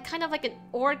 but like kind of like an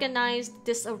organized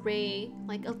disarray,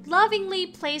 like a lovingly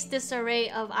placed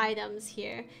disarray of items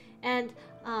here. And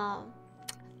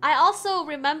I also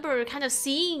remember kind of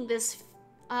seeing this,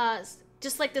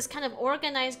 just like this kind of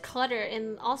organized clutter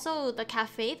in also the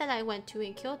cafe that I went to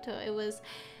in Kyoto.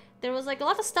 There was like a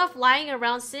lot of stuff lying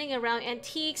around, sitting around,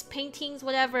 antiques, paintings,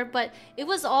 whatever, but it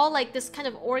was all like this kind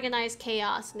of organized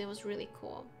chaos, and it was really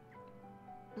cool.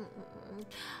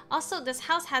 Also, this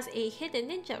house has a hidden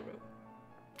ninja room.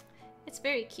 It's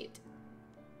very cute.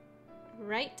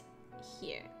 Right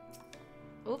here.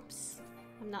 Oops.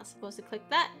 I'm not supposed to click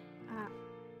that.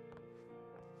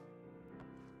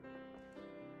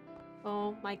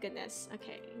 Oh my goodness.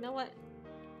 Okay, you know what?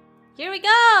 Here we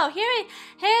go! Here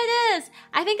it is!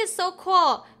 I think it's so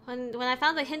cool. When I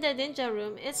found the hidden ninja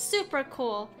room, it's super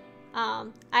cool.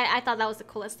 I thought that was the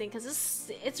coolest thing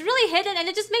because it's really hidden and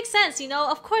it just makes sense, you know.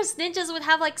 Of course, ninjas would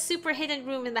have like super hidden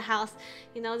room in the house,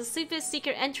 you know, the super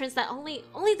secret entrance that only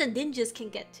the ninjas can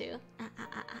get to.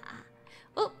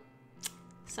 Oh,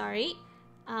 sorry.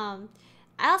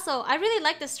 I really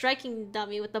like the striking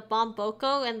dummy with the bomb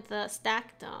boko and the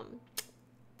stacked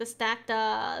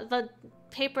the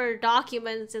paper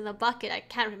documents in the bucket. I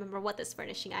can't remember what this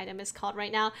furnishing item is called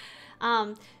right now.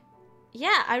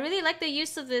 Yeah, I really like the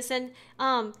use of this, and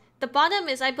the bottom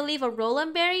is, I believe, a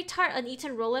Roland berry tart, an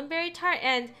eaten Roland berry tart,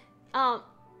 and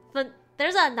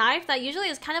there's a knife that usually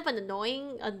is kind of an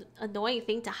annoying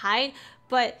thing to hide,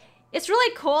 but it's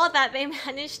really cool that they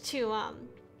managed to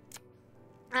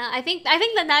I think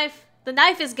the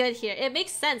knife is good here. It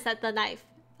makes sense that the knife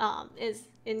is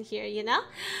in here, you know.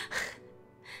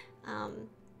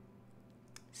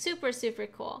 Super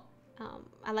cool.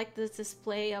 I like this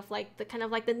display of like the kind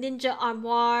of like the ninja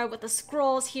armoire with the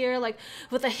scrolls here, like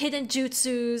with the hidden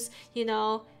jutsus, you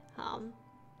know.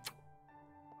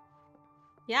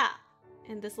 Yeah,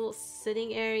 and this little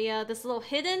sitting area, this little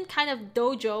hidden kind of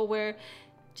dojo where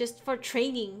just for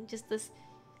training, just this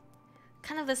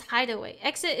kind of this hideaway.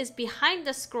 Exit is behind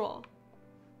the scroll.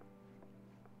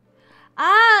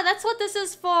 Ah, that's what this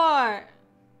is for.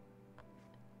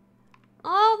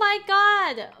 Oh my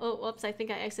god! Oh, whoops, I think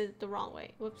I exited the wrong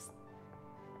way. Whoops.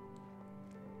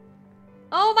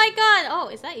 Oh my god! Oh,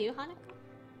 is that you, Hanako?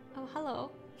 Oh,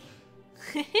 hello.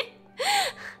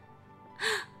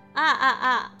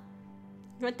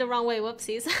 Went the wrong way,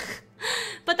 whoopsies.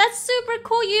 But that's super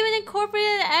cool. You even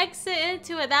incorporated an exit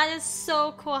into it. That is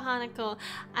so cool, Hanako.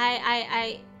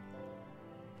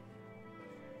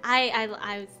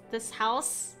 This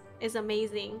house is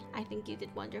amazing. I think you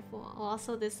did wonderful.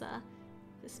 Also, this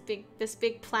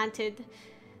big planted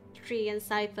tree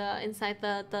inside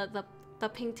the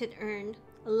painted urn.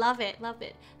 Love it.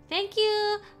 Thank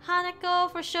you,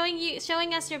 Hanako, for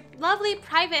showing us your lovely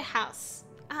private house.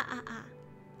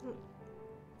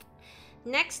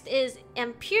 Next is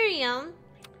Empyreum.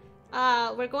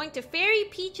 We're going to Fairy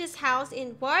Peach's house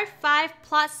in Ward 5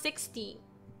 Plot 60.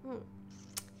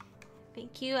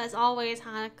 Thank you as always,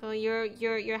 Hanako.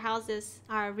 Your houses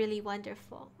are really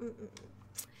wonderful.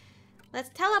 Let's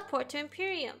teleport to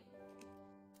Empyreum.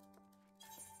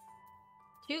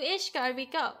 To Ishgard we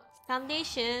go.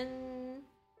 Foundation.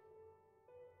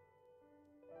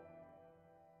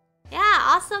 Yeah,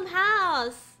 awesome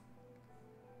house.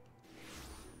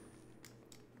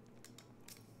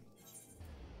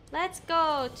 Let's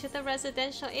go to the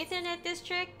residential Ethernet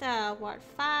district, Ward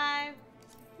 5.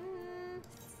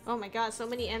 Oh my god, so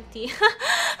many empty.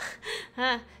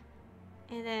 And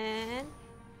then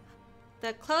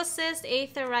the closest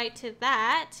aetherite to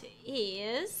that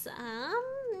is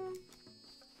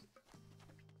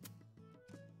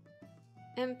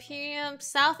Imperium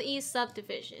Southeast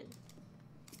Subdivision.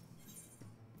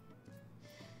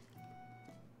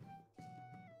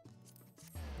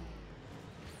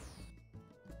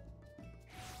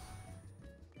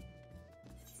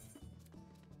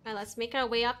 Alright, let's make our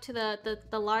way up to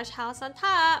the large house on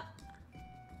top.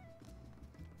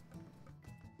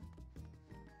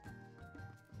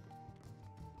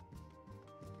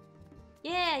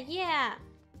 Yeah.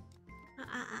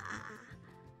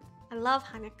 I love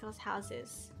Hanako's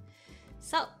houses.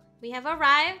 So we have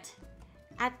arrived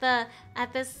at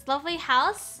this lovely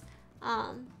house,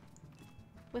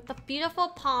 with the beautiful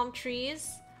palm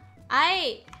trees.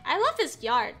 I love this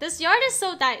yard. This yard is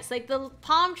so nice. Like the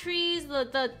palm trees,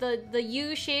 the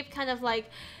U-shaped kind of like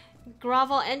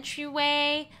gravel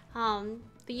entryway. The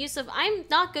use of, I'm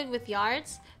not good with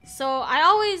yards, so I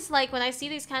always like when I see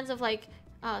these kinds of like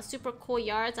super cool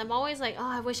yards, I'm always like, oh,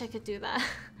 I wish I could do that.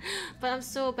 But I'm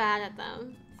so bad at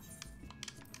them.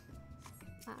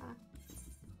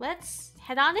 Let's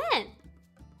head on in.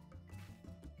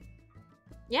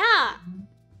 Yeah,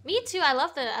 me too. I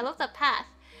love the path.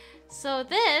 So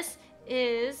this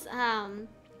is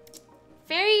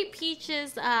Fairy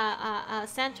Peach's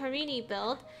Santorini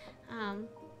build,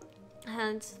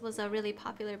 and was a really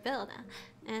popular build,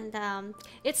 and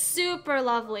it's super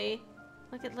lovely.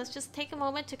 Let's just take a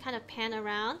moment to kind of pan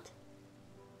around.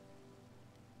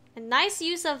 And nice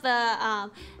use of the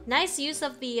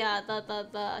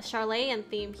Charlayan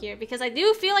theme here, because I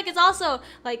do feel like it's also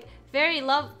like very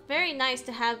nice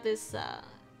to have this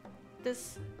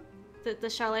the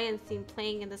Charlayan theme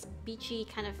playing in this beachy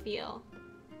kind of feel.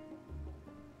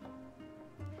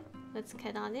 Let's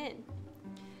get on in.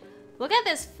 Look at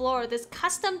this floor. This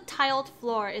custom tiled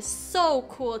floor is so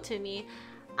cool to me.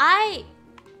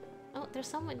 Oh, there's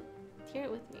someone here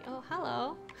with me. Oh,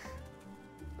 hello.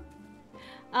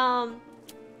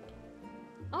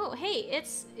 Oh, hey,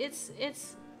 it's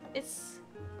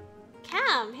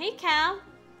Cam. Hey, Cam.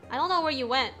 I don't know where you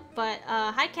went, but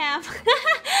hi, Cam.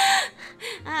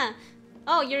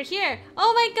 Oh, you're here.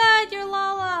 Oh my God, you're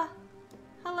Lala.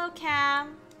 Hello,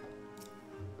 Cam.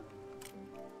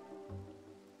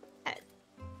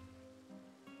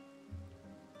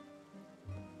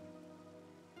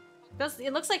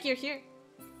 It looks like you're here.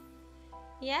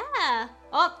 Yeah.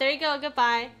 Oh, there you go.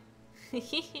 Goodbye.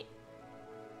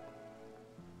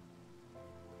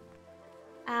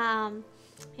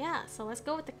 Yeah, so let's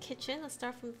go with the kitchen. Let's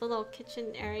start from the little kitchen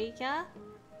area.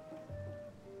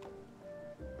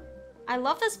 I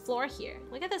love this floor here.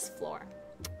 Look at this floor.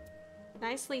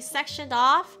 Nicely sectioned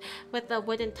off with the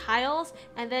wooden tiles,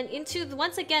 and then into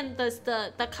once again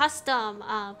the custom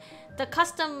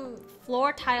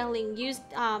floor tiling used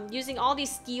using all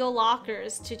these steel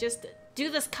lockers to just do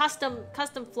this custom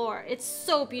floor. It's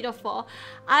so beautiful.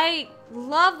 I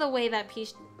love the way that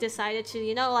Peach decided to,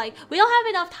 you know, like, we don't have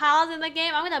enough tiles in the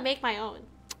game, I'm gonna make my own.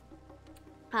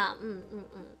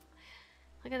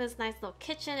 Look at this nice little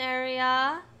kitchen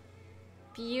area.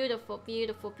 Beautiful,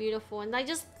 beautiful, beautiful. And I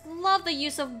just love the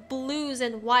use of blues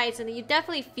and whites, and you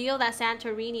definitely feel that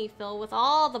Santorini feel with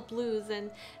all the blues and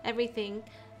everything.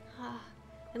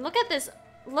 And look at this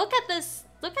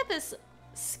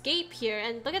scape here,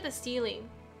 and look at the ceiling.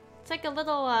 It's like a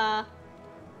little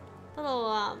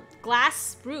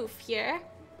glass roof here.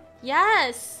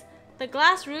 Yes, the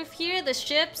glass roof here, the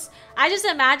ships. I just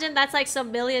imagine that's like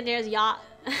some millionaire's yacht.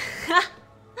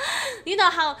 You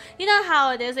know how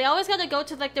it is. They always gotta go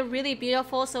to like the really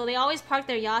beautiful, so they always park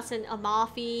their yachts in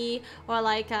Amalfi or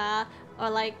like that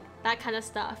kind of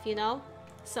stuff, you know.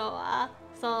 So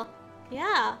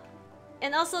yeah,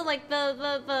 and also like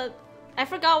the I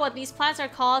forgot what these plants are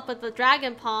called, but the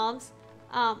dragon palms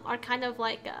are kind of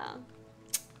like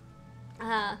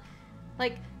there's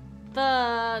like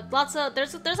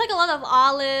a lot of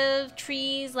olive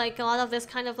trees, like a lot of this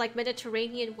kind of like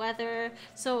Mediterranean weather,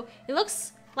 so it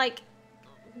looks like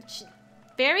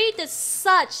Barry did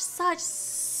such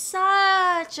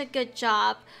a good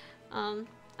job. The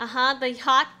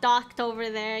yacht docked over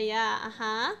there,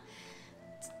 yeah,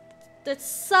 did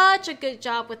such a good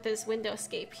job with this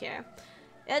windowscape here.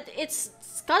 It's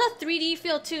got a 3D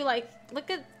feel too. Like, look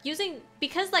at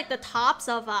because like the tops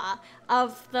of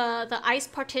the ice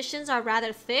partitions are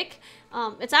rather thick.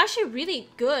 It's actually really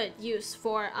good use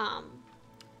for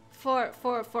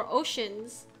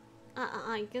oceans.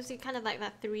 It gives you kind of like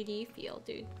that 3D feel,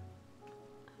 dude.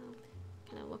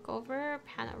 Kind of look over,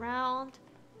 pan around.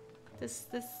 This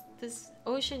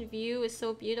ocean view is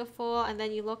so beautiful, and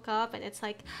then you look up and it's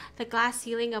like the glass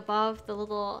ceiling above the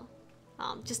little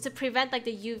just to prevent like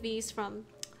the UVs from.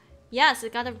 Yes,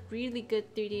 it got a really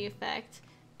good 3D effect.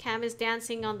 Cam is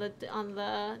dancing on the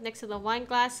next to the wine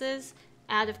glasses,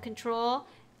 out of control.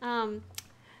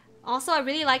 Also, I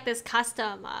really like this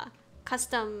custom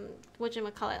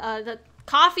whatchamacallit, the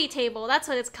coffee table. That's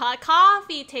what it's called,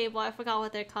 coffee table. I forgot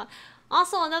what they're called.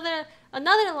 Also, another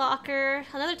locker,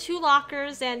 another 2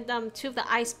 lockers, and 2 of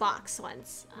the icebox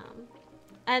ones.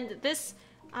 And this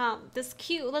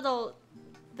cute little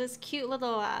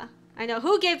I know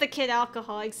who gave the kid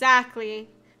alcohol exactly,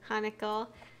 Hanako.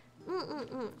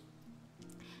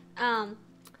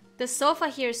 The sofa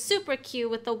here is super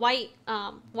cute with the white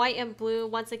and blue.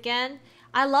 Once again,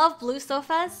 I love blue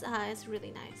sofas. It's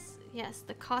really nice. Yes,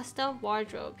 the custom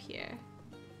wardrobe here.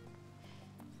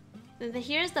 And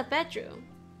here's the bedroom.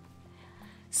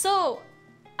 So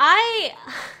I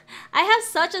have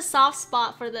such a soft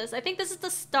spot for this. I think this is the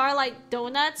Starlight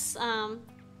Donuts.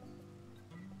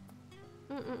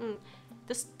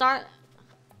 The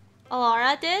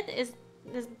Alara did is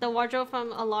the wardrobe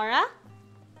from Alara.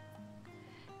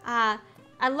 I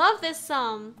love this.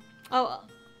 Who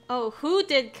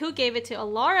gave it to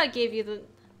Alara? Gave you the,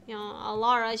 you know,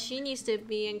 Alara. She needs to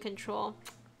be in control.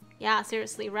 Yeah,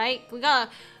 seriously, right? We gotta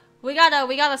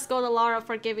scold Alara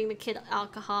for giving the kid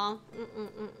alcohol.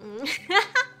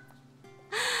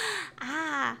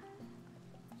 I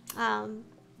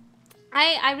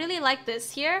really like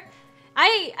this here.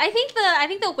 I think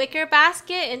the wicker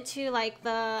basket into like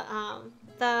the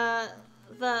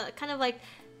kind of like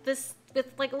this with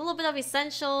like a little bit of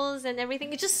essentials and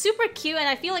everything. It's just super cute, and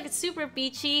I feel like it's super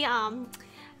beachy. Kind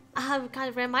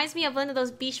of reminds me of one of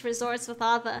those beach resorts with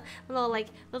all the little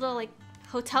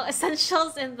hotel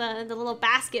essentials in the little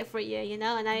basket for you, you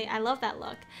know. And I love that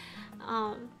look.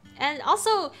 And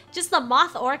also, just the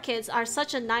moth orchids are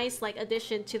such a nice like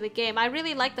addition to the game. I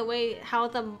really like the way how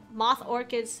the moth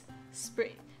orchids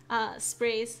sprays. The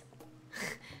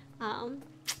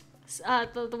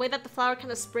way that the flower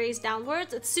kind of sprays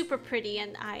downwards. It's super pretty,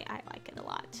 and I like it a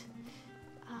lot.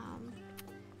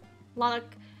 A lot of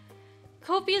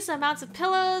copious amounts of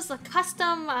pillows, a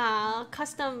custom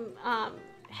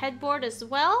headboard as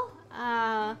well.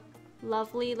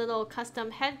 Lovely little custom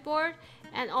headboard,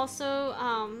 and also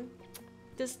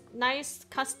this nice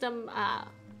custom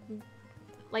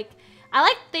like I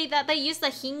like that they use the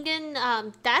Hingen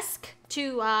desk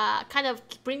to kind of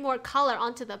bring more color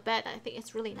onto the bed. I think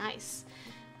it's really nice.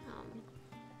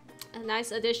 A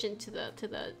nice addition to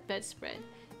the bedspread.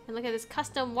 And look at this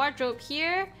custom wardrobe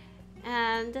here,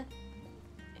 and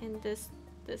this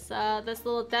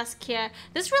little desk here.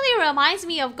 This really reminds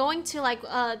me of going to like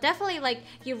definitely like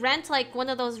you rent like one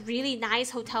of those really nice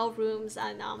hotel rooms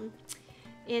and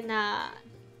in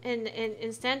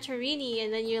Santorini,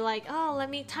 and then you're like, oh,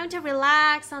 time to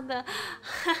relax on the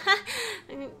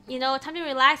you know, time to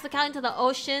relax, look out into the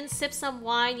ocean, sip some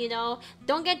wine, you know,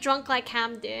 don't get drunk like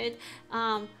Cam did,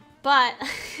 but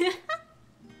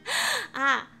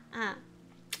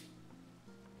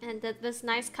and this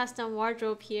nice custom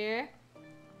wardrobe here.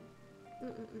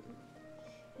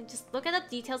 And just look at the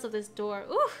details of this door.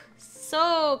 Ooh,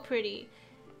 so pretty.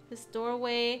 This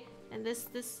doorway and this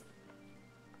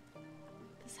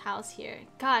house here.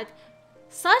 God,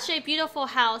 such a beautiful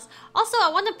house. Also,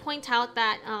 I want to point out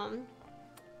that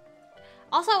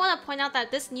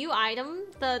this new item,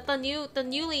 the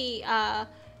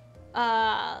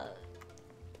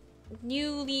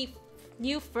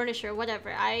new furniture,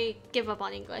 whatever. I give up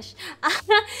on English.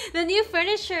 The new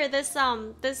furniture, this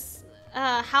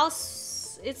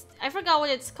house, I forgot what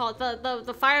it's called.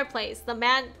 The fireplace,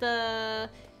 the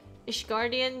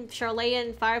Ishgardian,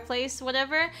 Charlayan fireplace,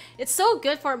 whatever. It's so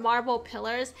good for marble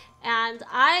pillars, and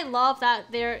I love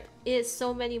that there is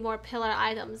so many more pillar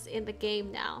items in the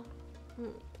game now.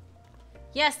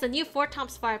 Yes, the new 4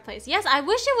 tops fireplace. Yes, I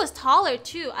wish it was taller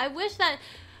too. I wish that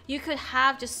you could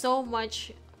have just so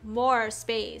much more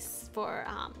space for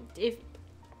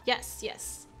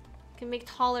yes, can make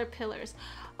taller pillars.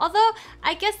 Although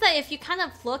I guess that if you kind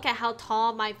of look at how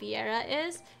tall my Viera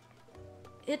is,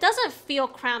 it doesn't feel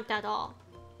cramped at all.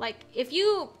 Like if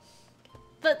you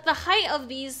the height of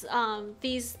these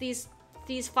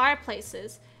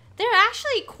fireplaces, they're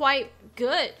actually quite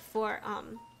good for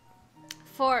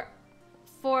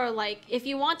like if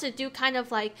you want to do kind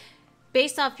of like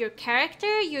based off your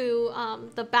character, you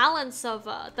the balance of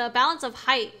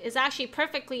height is actually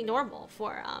perfectly normal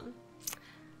for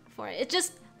it. It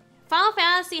just Final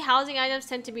Fantasy housing items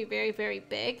tend to be very, very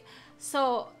big.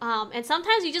 So and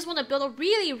sometimes you just want to build a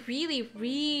really, really,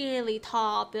 really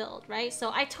tall build, right?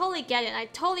 So I totally get it. I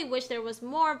totally wish there was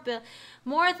more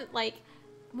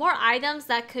items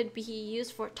that could be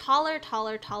used for taller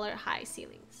high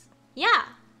ceilings. Yeah.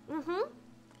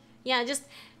 Yeah, just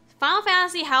Final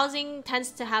Fantasy housing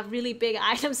tends to have really big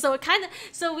items, so we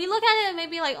look at it and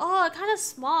maybe like, oh, kind of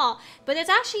small, but it's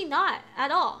actually not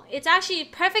at all. It's actually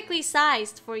perfectly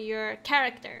sized for your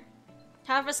character.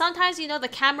 However, sometimes, you know, the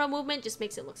camera movement just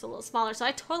makes it look a little smaller, so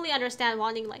I totally understand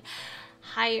wanting like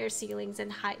higher ceilings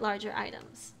and larger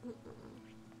items.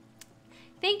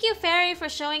 Thank you, Fairy, for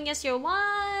showing us your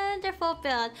wonderful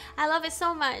build. I love it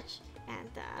so much. And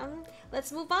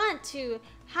let's move on to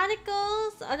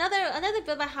Hanako's another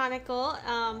build by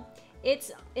Hanako.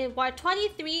 It's in Ward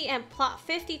 23 and plot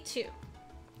 52.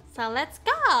 So let's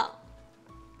go.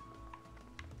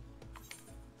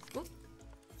 Oop.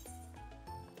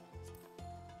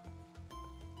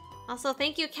 Also,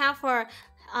 thank you, Cam, for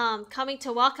coming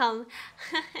to welcome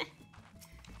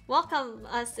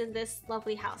us in this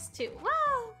lovely house too. Wow!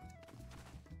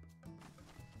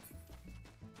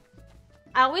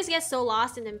 I always get so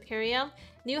lost in Imperium,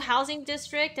 new housing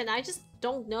district, and I just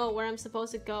don't know where I'm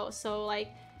supposed to go. So like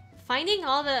finding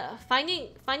the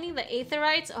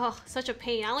aetherites, oh, such a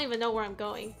pain. I don't even know where I'm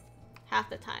going half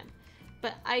the time.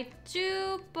 But I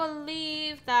do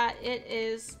believe that it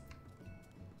is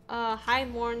High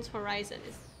Morn's Horizon.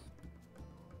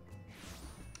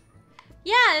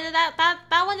 Yeah,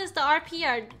 that one is the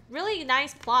RPR. Really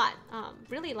nice plot.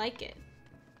 Really like it.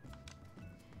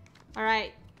 All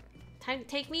right. Time to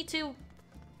take me to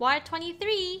Ward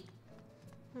 23.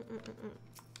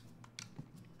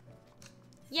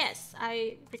 Yes,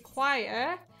 I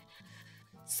require...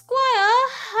 Squire,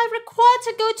 I require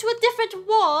to go to a different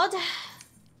ward.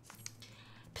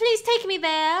 Please take me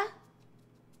there.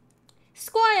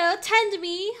 Squire, tend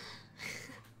me.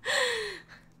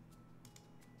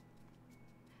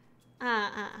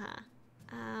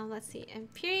 Let's see.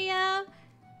 Imperium.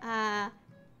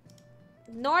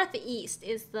 Northeast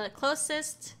is the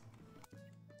closest.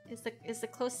 Is the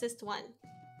closest one.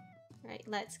 Right,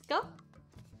 let's go.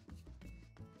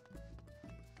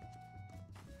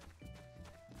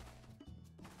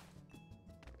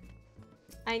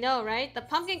 I know, right? The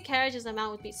pumpkin carriages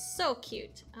amount would be so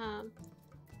cute. I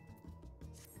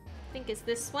think it's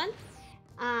this one.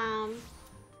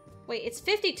 Wait, it's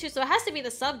 52, so it has to be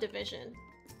the subdivision.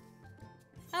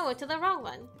 I went to the wrong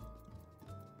one.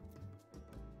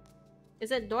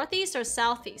 Is it northeast or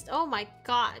southeast? Oh my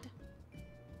god.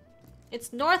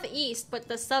 It's northeast, but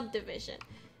the subdivision.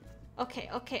 Okay.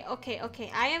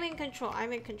 I am in control.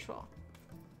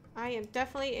 I am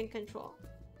definitely in control.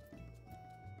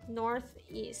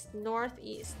 Northeast.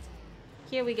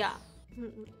 Here we go.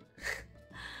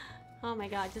 Oh my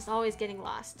god, just always getting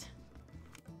lost.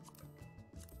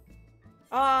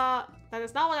 That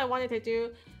is not what I wanted to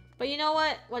do. But you know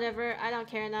what? Whatever. I don't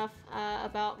care enough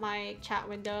about my chat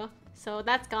window. So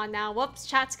that's gone now. Whoops,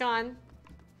 chat's gone.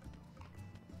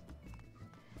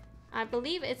 I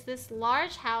believe it's this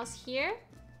large house here.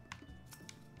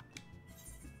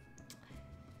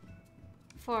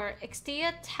 For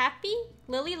Extia Tapi,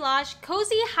 Lily Lodge,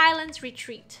 Cozy Highlands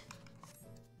Retreat.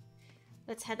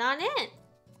 Let's head on in.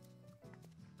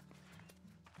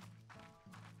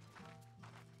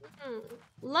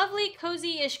 Lovely,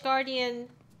 cozy Ishgardian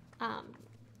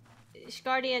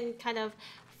kind of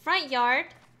front yard.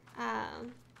 I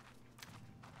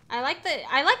like the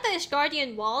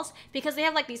Ishgardian walls because they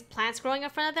have like these plants growing in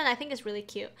front of them. I think it's really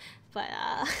cute. But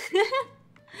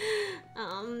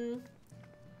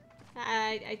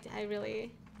I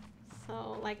really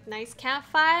so like nice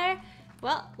campfire.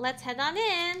 Well, let's head on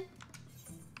in.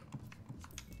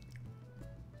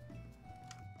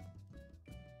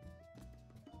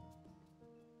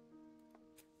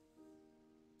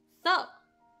 So,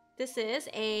 this is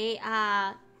a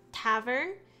tavern,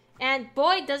 and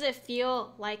boy does it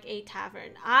feel like a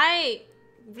tavern. I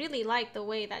really like the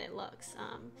way that it looks.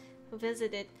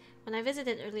 When I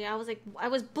visited earlier, I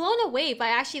was blown away by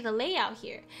actually the layout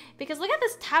here. Because look at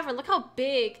this tavern, look how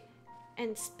big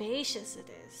and spacious it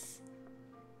is.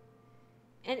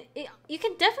 And you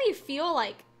can definitely feel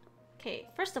like, okay,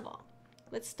 first of all,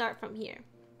 let's start from here.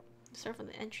 Start from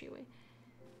the entryway.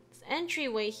 This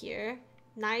entryway here.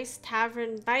 Nice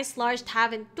tavern, nice large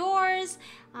tavern doors.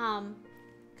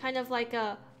 Kind of like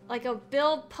a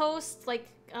build post, like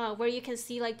where you can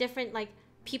see like different like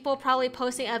people probably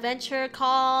posting adventure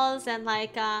calls and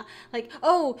like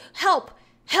oh help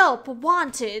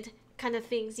wanted kind of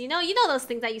things. You know those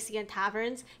things that you see in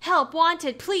taverns. Help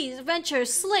wanted, please venture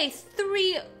slay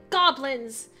 3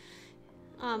 goblins.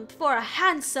 For a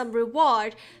handsome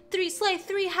reward. 3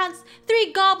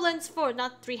 goblins for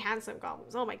not 3 handsome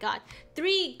goblins. Oh my god.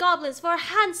 3 goblins for a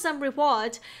handsome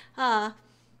reward.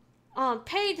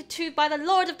 Paid to by the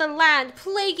lord of the land,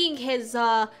 plaguing his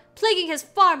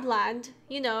farmland.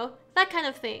 You know, that kind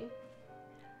of thing.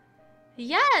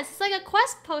 Yes, it's like a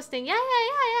quest posting. Yeah.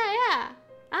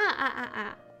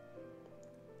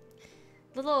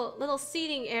 Little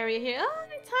seating area here. Oh,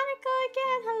 it's Haneko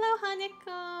again. Hello,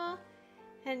 Haneko.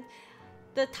 And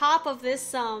the top of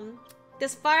this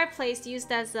this fireplace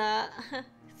used as a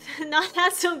not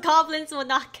handsome goblins will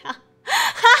not count.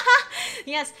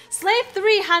 Yes, slay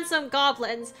 3 handsome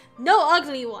goblins, no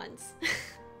ugly ones.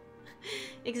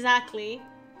 Exactly.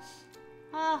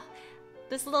 Oh,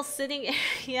 this little sitting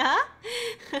area.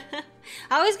 I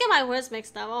always get my words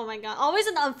mixed up. Oh my god, always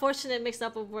an unfortunate mix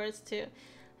up of words too.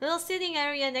 Little sitting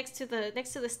area next to the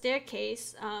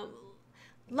staircase.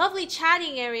 Lovely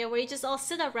chatting area where you just all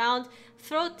sit around,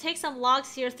 take some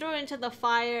logs here, throw it into the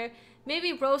fire,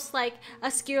 maybe roast like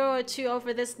a skewer or 2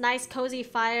 over this nice cozy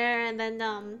fire, and then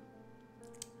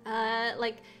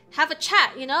like have a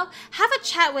chat, you know? Have a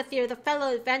chat with the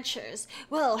fellow adventurers.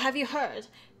 Well, have you heard?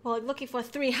 Well, looking for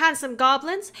 3 handsome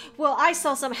goblins? Well, I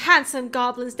saw some handsome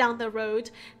goblins down the road.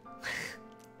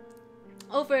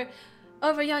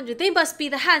 Over yonder, they must be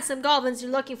the handsome goblins you're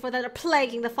looking for that are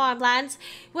plaguing the farmlands.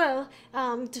 Well,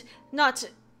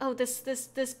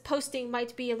 this posting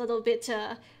might be a little bit,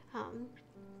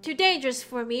 too dangerous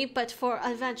for me, but for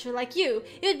an adventurer like you,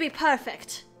 it would be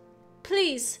perfect.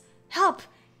 Please, help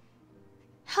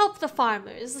the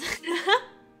farmers.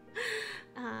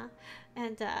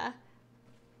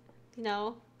 You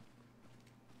know,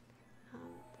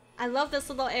 I love this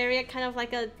little area, kind of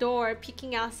like a door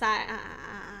peeking outside.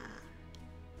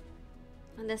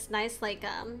 And this nice like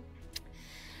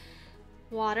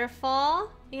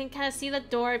waterfall. You can kind of see the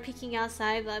door peeking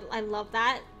outside. I love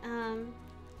that.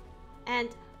 And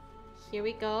here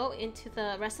we go into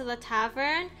the rest of the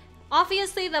tavern.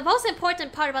 Obviously, the most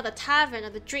important part about the tavern are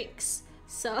the drinks.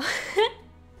 So,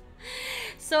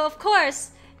 so of course,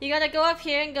 you gotta go up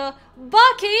here and go,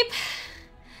 Barkeep,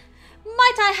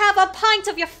 might I have a pint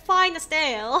of your finest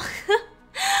ale?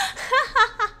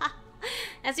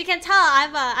 As you can tell,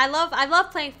 I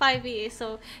love playing 5e,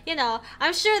 so you know,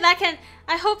 I'm sure that can,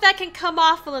 I hope that can come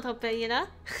off a little bit, you know?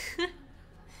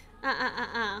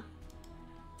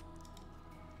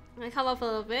 Come up a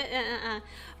little bit.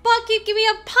 Barkeep, give me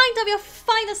a pint of your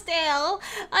finest ale.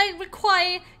 I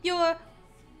require your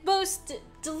most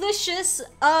delicious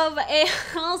of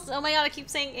ales. Oh my god, I keep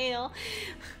saying ale.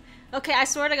 Okay, I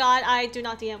swear to god, I do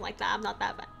not DM like that. I'm not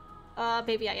that bad.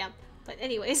 Maybe I am. But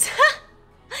anyways.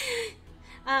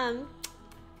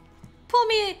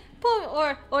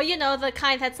 Or you know, the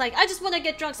kind that's like, I just want to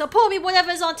get drunk, so pour me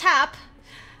whatever's on tap.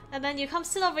 And then you come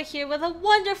sit over here with a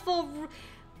wonderful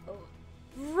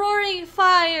roaring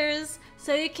fires,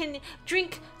 so you can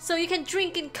drink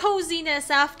in coziness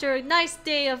after a nice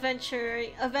day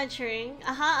adventuring.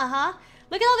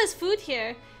 Look at all this food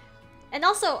here. And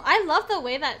also, I love the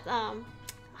way that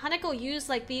Hanako used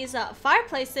like these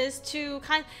fireplaces to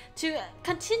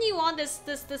continue on this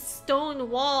stone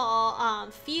wall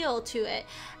feel to it.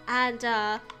 And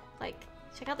like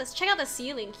check out the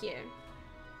ceiling here.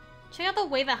 Check out the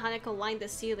way that Hanako lined the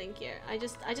ceiling here. I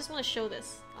just want to show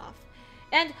this off.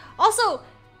 And also,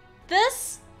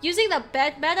 this using the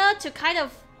bed meta to kind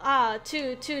of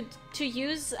to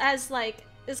use as like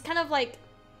is kind of like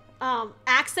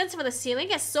accents for the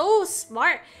ceiling is so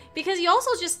smart, because you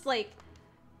also just like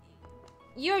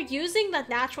you're using the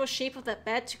natural shape of the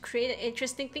bed to create an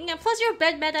interesting thing, and plus you're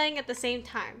bed metaing at the same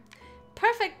time.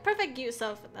 Perfect use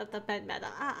of the bed meta.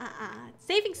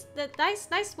 Saving the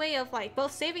nice way of like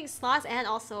both saving slots and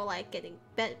also like getting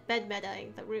bed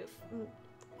metaing the roof.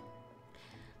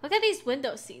 Look at these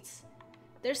window seats.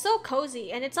 They're so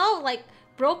cozy, and it's all like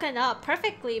broken up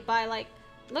perfectly by like,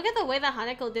 look at the way that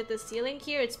Hanako did the ceiling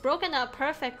here. It's broken up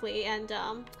perfectly, and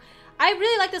I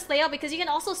really like this layout because you can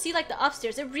also see like the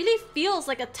upstairs. It really feels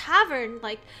like a tavern,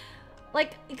 like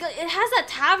it has that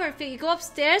tavern feel. You go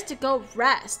upstairs to go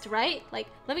rest, right? Like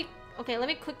let me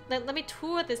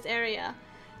tour this area.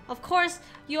 Of course,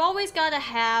 you always gotta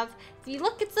have. You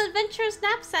look, it's the adventurer's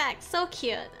knapsack, so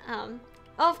cute.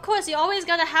 Of course, you always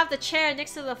gotta have the chair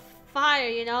next to the fire,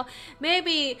 you know?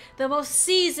 Maybe the most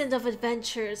seasoned of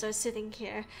adventurers are sitting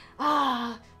here.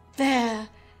 There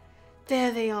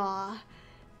they are.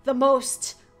 The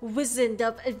most wizened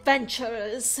of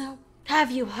adventurers. Have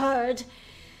you heard?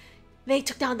 They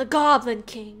took down the Goblin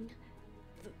King.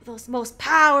 The most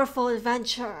powerful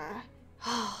adventurer.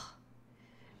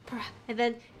 And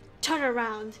then turn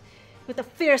around with a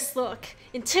fierce look,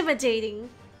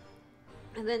 intimidating.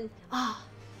 And then,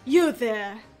 you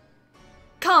there.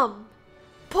 Come,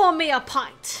 pour me a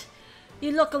pint.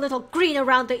 You look a little green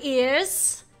around the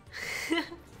ears.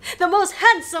 The most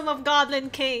handsome of Goblin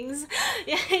Kings.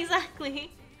 Yeah,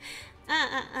 exactly.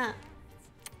 And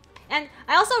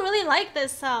I also really like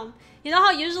this. You know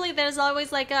how usually there's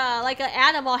always like an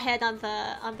animal head on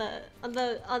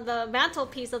the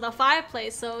mantelpiece of the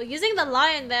fireplace. So using the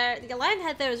lion there, the lion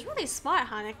head there is really smart,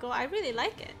 Hanako. I really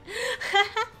like it.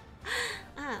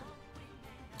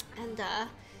 And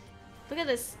look at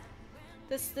this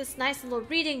nice little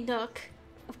reading nook.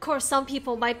 Of course, some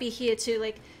people might be here to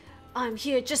like, I'm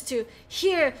here just to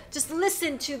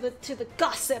listen to the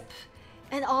gossip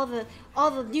and all the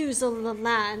news on the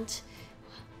land.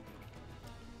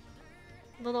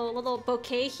 Little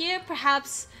bouquet here,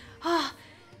 perhaps.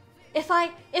 If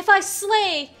I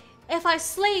slay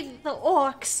the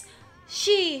orcs,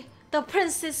 she, the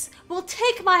princess, will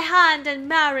take my hand in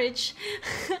marriage.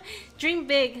 Dream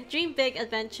big,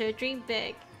 adventure, dream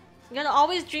big. You gotta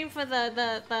always dream for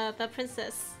the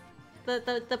princess.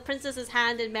 The princess's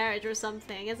hand in marriage or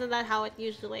something. Isn't that how it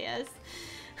usually is?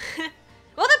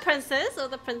 Or the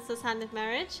princess hand in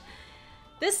marriage.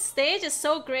 This stage is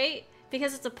so great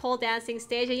because it's a pole dancing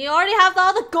stage, and you already have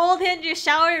all the gold in your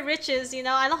shower riches, you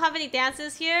know. I don't have any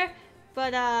dances here,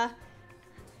 but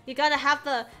you gotta have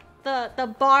the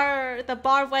bar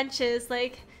wenches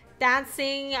like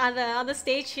dancing on the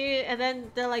stage here, and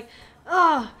then they're like,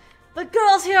 oh, the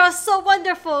girls here are so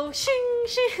wonderful, shing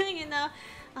shing, you know.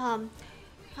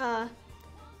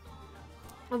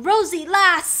 Rosie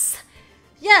lass,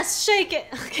 yes, shake it.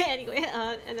 Okay, anyway,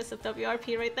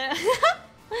 NSFWRP right there.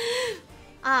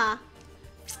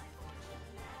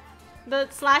 The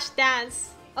slash dance.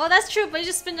 Oh, that's true, but you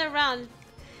just spin it around.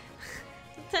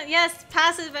 Yes,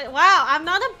 passive. Wow, I'm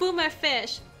not a boomer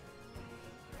fish.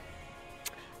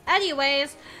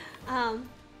 Anyways,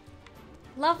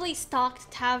 lovely stocked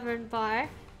tavern bar,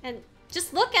 and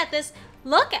just look at this.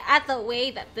 Look at the way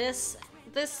that this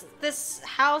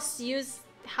house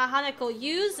Hanako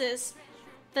uses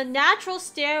the natural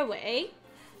stairway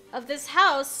of this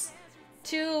house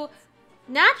to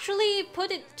naturally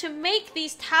put it to make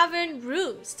these tavern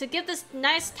rooms, to give this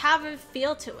nice tavern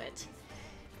feel to it.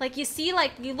 Like you see,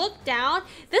 like you look down,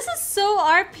 this is so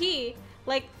RP.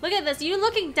 Like, look at this, you're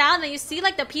looking down and you see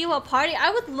like the people party.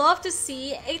 I would love to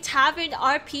see a tavern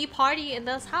RP party in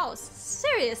this house.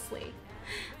 Seriously.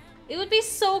 It would be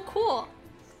so cool.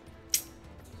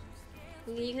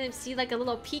 You can see like a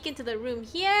little peek into the room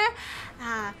here.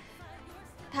 Ah,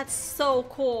 that's so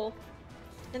cool.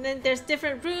 And then there's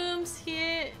different rooms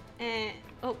here. And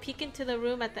oh, peek into the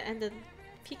room at the end of,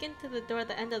 peek into the door at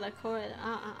the end of the corridor.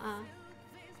 I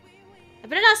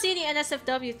better not see any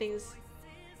NSFW things.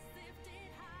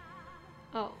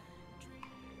 Oh,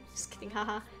 just kidding,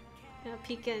 haha. Yeah,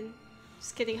 peek in.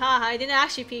 Just kidding, haha. I didn't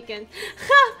actually peek in.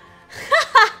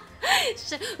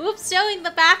 Oops, showing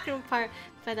the back room part.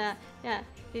 But yeah,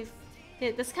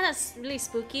 this kind of really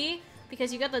spooky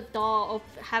because you got the doll of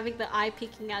having the eye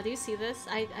peeking out. Do you see this?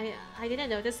 I didn't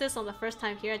notice this on the first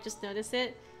time here. I just noticed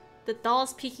it. The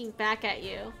doll's peeking back at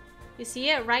you. You see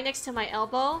it right next to my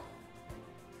elbow.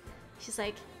 She's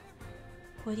like,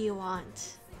 "What do you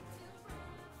want?"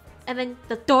 And then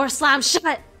the door slams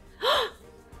shut.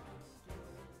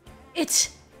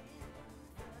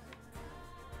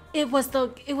 It was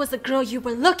the girl you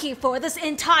were looking for this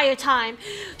entire time.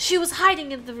 She was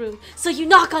hiding in the room. So you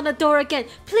knock on the door again.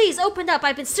 Please open up.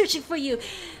 I've been searching for you.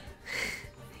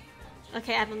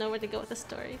 Okay, I don't know where to go with the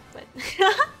story, but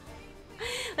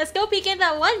let's go peek in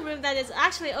that one room that is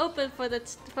actually open for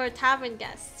tavern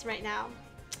guests right now.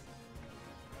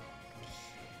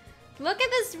 Look at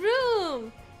this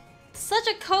room. Such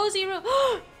a cozy room.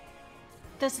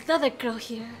 There's another girl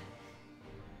here.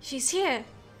 She's here.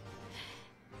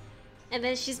 And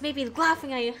then she's maybe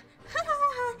laughing at you.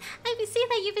 I can see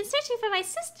that you've been searching for my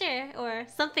sister. Or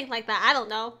something like that. I don't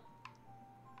know.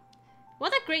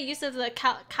 What a great use of the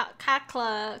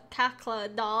Kakla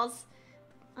dolls.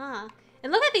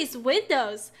 And look at these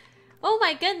windows. Oh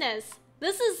my goodness.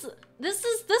 This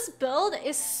build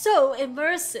is so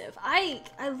immersive. I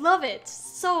love it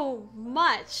so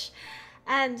much.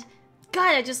 And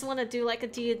God, I just want to do like a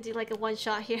D&D, like a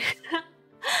one-shot here.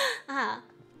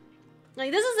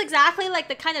 Like this is exactly like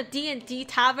the kind of D&D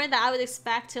tavern that I would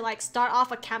expect to like start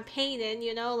off a campaign in,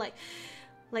 you know, like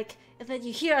and then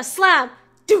you hear a slam,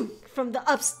 doom, from the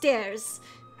upstairs.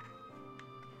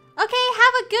 Okay,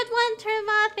 have a good one,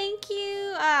 Terma. Thank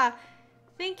you.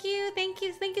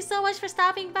 Thank you so much for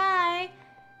stopping by.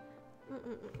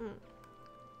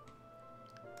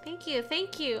 Thank you.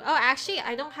 Oh, actually,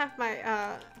 I don't have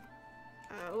my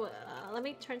let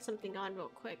me turn something on real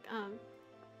quick.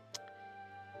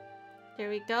 There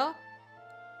we go.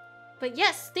 But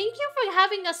yes, thank you for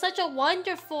having such a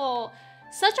wonderful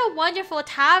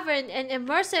tavern and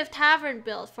immersive tavern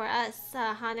build for us,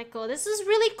 Hanako. This is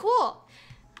really cool.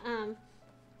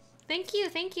 Thank you.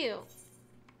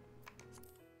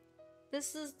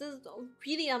 This is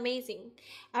really amazing.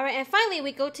 All right, and finally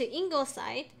we go to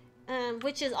Ingleside,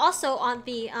 which is also on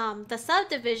the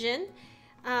subdivision,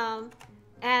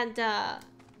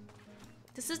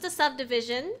 this is the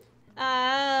subdivision.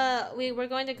 We were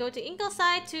going to go to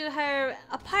Ingleside to her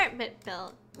apartment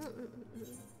build.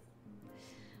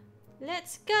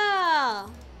 Let's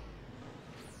go.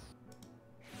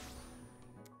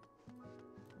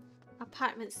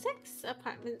 Apartment 6.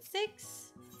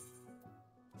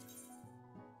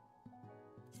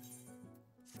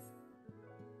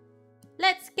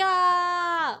 Let's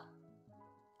go.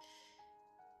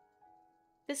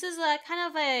 This is a kind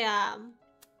of a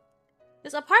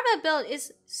this apartment build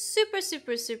is super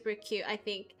cute, I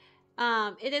think.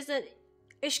 It is an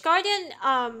Ishgardian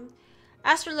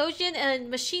astrologian and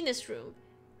machinist room.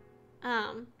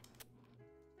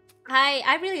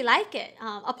 I really like it.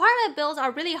 Apartment builds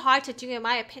are really hard to do in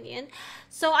my opinion.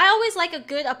 So I always like a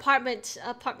good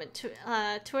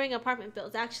touring apartment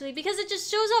builds actually, because it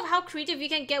just shows off how creative you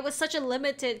can get with such a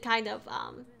limited kind of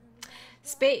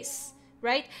space.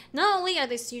 Right? Not only are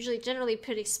they usually generally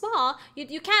pretty small,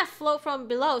 you can't float from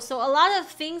below. So a lot of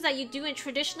things that you do in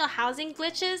traditional housing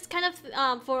glitches, kind of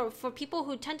for people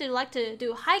who tend to like to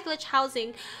do high glitch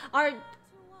housing, are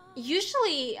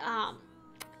usually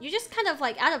you're just kind of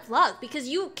like out of luck because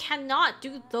you cannot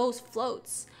do those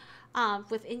floats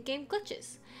with in-game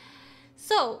glitches.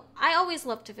 So I always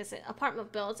love to visit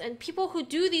apartment builds and people who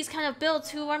do these kind of builds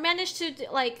who manage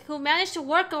to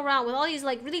work around with all these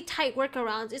like really tight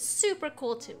workarounds. It's super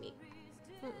cool to me.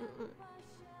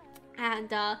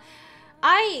 And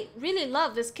I really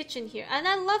love this kitchen here, and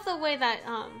I love the way that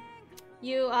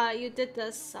you did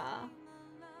this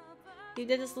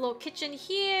little kitchen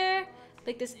here,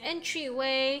 like this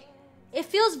entryway. It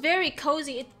feels very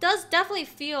cozy. It does definitely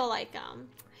feel like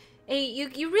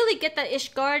you really get that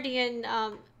Ishgardian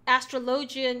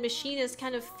astrologian machinist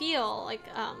kind of feel, like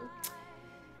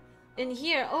in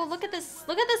here. Oh, look at this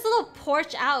little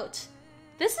porch out.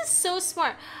 This is so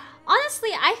smart. Honestly,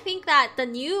 I think that the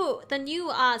new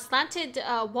slanted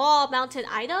wall mounted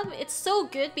item, it's so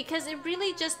good because it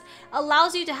really just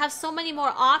allows you to have so many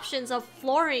more options of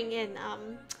flooring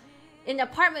in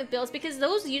apartment builds, because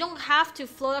those you don't have to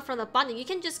float up from the button. You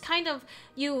can just kind of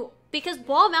because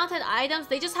wall mounted items,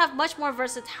 they just have much more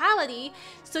versatility,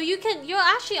 so you're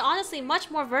actually honestly much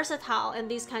more versatile in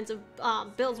these kinds of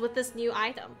builds with this new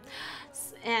item.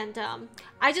 And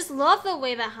I just love the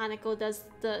way that Hanako does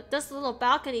this little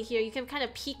balcony here. You can kind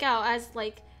of peek out as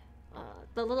like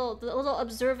the little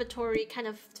observatory kind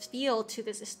of feel to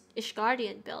this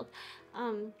Ishgardian build.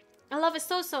 I love it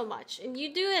so much, and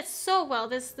you do it so well.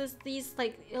 These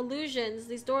like illusions,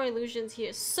 these door illusions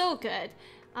here, so good.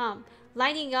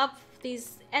 Lining up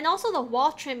these, and also the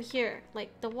wall trim here,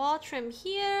 like the wall trim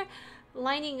here,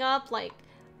 lining up like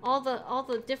all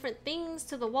the different things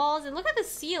to the walls. And look at the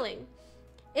ceiling.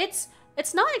 It's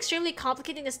not extremely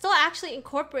complicated. It still actually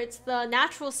incorporates the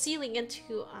natural ceiling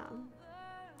into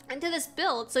this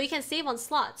build, so you can save on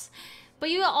slots. But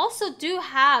you also do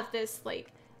have this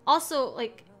like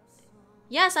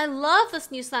yes, I love this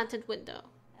new slanted window.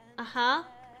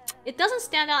 It doesn't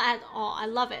stand out at all. I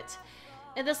love it.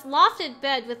 And this lofted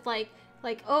bed with like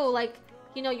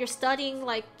you know, you're studying,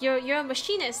 like you're a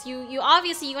machinist. You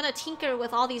obviously you want to tinker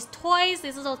with all these toys,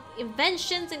 these little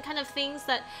inventions and kind of things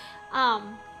that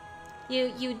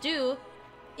you do.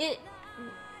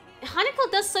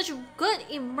 Hanako does such good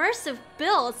immersive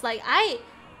builds. Like I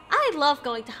love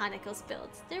going to Hanako's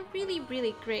builds. They're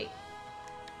really great.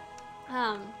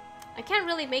 I can't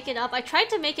really make it up. I tried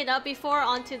to make it up before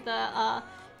onto the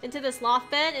into this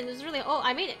loft bed, and it was really, oh,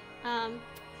 I made it.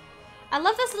 I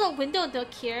love this little window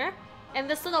nook here and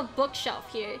this little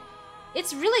bookshelf here.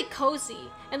 It's really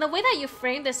cozy, and the way that you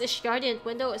frame this Ishgardian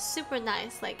window is super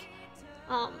nice. Like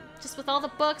just with all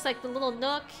the books, like the little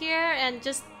nook here, and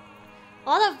just a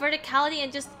lot of verticality,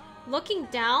 and just looking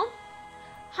down.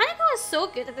 Hanako is so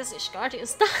good at this Ishgardian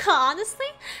stuff,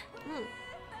 honestly.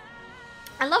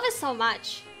 I love it so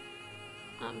much.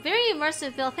 Very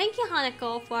immersive build. Thank you,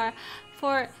 Hanako,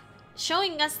 for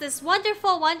showing us this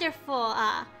wonderful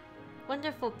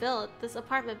build, this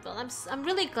apartment build. I'm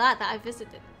really glad that I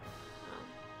visited.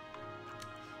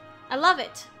 I love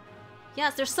it.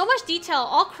 Yes, there's so much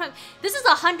detail. This is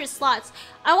 100 slots.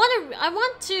 I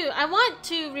want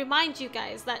to remind you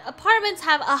guys that apartments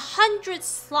have 100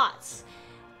 slots.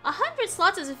 100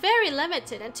 slots is very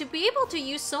limited, and to be able to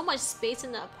use so much space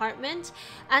in the apartment,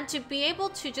 and to be able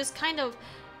to just kind of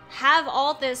have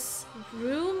all this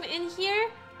room in here,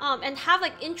 and have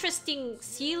like interesting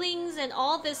ceilings and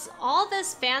all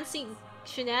this fancy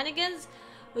shenanigans,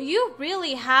 you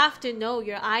really have to know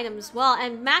your items well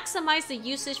and maximize the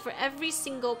usage for every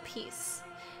single piece.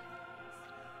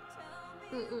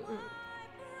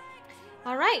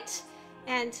 All right,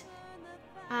 and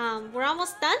we're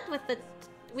almost done with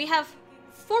we have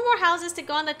 4 more houses to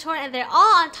go on the tour, and they're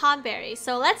all on Tonberry.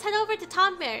 So let's head over to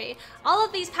Tonberry. All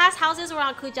of these past houses were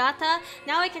on Kujata.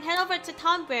 Now we can head over to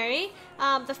Tonberry.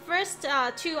 The first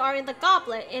 2 are in the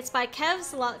Goblet. It's by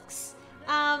Kev's Lux.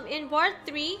 In Ward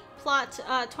 3, plot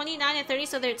 29 and 30,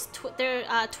 so they're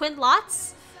twin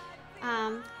lots.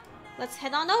 Let's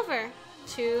head on over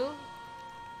to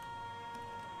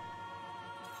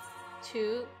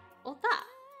Ota.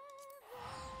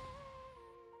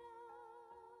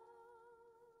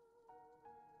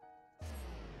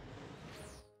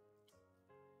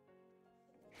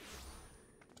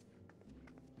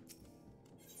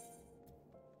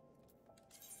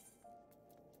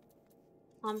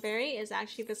 Tonberry is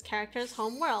actually this character's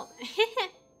home world.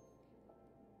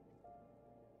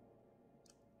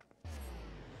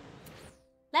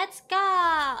 Let's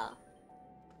go!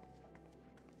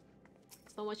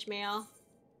 So much mail.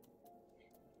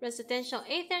 Residential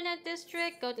Ethernet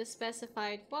District. Go to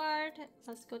specified ward.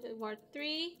 Let's go to Ward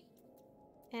 3.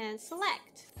 And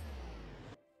select.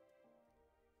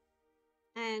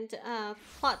 And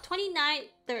plot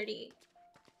 2930.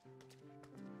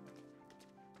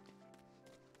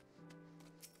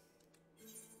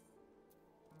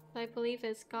 I believe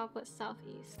it's Goblet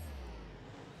Southeast.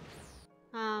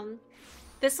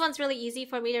 This one's really easy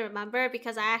for me to remember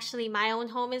because my own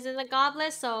home is in the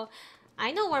Goblet, so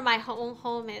I know where my own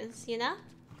home is, you know?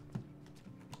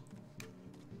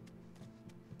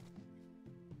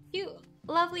 Cute,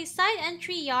 lovely side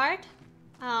entry yard.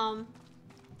 I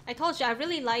told you I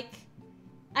really like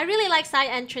side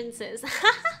entrances.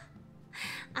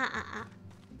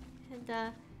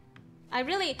 And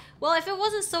Well, if it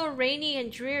wasn't so rainy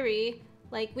and dreary,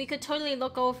 like we could totally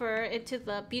look over into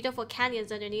the beautiful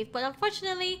canyons underneath. But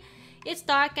unfortunately, it's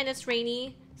dark and it's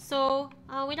rainy, so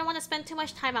we don't want to spend too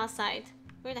much time outside.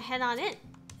 We're gonna head on in.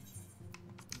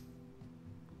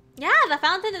 Yeah, the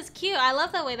fountain is cute. I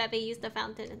love the way that they use the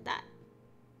fountain in that.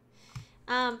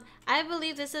 I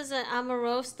believe this is an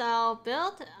Amuro style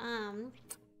build.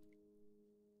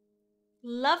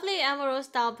 Lovely Amuro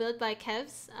style build by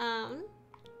Kevs.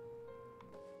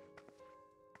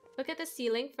 Look at the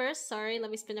ceiling first. Sorry,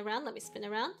 let me spin around. Let me spin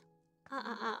around.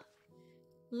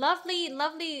 Lovely,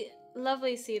 lovely,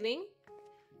 lovely ceiling.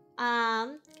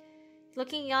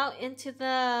 Looking out into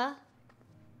the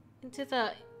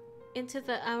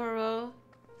Amuro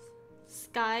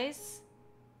skies,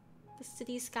 the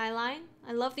city skyline.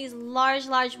 I love these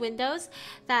large windows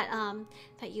that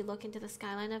that you look into the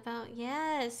skyline about.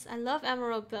 Yes, I love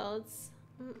Amuro builds.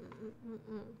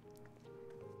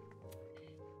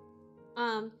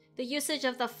 The usage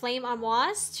of the flame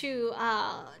armoires to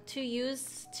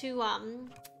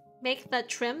make the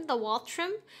trim, the wall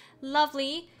trim,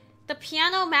 lovely. The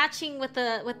piano matching with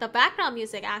the background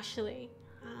music actually.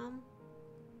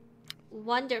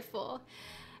 Wonderful.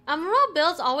 Amuro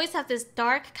builds always have this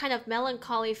dark kind of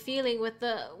melancholy feeling with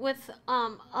a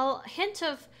hint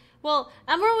of, well,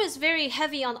 Amuro is very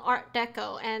heavy on Art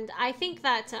Deco, and I think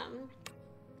that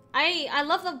I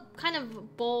love the kind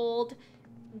of bold,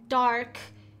 dark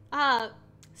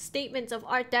statements of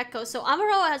Art Deco. So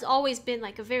Amuro has always been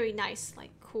like a very nice,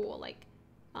 like cool, like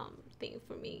thing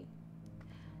for me.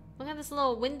 Look at this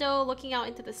little window looking out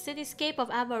into the cityscape of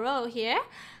Amuro here.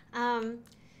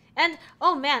 And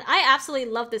oh man, I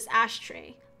absolutely love this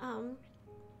ashtray.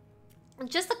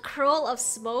 Just a curl of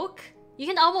smoke. You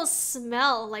can almost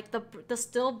smell like the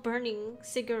still burning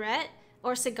cigarette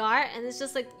or cigar, and it's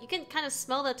just like you can kind of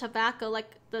smell the tobacco,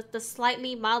 like the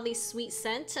slightly mildly sweet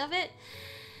scent of it.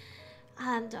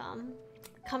 And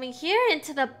coming here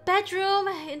into the bedroom,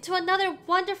 into another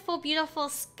wonderful, beautiful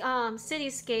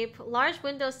cityscape, large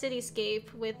window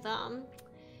cityscape with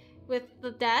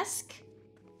the desk.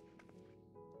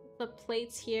 The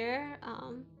plates here.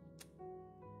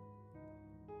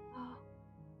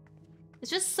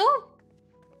 It's just so.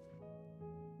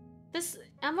 This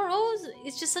Amuro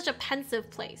is just such a pensive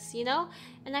place, you know?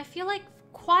 And I feel like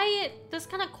this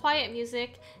kind of quiet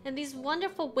music and these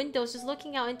wonderful windows just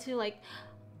looking out into like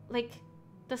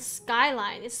the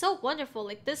skyline. It's so wonderful.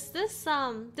 Like this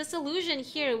illusion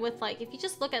here with like, if you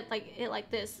just look at like it like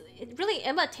this, it really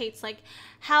imitates like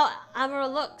how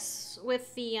Amuro looks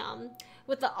with the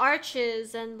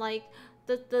arches and like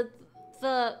the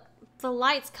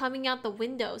lights coming out the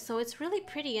window. So it's really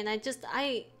pretty, and I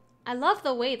love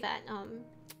the way that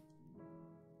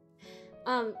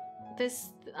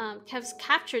Kev's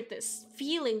captured this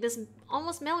feeling, this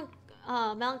almost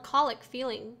melancholic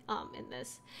feeling in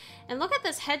this. And look at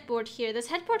this headboard here. This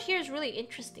headboard here is really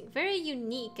interesting, very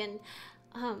unique, and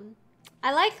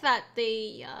I like that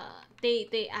they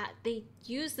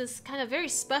use this kind of very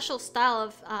special style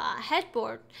of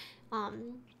headboard,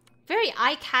 very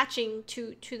eye-catching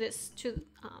to this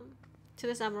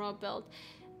Amuro build.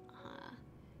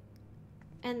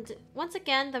 And once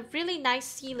again, the really nice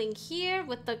ceiling here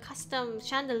with the custom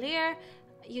chandelier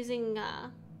using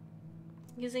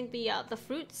the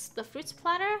fruits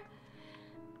platter.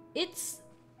 It's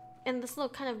in this little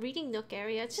kind of reading nook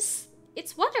area. It's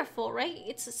wonderful, right?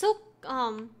 It's so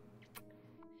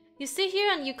you sit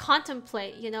here and you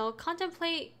contemplate,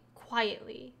 contemplate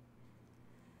quietly.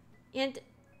 And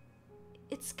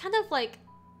it's kind of like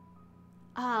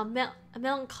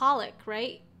melancholic,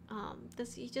 right?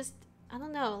 I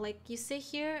don't know, like you sit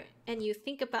here and you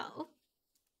think about, oh,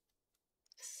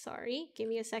 sorry, give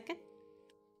me a second.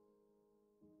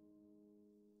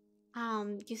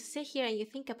 You sit here and you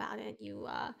think about it,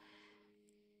 and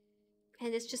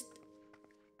it's just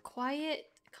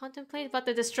quiet, contemplate about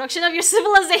the destruction of your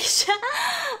civilization.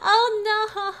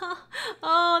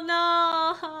 Oh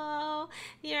no,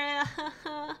 yeah,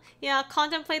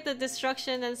 contemplate the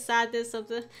destruction and sadness of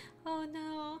the, oh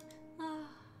no,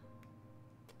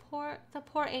 the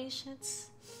poor ancients.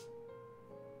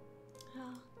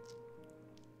 Oh,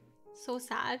 so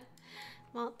sad.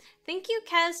 Well, thank you,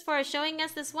 Kez, for showing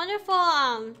us this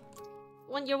wonderful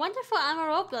your wonderful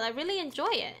Amuro build. I really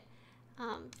enjoy it.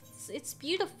 It's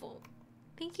beautiful.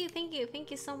 Thank you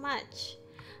so much.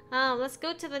 Let's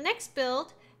go to the next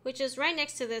build, which is right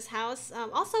next to this house,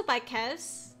 also by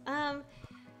Kez.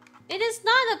 It is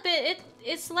not a bit.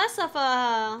 It's less of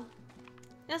a.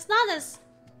 It's not as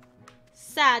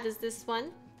sad as this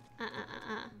one.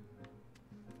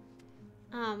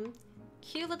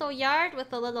 Cute little yard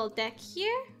with a little deck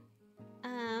here.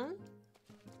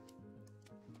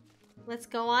 Let's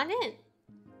go on in.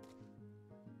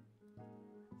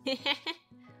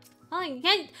 Oh,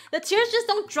 again, the tears just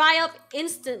don't dry up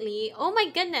instantly. Oh my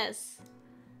goodness.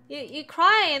 You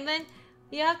cry and then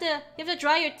you have to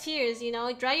dry your tears, you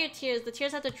know? Dry your tears. The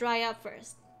tears have to dry up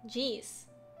first. Jeez.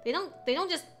 They don't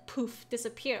just poof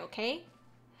disappear, okay?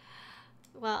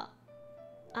 Well,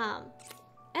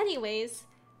 anyways,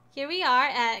 here we are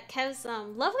at Kev's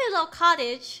lovely little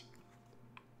cottage.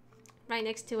 Right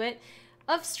next to it,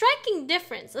 of striking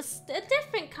difference, a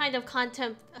different kind of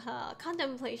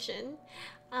contemplation,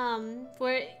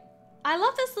 where I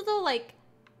love this little like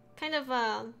kind of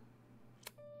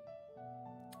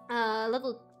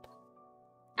little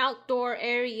outdoor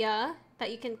area that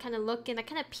you can kind of look in, that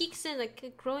kind of peeks in, like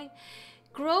growing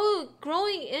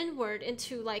inward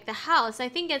into like the house. I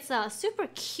think it's super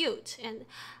cute, and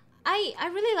I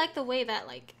really like the way that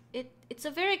like it's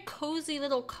a very cozy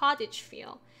little cottage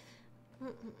feel.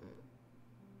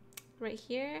 Right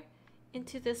here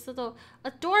into this little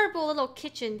adorable little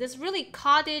kitchen, this really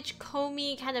cottage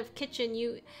comey kind of kitchen,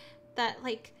 that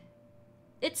like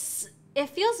it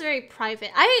feels very private.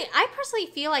 I personally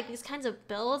feel like these kinds of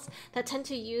builds that tend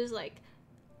to use like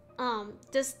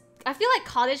this, I feel like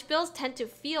cottage builds tend to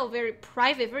feel very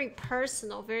private, very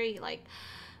personal, very like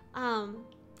I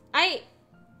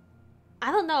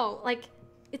don't know, like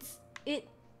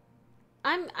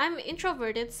I'm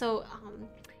introverted, so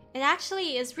it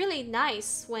actually is really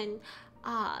nice when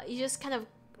you just kind of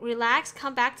relax,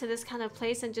 come back to this kind of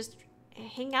place and just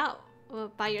hang out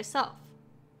by yourself,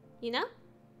 you know?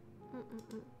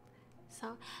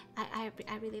 So I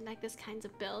really like this kinds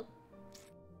of build.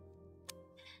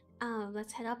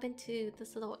 Let's head up into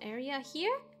this little area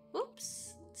here.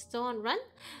 Oops, still on run.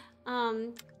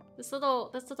 This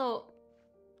little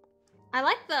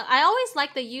I always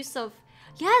like the use of,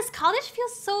 yes, college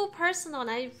feels so personal, and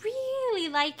I really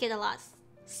like it a lot.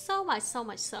 So much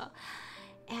so.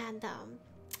 And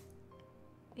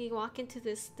we walk into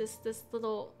this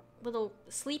little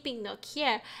sleeping nook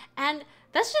here, and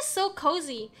that's just so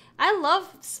cozy. I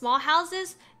love small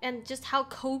houses and just how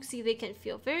cozy they can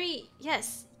feel. Very,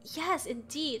 yes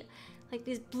indeed. Like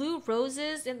these blue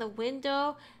roses in the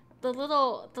window, the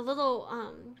little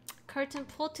curtain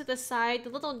pulled to the side, the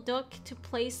little nook to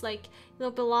place like, you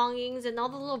know, belongings, and all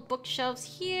the little bookshelves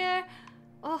here.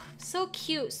 Oh, so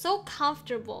cute, so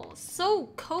comfortable, so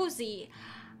cozy.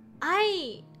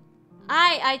 I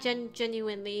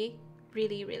genuinely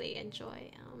really enjoy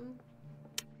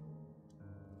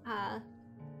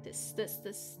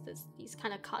these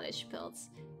kind of cottage builds.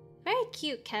 Very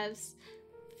cute, Kevs.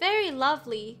 Very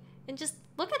lovely. And just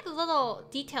look at the little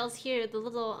details here, the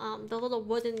little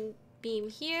wooden beam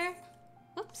here.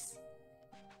 Oops.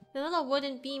 The little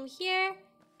wooden beam here,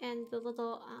 and the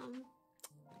little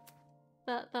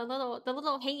the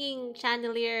little hanging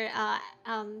chandelier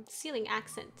ceiling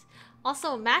accent.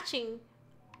 Also matching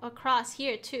across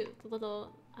here too. The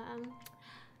little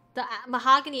the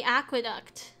mahogany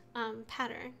aqueduct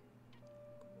pattern.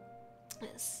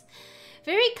 Yes.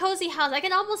 Very cozy house. I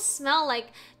can almost smell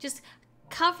like just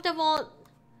comfortable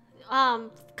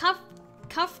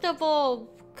comfortable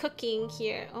cooking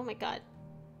here. Oh my god.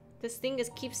 This thing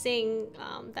just keeps saying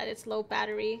that it's low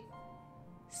battery.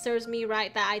 Serves me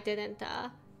right that I didn't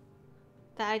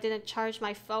charge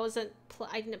my phone.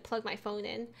 I didn't plug my phone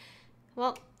in.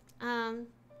 Well, let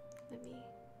me.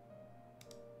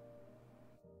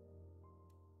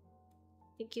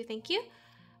 Thank you.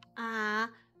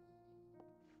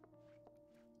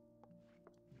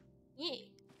 Yeah.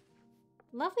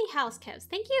 Lovely house, Kevs.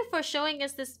 Thank you for showing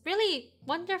us this really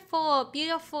wonderful,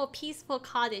 beautiful, peaceful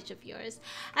cottage of yours.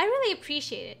 I really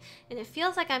appreciate it, and it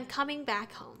feels like I'm coming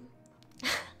back home.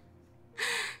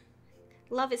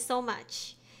 Love it so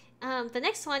much. The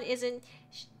next one isn't.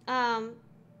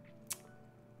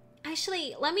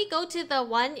 Actually, let me go to the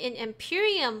one in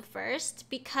Imperium first,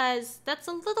 because that's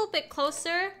a little bit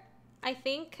closer, I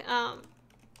think.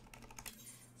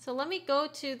 So let me go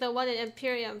to the one in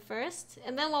Imperium first,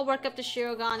 and then we'll work up to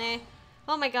Shirogane.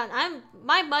 Oh my god,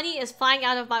 my money is flying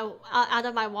out of my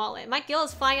wallet. My gil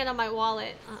is flying out of my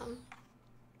wallet.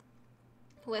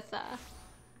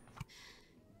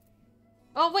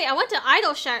 Oh wait, I went to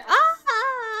Idleshire.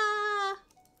 Ah!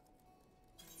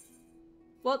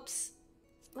 Whoops.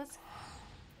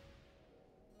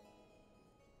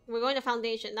 We're going to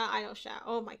Foundation, not Idleshire.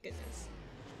 Oh my goodness.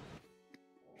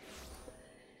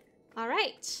 All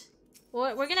right,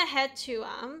 we're gonna head to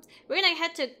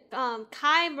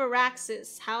Kai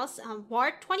Marax's house,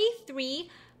 Ward 23,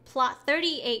 plot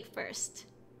 38 first.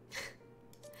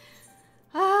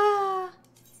 Oh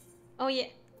yeah.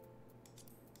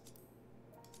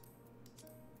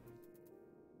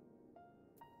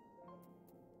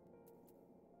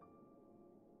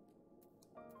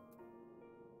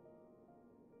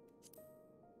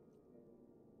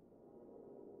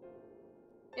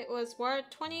 It was Ward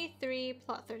 23,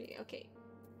 plot 30. Okay.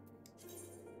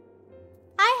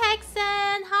 Hi,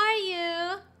 Hexen! How are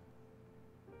you?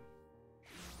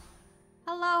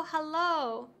 Hello,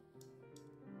 hello.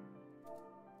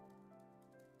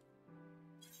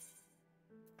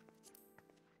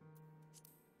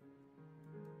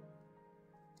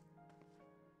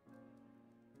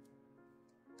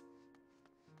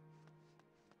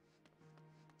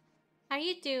 How are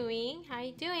you doing? How are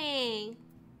you doing?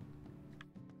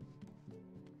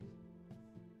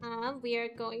 We are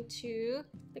going to...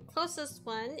 The closest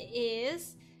one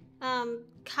is...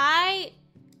 Kai...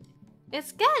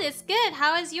 It's good, it's good.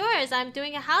 How is yours? I'm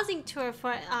doing a housing tour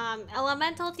for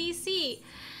Elemental DC.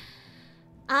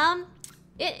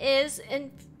 It is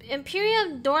in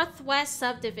Imperium Northwest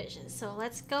Subdivision. So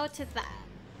let's go to that.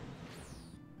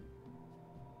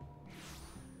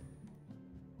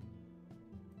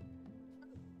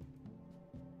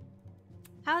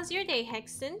 How's your day,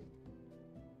 Hexen?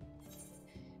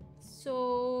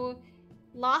 So,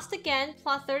 lost again.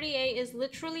 Plot 38 is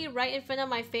literally right in front of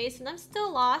my face, and I'm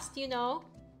still lost, you know.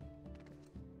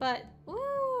 But,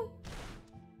 woo!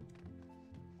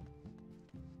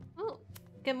 Oh,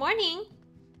 good morning.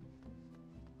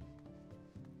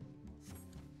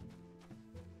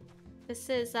 This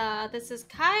is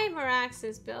Kai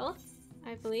Marax's build,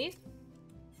 I believe.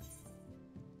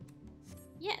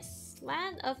 Yes,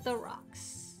 Land of the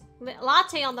Rocks.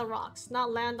 Latte on the rocks,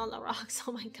 not land on the rocks.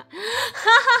 Oh my god.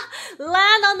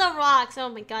 Land on the rocks. Oh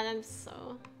my god, I'm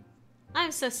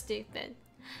so stupid.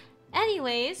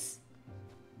 Anyways,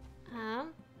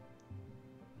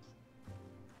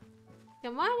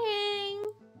 good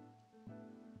morning.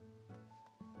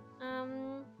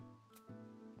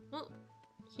 Oh,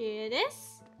 here it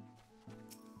is.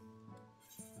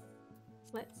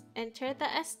 Let's enter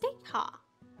the estate hall.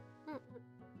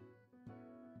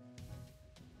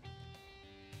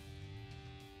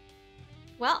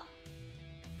 Well,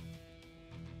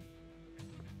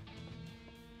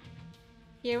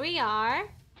 here we are.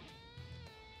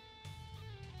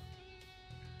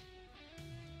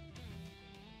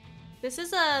 This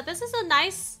is a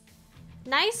nice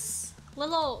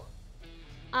little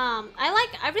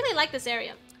I really like this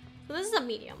area. So this is a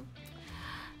medium.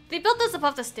 They built this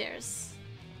above the stairs.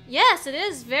 Yes, it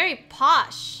is very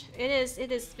posh. It is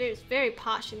very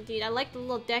posh indeed. I like the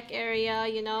little deck area,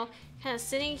 you know, kind of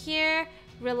sitting here.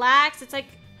 Relax. It's like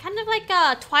kind of like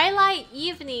a twilight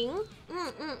evening.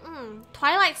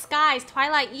 Twilight skies,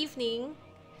 twilight evening.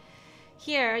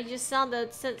 Here, you just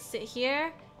sit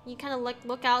here. You kind of like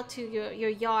look out to your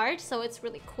yard, so it's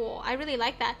really cool. I really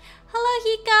like that. Hello,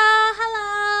 Hika.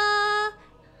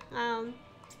 Hello.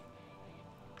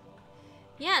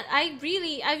 Yeah, I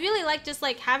really like just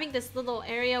like having this little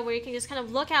area where you can just kind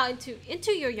of look out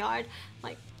into your yard,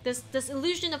 like. This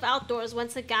illusion of outdoors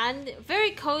once again.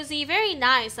 Very cozy, very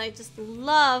nice. I just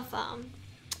love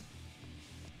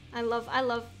I love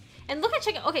and look at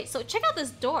okay, so check out this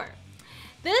door.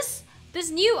 This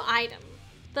new item.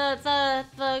 The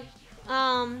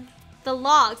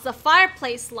logs, the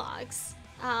fireplace logs.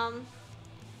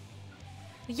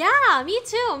 Yeah, me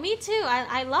too.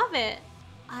 I love it.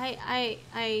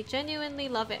 I genuinely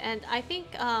love it, and I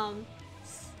think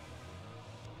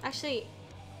actually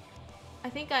I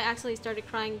think I actually started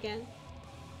crying again.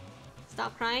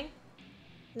 Stop crying.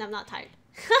 No, I'm not tired.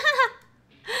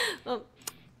 Well,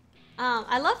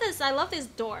 I love this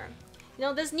door. You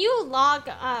know, this new log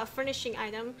furnishing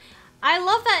item. I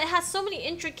love that it has so many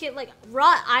intricate like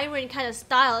wrought iron kind of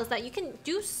styles that you can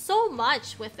do so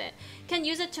much with it. You can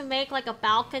use it to make like a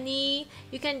balcony.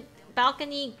 You can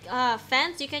balcony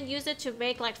fence. You can use it to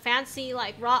make like fancy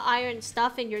like wrought iron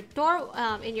stuff in your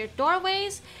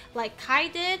doorways, like Kai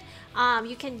did.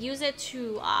 You can use it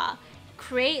to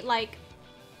create like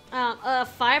a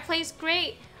fireplace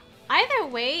grate. Either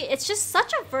way, it's just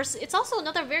such a it's also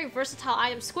another very versatile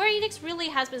item. Square Enix really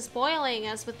has been spoiling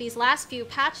us with these last few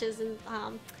patches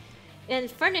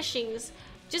and furnishings,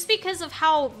 just because of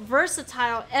how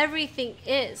versatile everything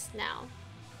is now.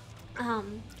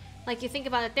 Like you think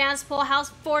about a dance pool house,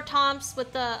 4 toms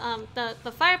with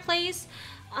the fireplace,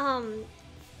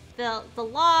 the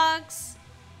logs,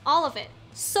 all of it.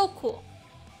 So cool.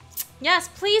 Yes,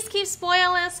 please keep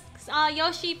spoiling us,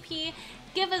 Yoshi P.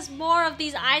 Give us more of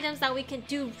these items that we can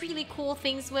do really cool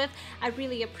things with. I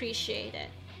really appreciate it.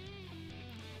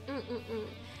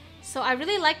 So I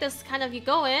really like this kind of, you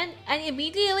go in and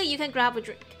immediately you can grab a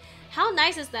drink. How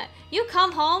nice is that? You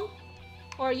come home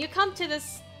or you come to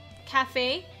this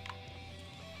cafe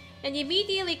and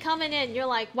immediately coming in, you're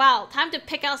like, wow, time to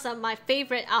pick out some of my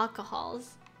favorite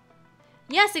alcohols.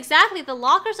 Yes, exactly. The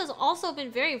lockers has also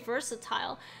been very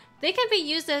versatile. they can be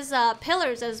used as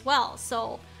pillars as well.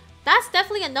 So that's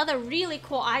definitely another really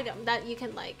cool item that you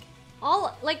can like.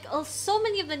 So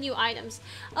many of the new items.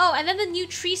 Oh, and then the new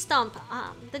tree stump.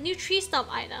 The new tree stump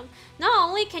item. Not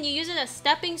only can you use it as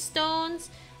stepping stones,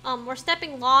 or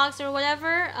stepping logs or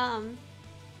whatever.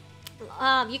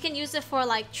 You can use it for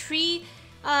like tree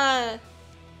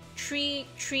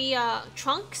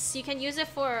trunks. You can use it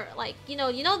for like you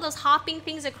know those hopping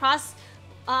things across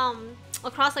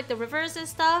like the rivers and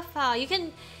stuff.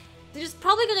 There's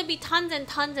probably gonna be tons and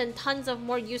tons and tons of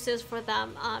more uses for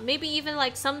them. Maybe even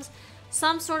like some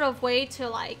sort of way to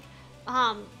like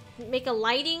make a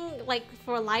lighting, like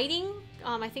for lighting.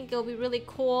 I think it'll be really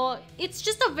cool. It's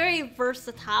just a very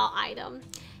versatile item.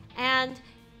 And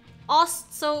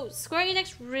also Square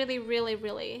Enix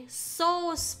really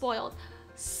so spoiled.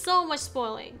 So much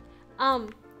spoiling.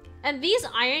 And these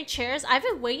iron chairs, I've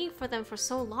been waiting for them for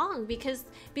so long because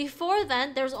before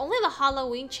then there was only the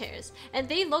Halloween chairs and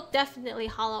they look definitely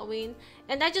Halloween,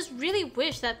 and I just really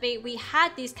wish that we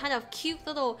had these kind of cute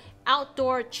little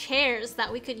outdoor chairs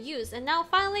that we could use, and now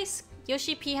finally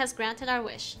Yoshi P has granted our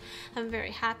wish. I'm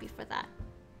very happy for that.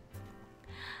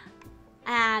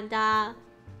 And got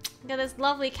this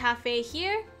lovely cafe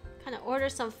here. Kind of order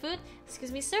some food.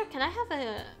 Excuse me, sir, can I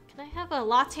have a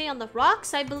latte on the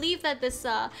rocks? I believe that this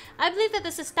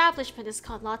establishment is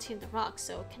called Latte on the Rocks.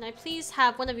 So can I please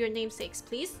have one of your namesakes,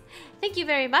 please? Thank you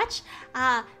very much.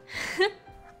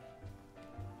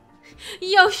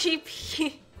 Yoshi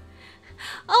P.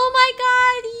 Oh my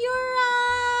God,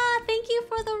 Yura! Thank you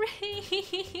for the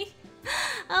raid.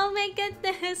 Oh my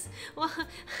goodness. Well,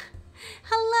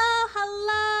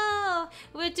 hello.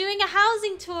 We're doing a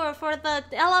housing tour for the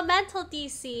Elemental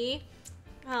DC.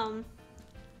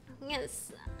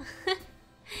 Yes.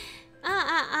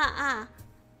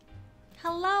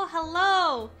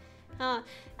 Hello.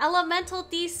 Elemental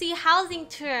DC housing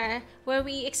tour, where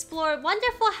we explore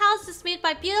wonderful houses made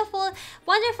by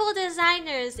wonderful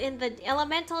designers in the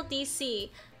Elemental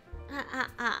DC.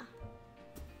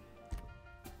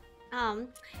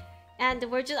 And I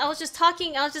was just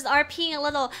RPing a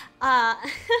little, a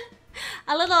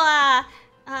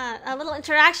little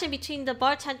interaction between the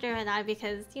bartender and I,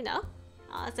 because you know.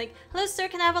 It's like, hello sir,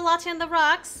 can I have a latte on the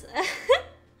rocks?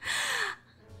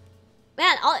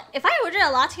 Man, if I order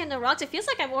a latte on the rocks, it feels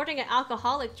like I'm ordering an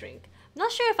alcoholic drink. I'm not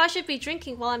sure if I should be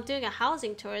drinking while I'm doing a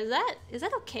housing tour. Is that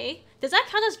okay? Does that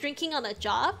count as drinking on the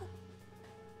job?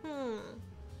 I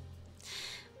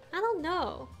don't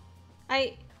know.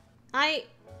 I'm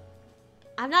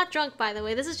not drunk, by the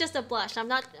way. This is just a blush. I'm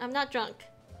not drunk.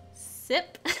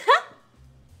 Sip.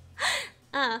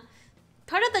 Part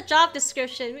of the job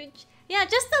description, which, yeah,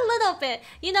 just a little bit.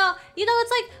 You know,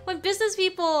 it's like when business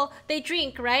people, they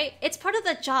drink, right? It's part of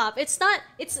the job. It's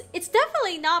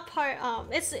definitely not part.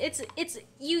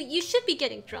 You should be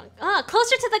getting drunk.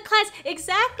 Closer to the clients.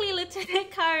 Exactly,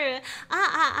 Lieutenant Karu.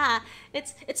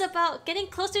 It's about getting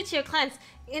closer to your clients.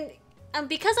 And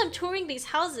because I'm touring these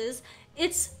houses,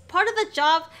 it's part of the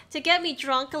job to get me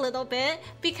drunk a little bit,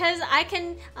 because I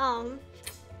can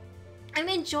I'm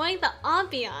enjoying the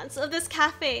ambiance of this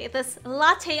cafe, this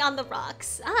latte on the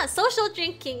rocks. Social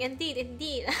drinking, indeed.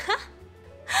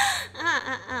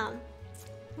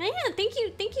 Man, thank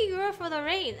you, Yura, for the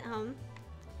raid.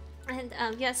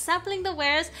 Yeah, sampling the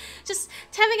wares, just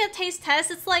having a taste test.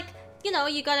 It's like, you know,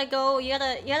 you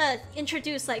gotta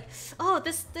introduce, like, oh,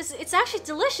 this, it's actually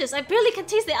delicious. I barely can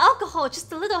taste the alcohol,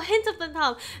 just a little hint of the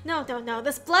nom. No,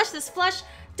 this blush,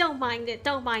 don't mind it.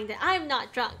 I'm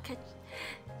not drunk.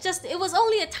 Just, it was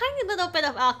only a tiny little bit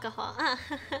of alcohol.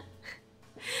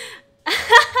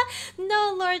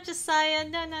 No, Lord Josiah,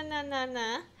 no.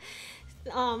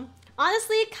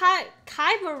 Honestly, Kai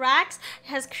Marax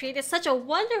has created such a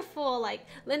wonderful, like,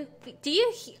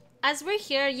 as we're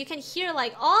here, you can hear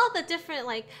like all the different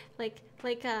I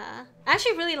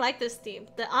actually really like this theme.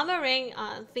 The Amarang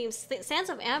theme,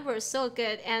 Sands of Amber, is so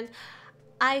good, and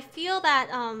I feel that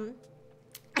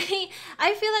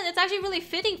I feel that it's actually really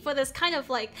fitting for this kind of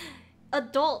like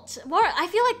adult, more, I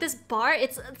feel like this bar,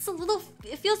 it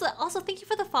feels, also thank you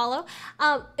for the follow,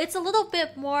 it's a little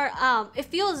bit more, it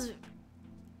feels,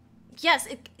 yes,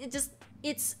 it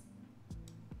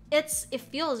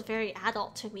feels very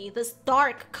adult to me. This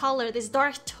dark color, these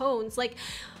dark tones, like,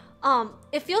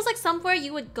 it feels like somewhere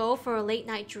you would go for a late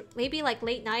night, maybe like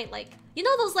late night, like, you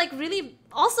know, those like really,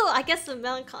 also I guess the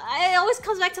melancholy, it always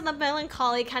comes back to the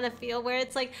melancholy kind of feel, where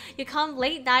it's like you come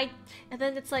late night and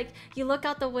then it's like you look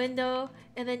out the window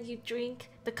and then you drink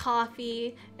the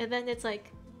coffee and then it's like,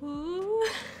 ooh.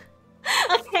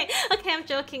 okay, I'm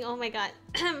joking. Oh my god.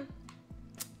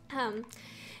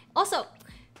 Also,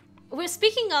 we're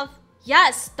speaking of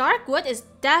Yes, dark wood is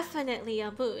definitely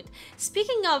a mood.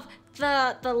 Speaking of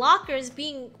the lockers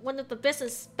being one of the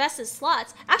best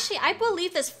slots, actually I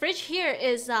believe this fridge here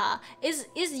is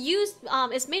used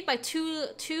is made by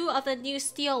two of the new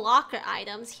steel locker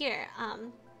items here.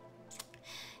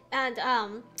 And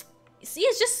see,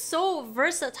 it's just so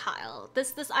versatile.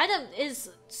 This item is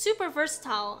super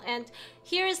versatile. And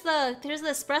here's the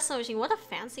espresso machine. What a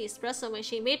fancy espresso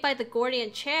machine made by the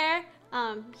Gordian chair.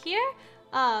 Here,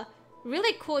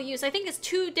 really cool use. I think it's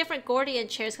 2 different Gordian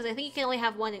chairs because I think you can only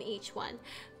have one in each one.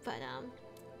 But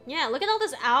yeah, look at all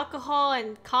this alcohol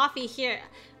and coffee here.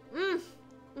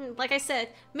 Like I said,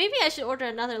 maybe I should order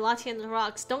another latte on the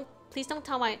rocks. Please don't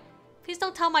tell my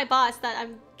boss that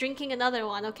I'm drinking another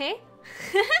one, okay?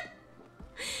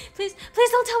 Please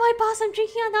don't tell my boss I'm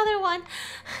drinking another one.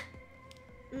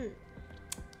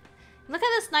 Look at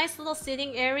this nice little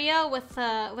sitting area with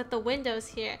the windows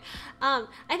here. I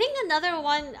think another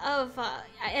one of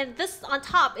and this on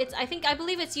top, I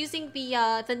believe it's using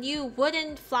the new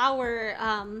wooden flower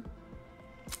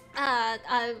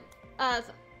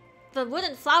the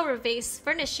wooden flower vase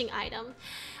furnishing item.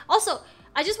 Also,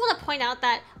 I just want to point out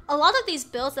that a lot of these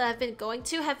builds that I've been going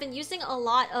to have been using a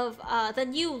lot of the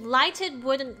new lighted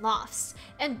wooden lofts.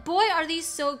 And boy, are these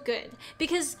so good.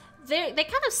 Because they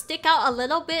kind of stick out a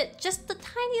little bit, just a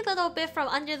tiny little bit from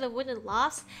under the wooden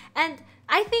lofts. And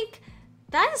I think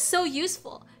that is so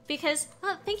useful. Because,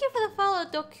 thank you for the follow,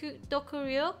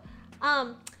 Dokuryo.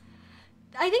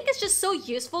 I think it's just so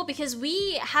useful because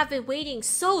we have been waiting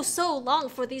so long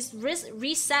for these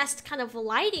recessed kind of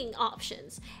lighting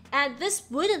options, and this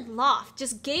wooden loft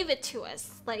just gave it to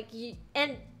us.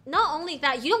 And not only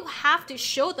that, you don't have to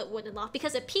show the wooden loft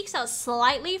because it peeks out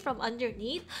slightly from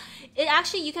underneath. It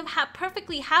actually, you can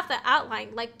perfectly have the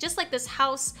outline, just like this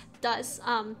house does.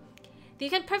 You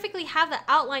can perfectly have the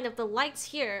outline of the lights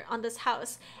here on this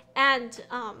house, and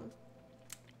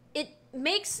it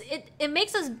makes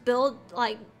us build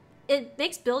it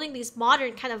makes building these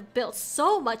modern kind of builds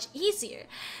so much easier.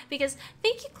 Because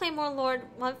thank you, Claymore Lord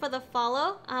 1 for the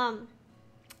follow.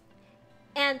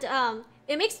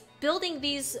 It makes building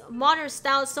these modern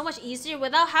styles so much easier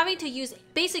without having to use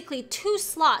basically 2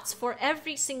 slots for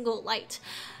every single light.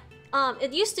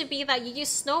 It used to be that you use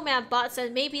snowman butts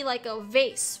and maybe like a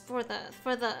vase for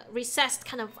the recessed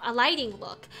kind of a lighting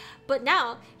look, but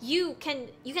now you can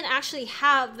actually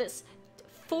have this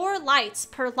 4 lights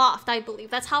per loft. I believe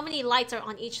that's how many lights are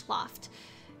on each loft.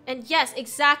 And yes,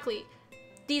 exactly,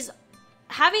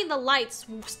 having the lights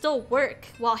still work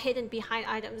while hidden behind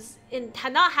items, and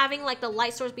not having like the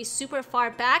light source be super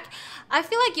far back. I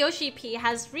feel like Yoshi P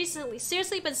has recently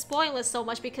seriously been spoiling us so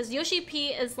much, because Yoshi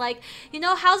P is like, you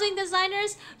know, housing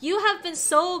designers, you have been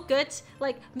so good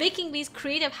like making these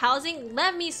creative housing.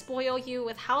 Let me spoil you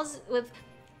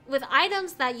with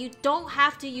items that you don't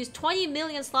have to use 20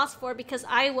 million slots for, because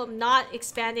I am not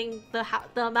expanding the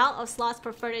amount of slots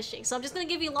per furnishing. So I'm just gonna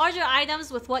give you larger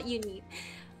items with what you need.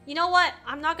 You know what?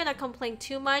 I'm not gonna complain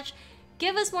too much.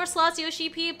 Give us more slots, Yoshi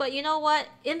P, but you know what?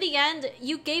 In the end,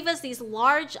 you gave us these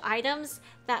large items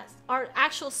that are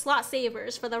actual slot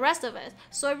savers for the rest of us.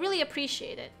 So I really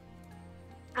appreciate it.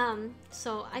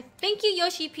 So I thank you,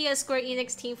 Yoshi P and Square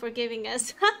Enix team, for giving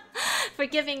us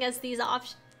these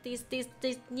options. These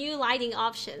new lighting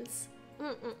options.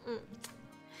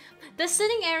 The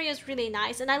sitting area is really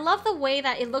nice, and I love the way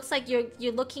that it looks like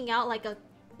you're looking out like a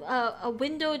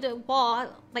windowed wall,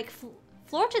 like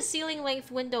floor to ceiling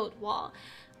length windowed wall.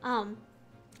 And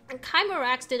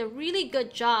Chimerax did a really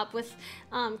good job with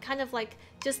kind of like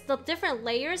just the different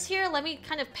layers here. Let me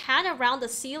kind of pan around the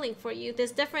ceiling for you.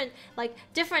 There's different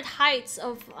heights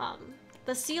of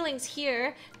the ceilings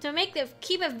here to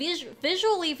keep it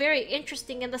visually very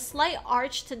interesting, and the slight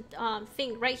arched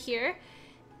thing right here,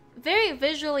 very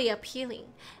visually appealing.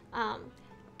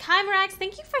 Chimerax,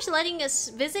 thank you for letting us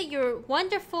visit your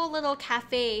wonderful little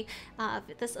cafe,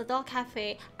 this adult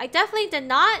cafe. I definitely did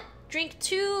not drink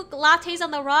 2 lattes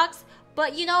on the rocks,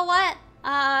 but you know what?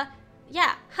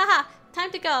 Yeah, haha,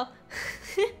 time to go.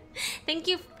 Thank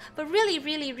you, but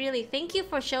really, thank you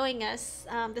for showing us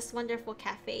this wonderful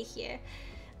cafe here.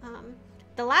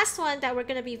 The last one that we're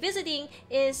gonna be visiting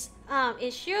is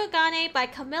Shirogane by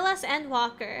Camillus and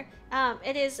Walker.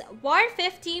 It is Ward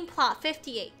 15, Plot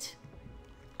 58.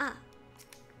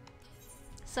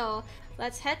 So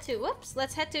let's head to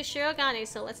Shirogane.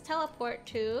 So let's teleport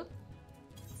to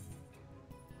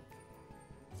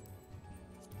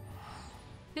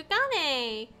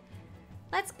Shirogane.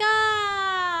 Let's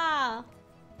go!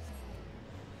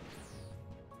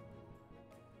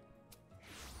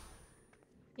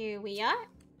 Here we are.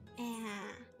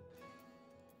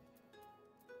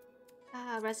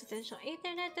 Residential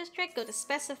Ethernet district. Go to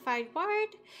specified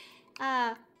ward.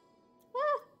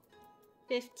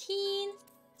 15.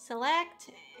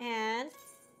 Select and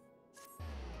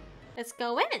let's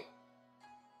go in.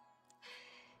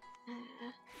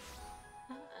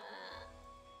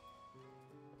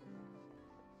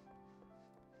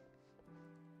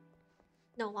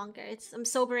 No longer. I'm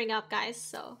sobering up, guys.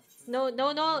 So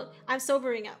no. I'm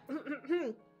sobering up.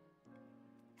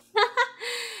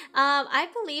 I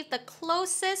believe the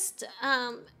closest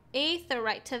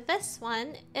aetheryte to this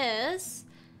one is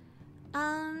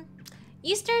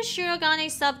Eastern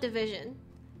Shirogane subdivision.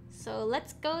 So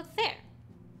let's go there.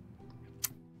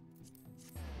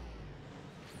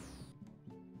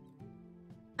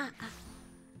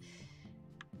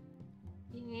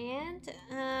 And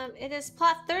it is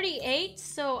plot 38,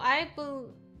 so I believe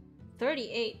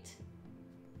 38.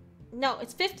 No,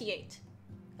 it's 58.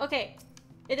 Okay,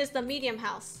 it is the medium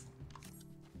house.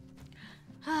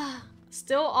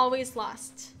 Still always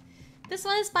lost. This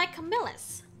one is by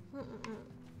Camillus.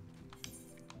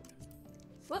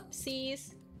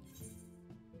 Whoopsies.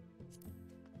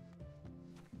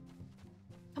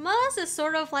 Camillus is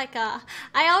sort of like a...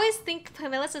 I always think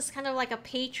Camillus is kind of like a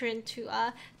patron to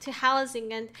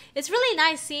housing, and it's really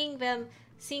nice seeing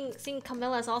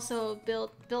Camillus also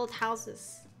build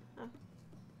houses.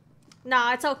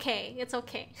 No, it's okay. It's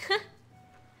okay.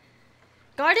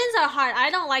 Gardens are hard. I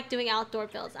don't like doing outdoor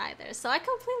builds either, so I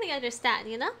completely understand,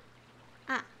 you know?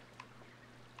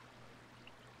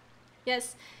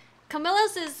 Yes,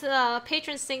 Camillus is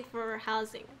patron saint for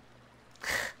housing.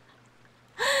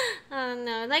 Oh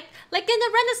no, like in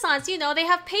the Renaissance, you know, they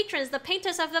have patrons, the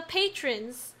painters of the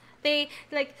patrons. They're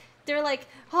like,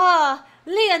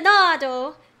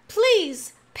 Leonardo,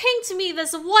 please paint me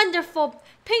this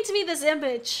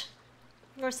image,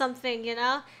 or something, you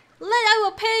know. I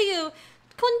will pay you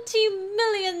 20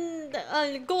 million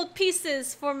gold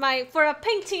pieces for a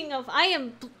painting of I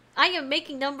am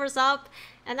making numbers up,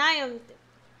 and I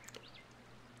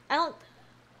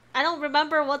don't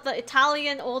remember what the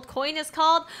Italian old coin is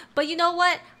called, but you know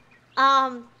what?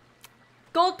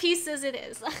 Gold pieces it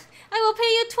is. I will pay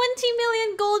you 20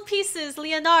 million gold pieces,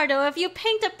 Leonardo, if you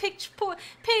paint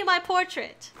my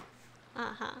portrait.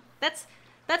 That's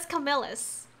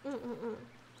Camillus.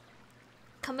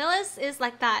 Camillus is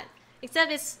like that,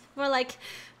 except it's more like,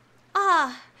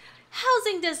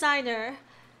 housing designer,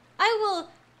 I will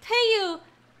pay you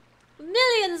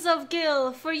millions of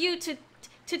gil for you to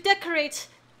decorate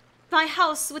my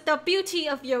house with the beauty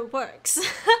of your works.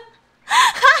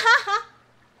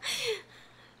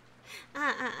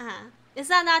 Is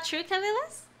that not true,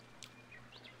 Camillus?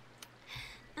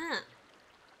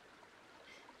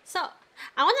 So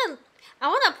I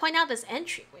wanna point out this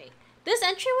entryway. This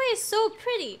entryway is so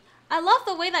pretty. I love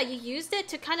the way that you used it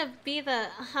to kind of be the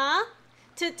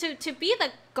to be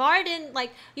the garden.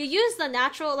 Like, you use the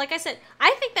natural, like I said,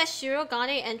 I think that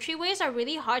Shirogane entryways are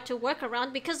really hard to work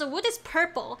around because the wood is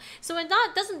purple, so it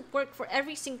doesn't work for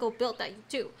every single build that you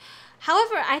do.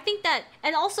 However, I think that,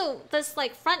 and also this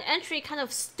like front entry kind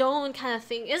of stone kind of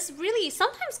thing is really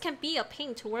sometimes can be a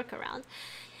pain to work around.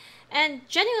 And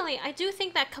genuinely, I do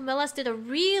think that Camillus did a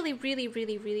really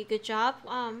good job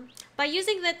by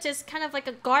using that just kind of like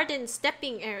a garden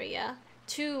stepping area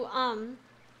to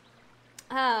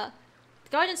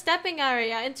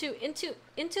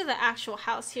into the actual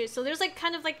house here. So there's like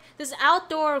kind of like this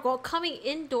outdoor coming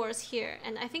indoors here,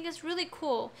 and I think it's really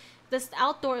cool, this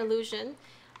outdoor illusion.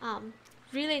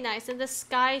 Really nice. And the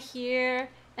sky here,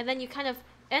 and then you kind of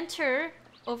enter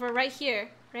over right here,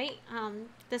 right?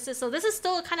 This is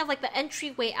still kind of like the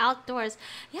entryway outdoors.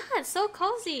 Yeah, it's so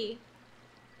cozy.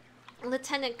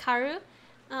 Lieutenant Karu,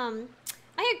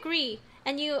 I agree.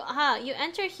 And you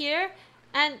enter here,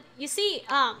 and you see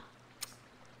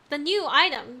the new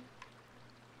item.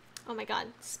 Oh my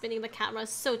god, spinning the camera is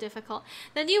so difficult.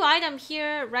 The new item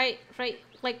here, right,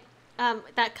 like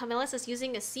that Camillus is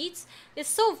using as seats, is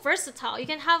so versatile. You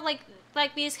can have like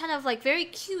these kind of like very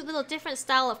cute little different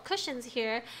style of cushions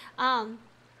here,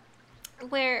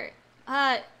 where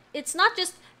it's not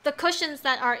just the cushions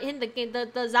that are in the game, the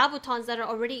Zabutons that are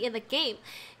already in the game.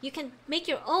 You can make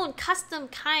your own custom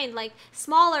kind, like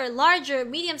smaller, larger,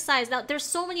 medium size. Now there's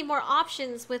so many more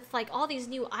options with like all these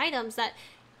new items that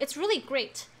it's really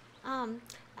great.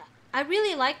 I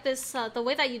really like this, the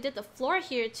way that you did the floor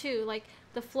here too, like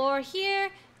the floor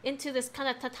here into this kind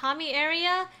of tatami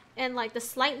area, and like the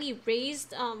slightly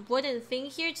raised wooden thing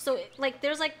here. So like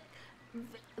there's like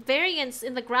variance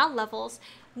in the ground levels.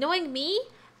 Knowing me,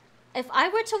 if I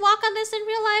were to walk on this in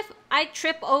real life, I'd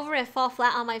trip over and fall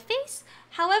flat on my face.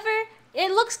 However,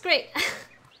 it looks great.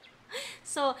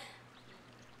 So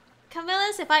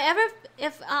Camillus, if I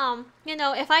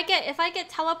get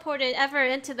teleported ever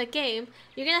into the game,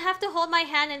 you're gonna have to hold my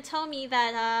hand and tell me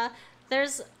that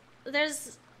there's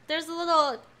there's a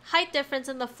little height difference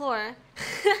in the floor,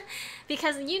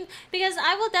 because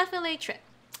I will definitely trip.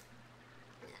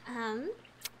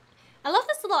 I love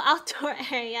this little outdoor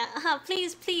area.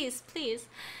 Please, please, please.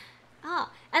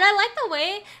 Oh, and I like the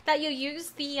way that you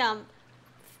use the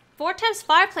 4x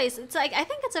fireplace. It's like, I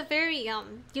think it's a very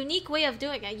unique way of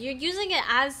doing it. You're using it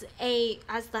as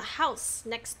the house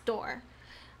next door.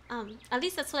 At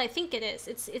least that's what I think it is.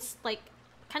 It's like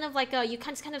kind of like you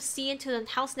can kind of see into the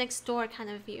house next door kind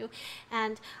of view,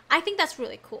 and I think that's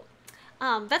really cool.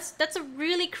 That's a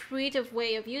really creative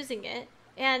way of using it.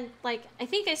 And like, I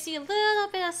think I see a little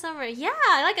bit of somewhere. Yeah,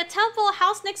 like a temple,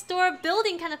 house next door,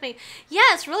 building kind of thing. Yeah,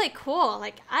 it's really cool.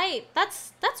 Like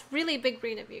that's really big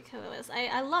brain of you, Camillus.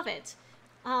 I love it.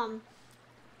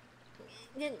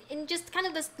 In just kind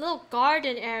of this little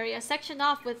garden area sectioned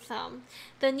off with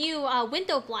the new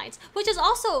window blinds, which is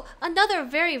also another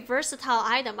very versatile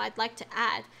item I'd like to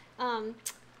add.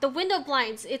 The window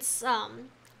blinds, it's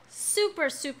super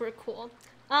cool.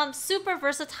 Super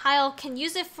versatile. Can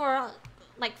use it for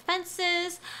like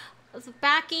fences,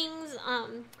 backings,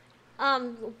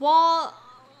 wall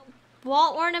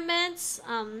ornaments,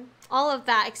 all of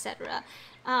that, etc.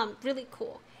 Really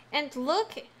cool. And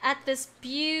look at this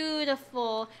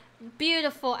beautiful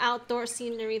outdoor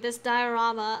scenery. This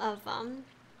diorama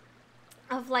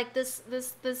of like this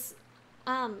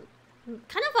kind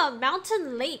of a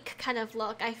mountain lake kind of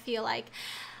look. I feel like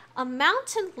a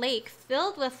mountain lake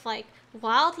filled with like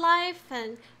wildlife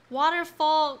and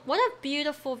waterfall. What a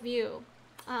beautiful view.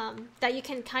 That you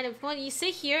can kind of, when you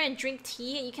sit here and drink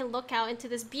tea and you can look out into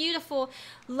this beautiful,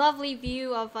 lovely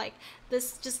view of like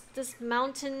this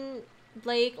mountain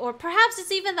lake, or perhaps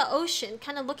it's even the ocean,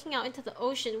 kind of looking out into the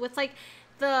ocean with like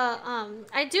the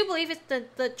I do believe it's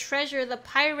the treasure, the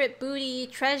pirate booty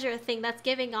treasure thing that's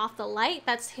giving off the light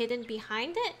that's hidden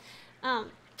behind it.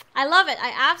 I love it.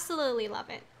 I absolutely love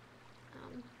it.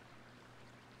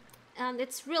 And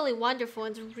it's really wonderful.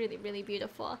 It's really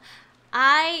beautiful.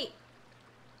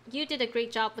 You did a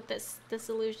great job with this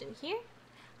illusion here.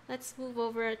 Let's move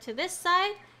over to this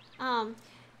side.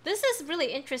 This is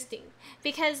really interesting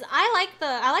because I like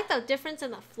the difference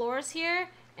in the floors here,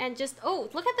 and just, oh,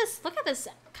 look at this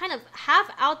kind of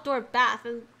half outdoor bath,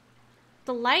 and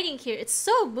the lighting here, it's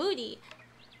so moody.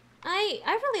 I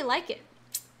really like it.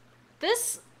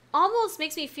 This almost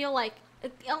makes me feel like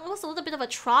almost a little bit of a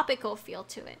tropical feel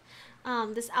to it.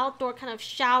 This outdoor kind of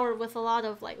shower with a lot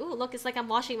of like, ooh, look, it's like I'm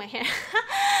washing my hair.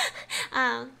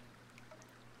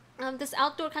 This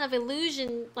outdoor kind of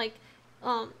illusion, like,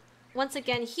 once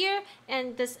again here,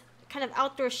 and this kind of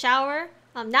outdoor shower,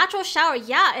 natural shower.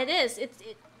 Yeah, it is.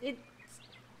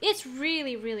 It's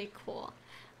really cool.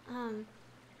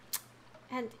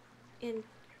 And in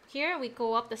here we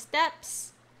go up the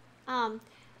steps.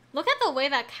 Look at the way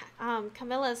that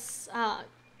Camillus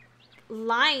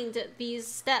lined these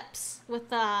steps with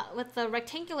the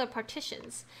rectangular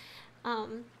partitions.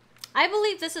 I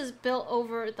believe this is built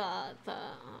over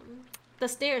the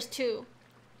stairs too.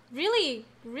 Really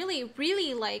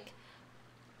like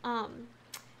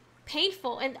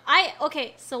painful. And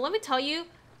okay, so let me tell you,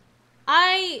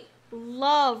 I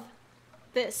love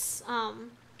this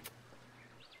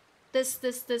this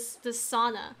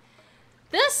sauna.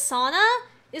 This sauna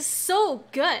is so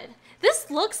good. This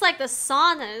looks like the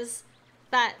saunas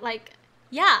that, like,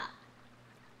 yeah.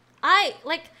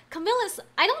 Camillus,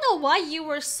 I don't know why you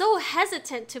were so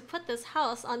hesitant to put this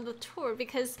house on the tour,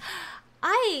 because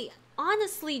I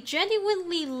honestly,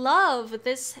 genuinely love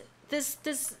this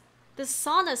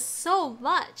sauna so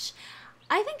much.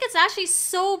 I think it's actually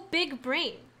so big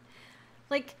brain.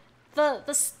 Like,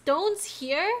 the stones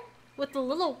here with the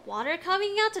little water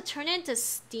coming out to turn into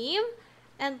steam,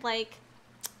 and like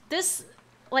this,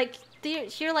 like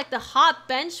here, like the hot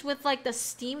bench with like the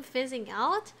steam fizzing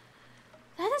out.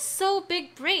 That is so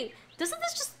big brain. Doesn't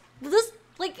this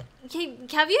like,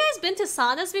 have you guys been to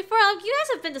saunas before? You guys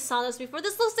have been to saunas before.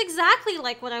 This looks exactly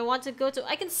like what I want to go to.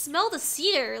 I can smell the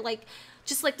cedar, like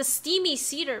just like the steamy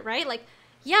cedar, right? Like,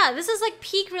 yeah, this is like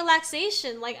peak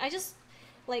relaxation. Like, I just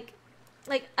like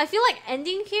I feel like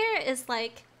ending here is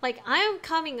like I am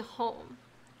coming home.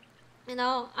 You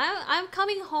know, I'm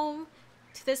coming home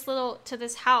to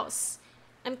this house.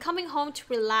 I'm coming home to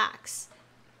relax,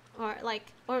 or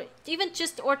even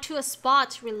just to a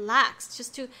spot to relax,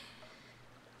 just to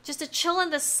chill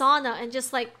in the sauna and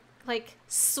just like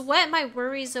sweat my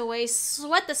worries away,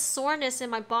 sweat the soreness in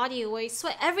my body away,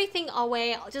 sweat everything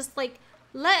away, just like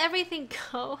let everything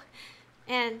go.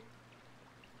 And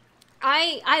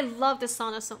I love this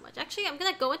sauna so much. Actually, I'm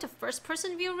gonna go into first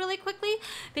person view really quickly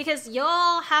because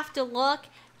y'all have to look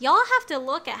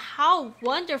at how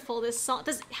wonderful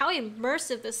how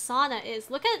immersive this sauna is.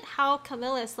 Look at how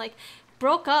Camillus like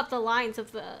broke up the lines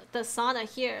of the sauna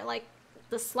here, like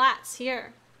the slats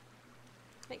here.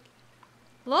 Like,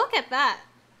 look at that.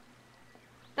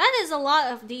 That is a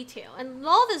lot of detail, and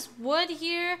all this wood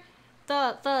here.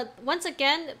 Once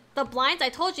again, the blinds, I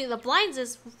told you, the blinds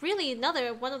is really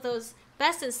another one of those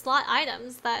best in slot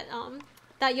items that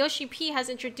that Yoshi P has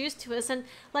introduced to us. And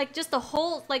like just the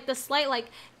whole, like the slight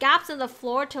like gaps in the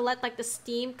floor to let like the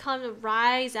steam come and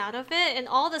rise out of it, and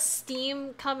all the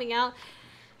steam coming out.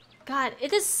 God,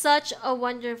 it is such a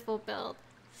wonderful build.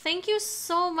 Thank you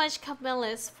so much,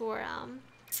 Camillus, for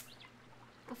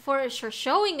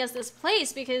showing us this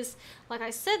place, because like I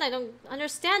said, I don't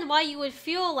understand why you would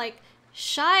feel like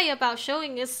shy about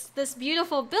showing us this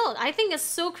beautiful build. I think it's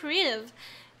so creative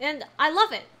and I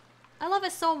love it. I love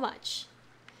it so much.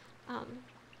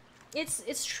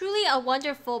 It's truly a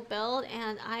wonderful build,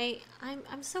 and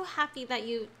I'm so happy that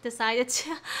you decided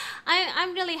to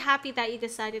I'm really happy that you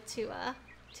decided to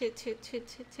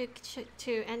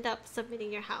end up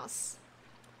submitting your house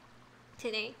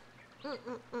today.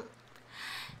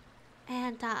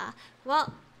 And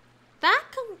well, that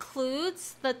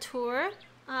concludes the tour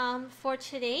for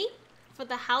today, for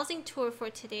the housing tour for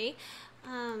today.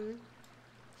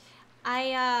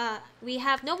 We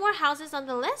have no more houses on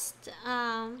the list.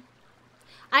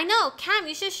 I know, Cam,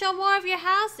 you should show more of your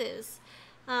houses.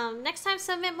 Next time,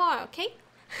 submit more, okay?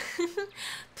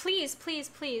 Please, please,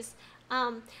 please.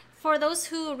 For those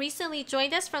who recently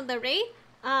joined us from the raid,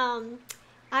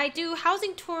 I do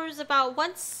housing tours about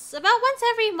once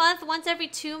every month, once every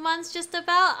 2 months, just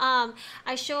about.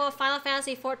 I show a Final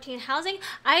Fantasy XIV housing.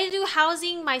 I do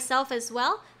housing myself as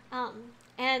well,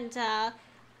 and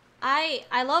I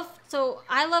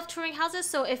love touring houses.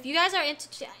 So if you guys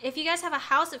have a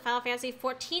house in Final Fantasy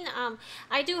XIV,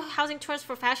 I do housing tours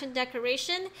for fashion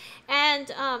decoration, and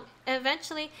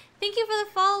eventually, thank you for the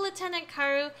follow, Lieutenant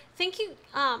Karu. Thank you.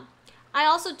 I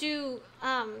also do.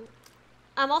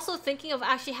 I'm also thinking of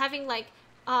actually having like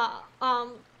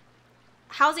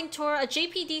housing tour, a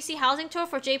JPDC housing tour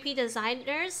for JP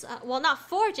designers. Well, not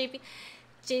for JP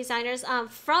designers,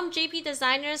 from JP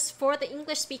designers for the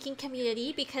English speaking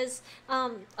community, because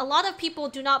a lot of people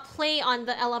do not play on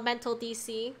the Elemental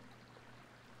DC.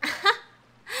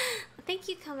 Thank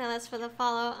you, Camillus, for the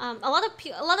follow. A lot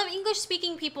of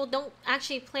English-speaking people don't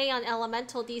actually play on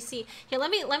Elemental DC. Here,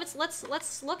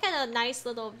 let's look at a nice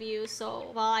little view. So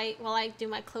while I do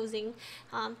my closing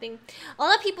thing, a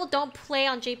lot of people don't play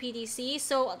on JPDC,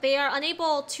 so they are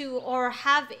unable to or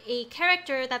have a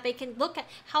character that they can look at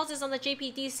houses on the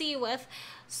JPDC with.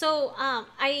 So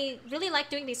I really like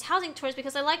doing these housing tours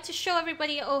because I like to show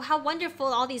everybody how wonderful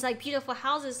all these like beautiful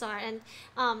houses are,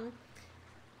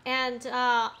 and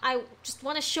I just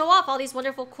want to show off all these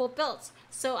wonderful cool builds.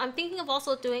 So I'm thinking of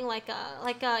also doing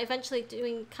eventually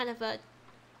doing kind of a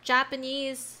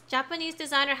Japanese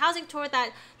designer housing tour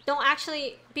that don't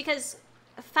actually, because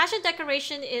fashion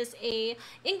decoration is a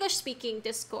English speaking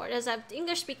Discord, as an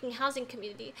English speaking housing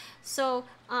community. So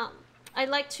I'd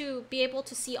like to be able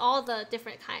to see all the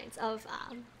different kinds of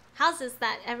houses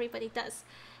that everybody does.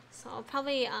 So I'll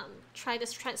probably try to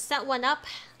set one up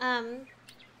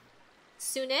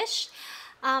soonish.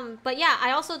 But yeah,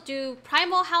 I also do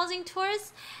primal housing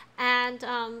tours, and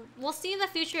we'll see in the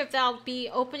future if they'll be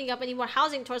opening up any more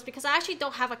housing tours, because I actually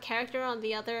don't have a character on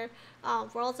the other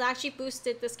worlds. I actually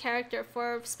boosted this character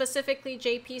for specifically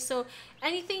JP, so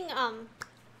anything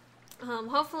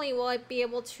hopefully we'll be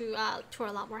able to tour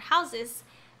a lot more houses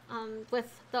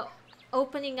with the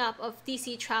opening up of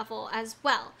DC travel as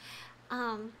well.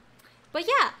 But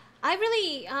yeah, I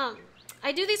really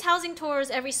I do these housing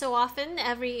tours every so often,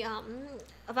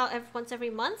 once every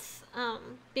month,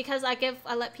 because I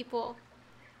let people.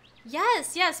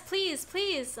 Yes, please,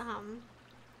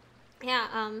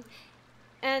 yeah,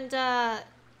 and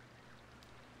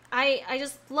I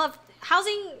just love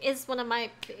housing. Is one of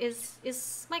my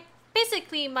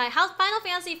basically my Final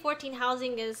Fantasy XIV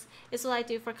housing is what I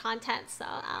do for content. So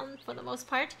for the most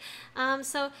part,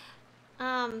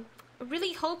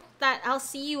 really hope that I'll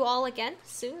see you all again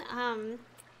soon.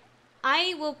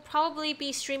 I will probably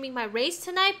be streaming my race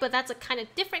tonight, but that's a kind of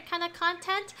different kind of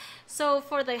content. So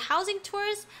for the housing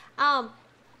tours,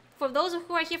 for those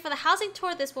who are here for the housing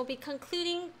tour, this will be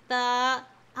concluding the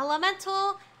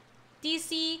Elemental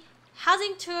DC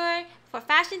housing tour for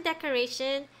fashion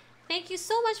decoration. thank you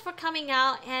so much for coming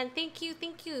out, and thank you.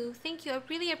 I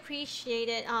really appreciate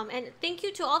it. And thank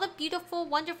you to all the beautiful,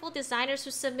 wonderful designers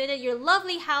who submitted your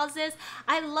lovely houses.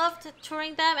 I loved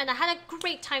touring them, and I had a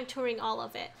great time touring all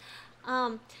of it.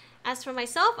 As for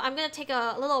myself, I'm gonna take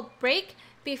a little break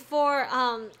before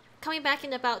coming back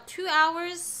in about 2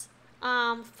 hours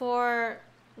for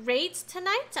raids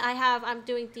tonight. I'm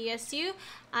doing DSU.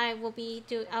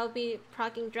 I'll be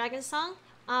progging Dragon Song.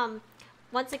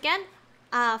 Once again,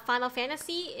 Final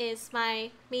Fantasy is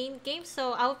my main game,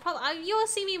 so you'll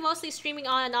see me mostly streaming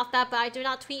on and off that, but I do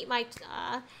not tweet my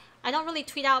I don't really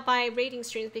tweet out my rating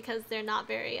streams because they're not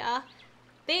very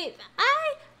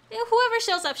whoever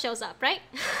shows up, right?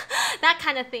 That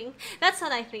kind of thing. That's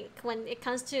what I think when it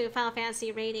comes to Final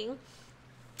Fantasy rating.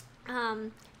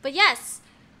 But yes,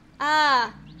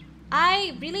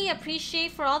 I really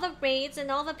appreciate for all the raids and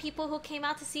all the people who came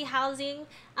out to see housing.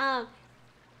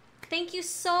 Thank you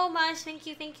so much. Thank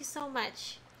you so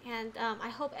much. And I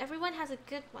hope everyone has a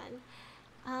good one.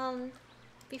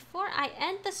 Before I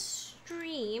end the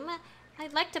stream,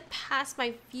 I'd like to pass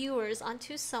my viewers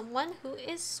onto someone who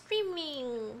is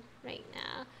streaming right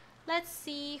now. Let's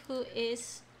see who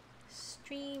is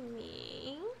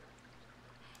streaming.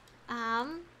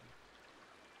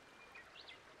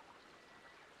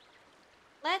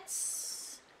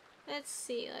 Let's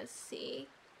see.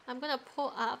 I'm gonna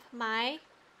pull up my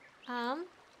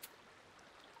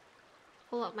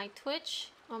Twitch.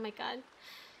 Oh my god.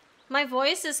 My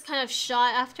voice is kind of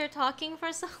shot after talking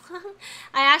for so long.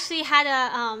 I actually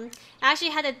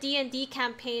had a D&D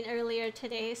campaign earlier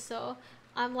today, so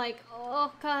I'm like,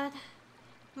 oh god,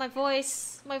 my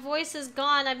voice is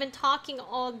gone. I've been talking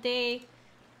all day.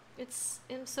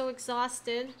 I'm so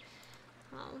exhausted.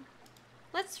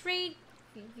 Let's raid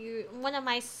one of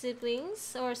my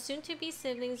siblings, or soon-to-be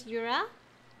siblings, Yura.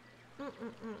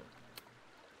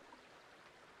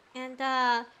 And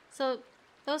so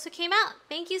those who came out,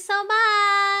 thank you so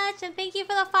much, and thank you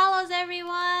for the follows,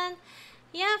 everyone.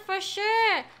 Yeah, for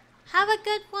sure. Have a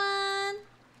good one.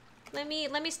 Let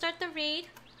me start the raid.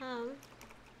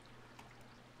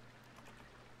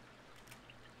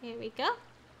 Here we go.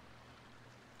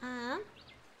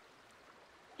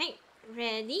 Hey,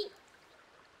 ready?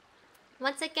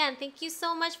 Once again, thank you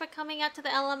so much for coming out to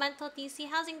the Elemental DC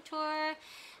housing tour.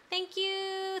 Thank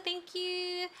you.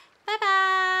 Bye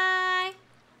bye.